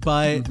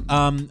 but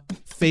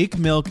fake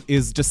milk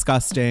is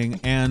disgusting.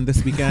 And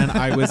this weekend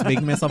I was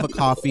making myself a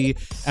coffee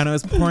and I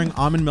was pouring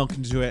almond milk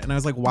into it. And I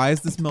was like, why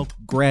is this milk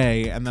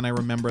gray? And then I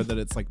remember that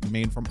it's like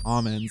made from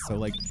almonds. So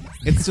like,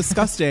 it's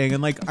disgusting.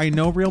 And like, I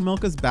know real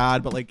milk is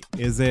bad, but like,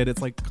 is it?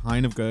 It's like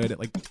kind of good. It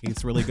like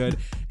tastes really good.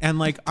 And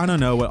like, I don't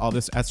know what all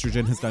this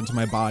estrogen has done to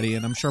my body.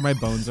 And I'm sure my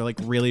bones are like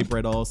really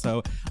brittle.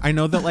 So I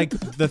know that like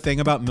the thing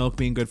about milk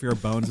being good for your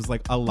bones is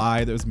like a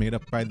lie that was made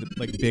up by the,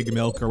 like Big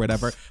Milk or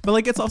whatever. But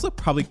like, it's also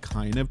probably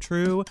kind of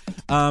true.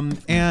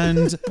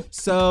 And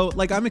so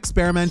like I'm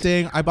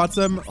experimenting. I bought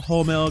some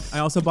whole milk. I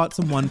also bought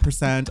some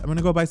 1%. I'm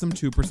gonna go buy some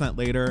 2%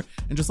 later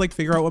and just like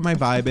figure out what my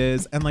vibe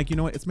is. And like, you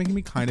know what? It's making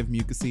me kind of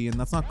mucusy, and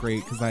that's not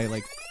great because I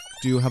like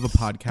do have a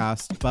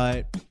podcast,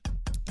 but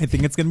I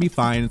think it's gonna be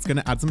fine. It's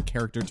gonna add some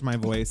character to my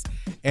voice.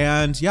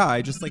 And yeah,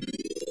 I just like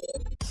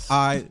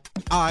I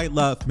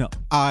love milk.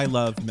 I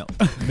love milk.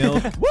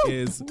 Milk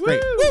is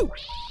great. Woo!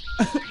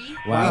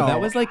 Wow, that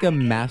was like a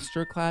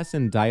masterclass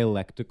in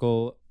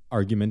dialectical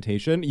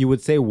argumentation. You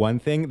would say one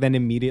thing, then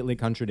immediately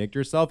contradict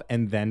yourself,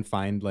 and then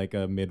find like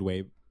a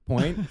midway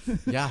point.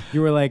 Yeah.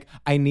 You were like,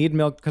 I need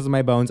milk because of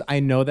my bones.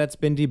 I know that's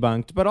been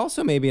debunked, but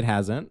also maybe it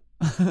hasn't.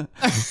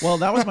 Well,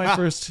 that was my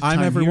first time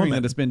hearing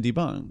that it's been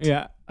debunked.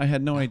 Yeah. I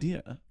had no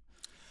idea.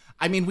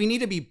 I mean, we need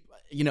to be,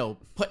 you know,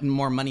 putting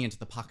more money into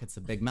the pockets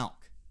of Big Milk.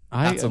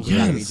 That's what we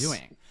gotta be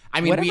doing.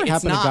 I mean, whatever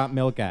happened to Got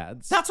Milk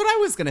ads? That's what I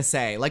was going to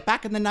say. Like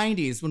back in the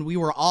 90s when we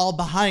were all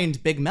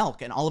behind Big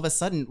Milk, and all of a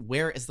sudden,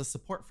 where is the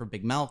support for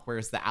Big Milk? Where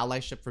is the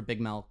allyship for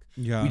Big Milk?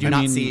 Yeah. We do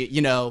not see,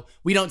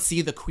 we don't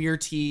see the queer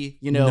tea,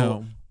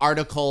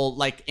 article,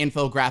 like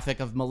infographic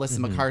of Melissa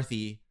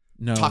McCarthy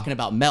talking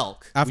about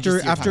milk. After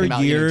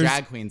years,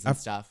 drag queens and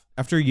stuff.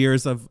 After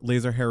years of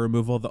laser hair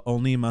removal, the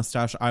only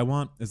mustache I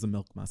want is a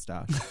milk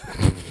mustache.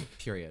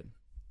 Period.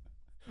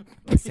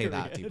 Say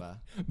that,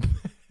 Diva.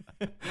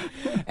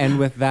 And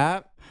with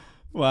that,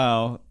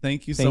 wow,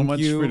 thank you so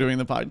much for doing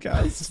the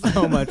podcast.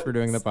 So much for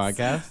doing the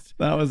podcast.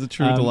 That was a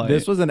true delight.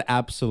 This was an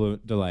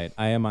absolute delight.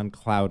 I am on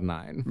cloud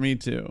 9. Me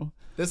too.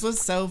 This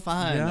was so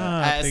fun.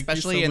 Yeah, especially thank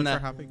you so in much the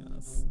for having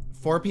us.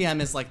 4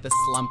 p.m. is like the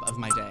slump of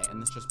my day,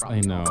 and this just brought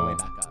me all the way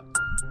back up.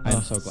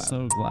 I'm so glad.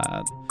 So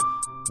glad.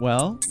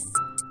 Well,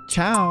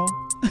 ciao.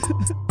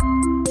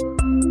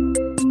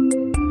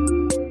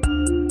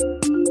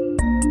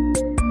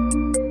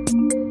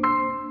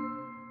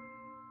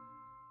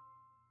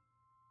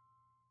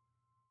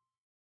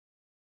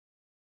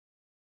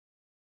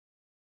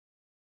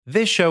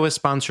 This show is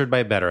sponsored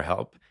by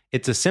BetterHelp.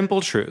 It's a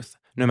simple truth.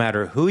 No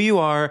matter who you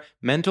are,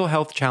 mental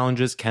health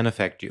challenges can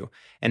affect you,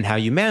 and how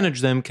you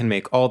manage them can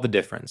make all the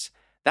difference.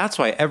 That's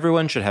why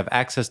everyone should have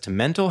access to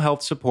mental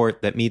health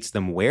support that meets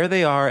them where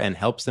they are and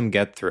helps them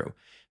get through.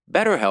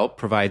 BetterHelp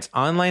provides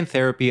online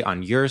therapy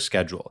on your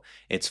schedule.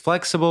 It's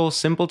flexible,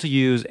 simple to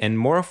use, and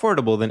more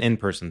affordable than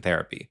in-person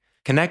therapy.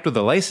 Connect with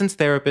a licensed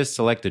therapist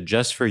selected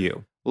just for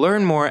you.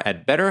 Learn more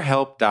at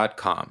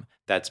betterhelp.com.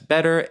 That's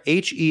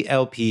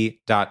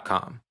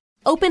betterhelp.com.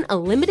 Open a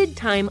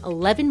limited-time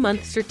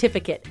 11-month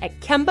certificate at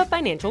Kemba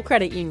Financial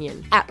Credit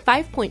Union. At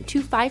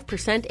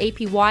 5.25%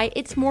 APY,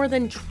 it's more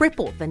than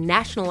triple the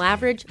national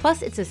average,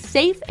 plus it's a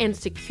safe and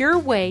secure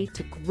way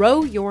to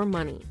grow your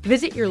money.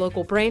 Visit your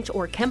local branch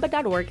or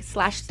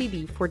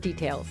kemba.org/CD for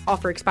details.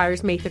 Offer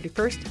expires May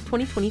 31st,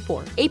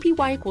 2024.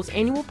 APY equals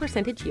annual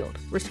percentage yield.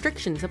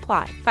 Restrictions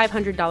apply.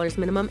 $500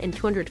 minimum and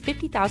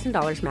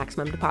 $250,000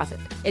 maximum deposit.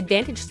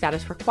 Advantage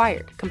status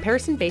required.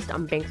 Comparison based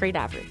on bank rate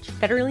average.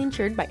 Federally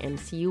insured by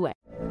NCUA.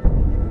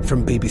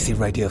 From BBC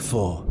Radio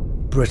 4,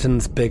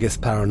 Britain's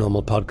biggest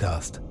paranormal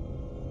podcast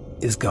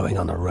is going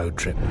on a road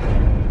trip.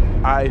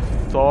 I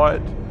thought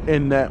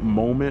in that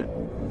moment,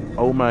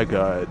 oh my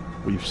God,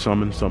 we've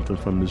summoned something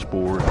from this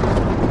board.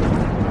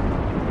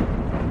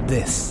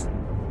 This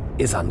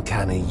is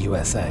Uncanny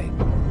USA.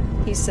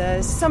 He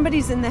says,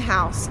 somebody's in the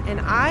house, and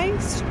I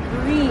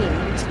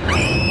screamed.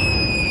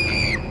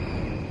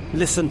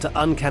 Listen to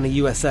Uncanny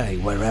USA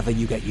wherever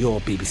you get your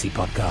BBC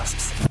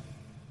podcasts,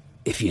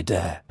 if you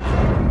dare.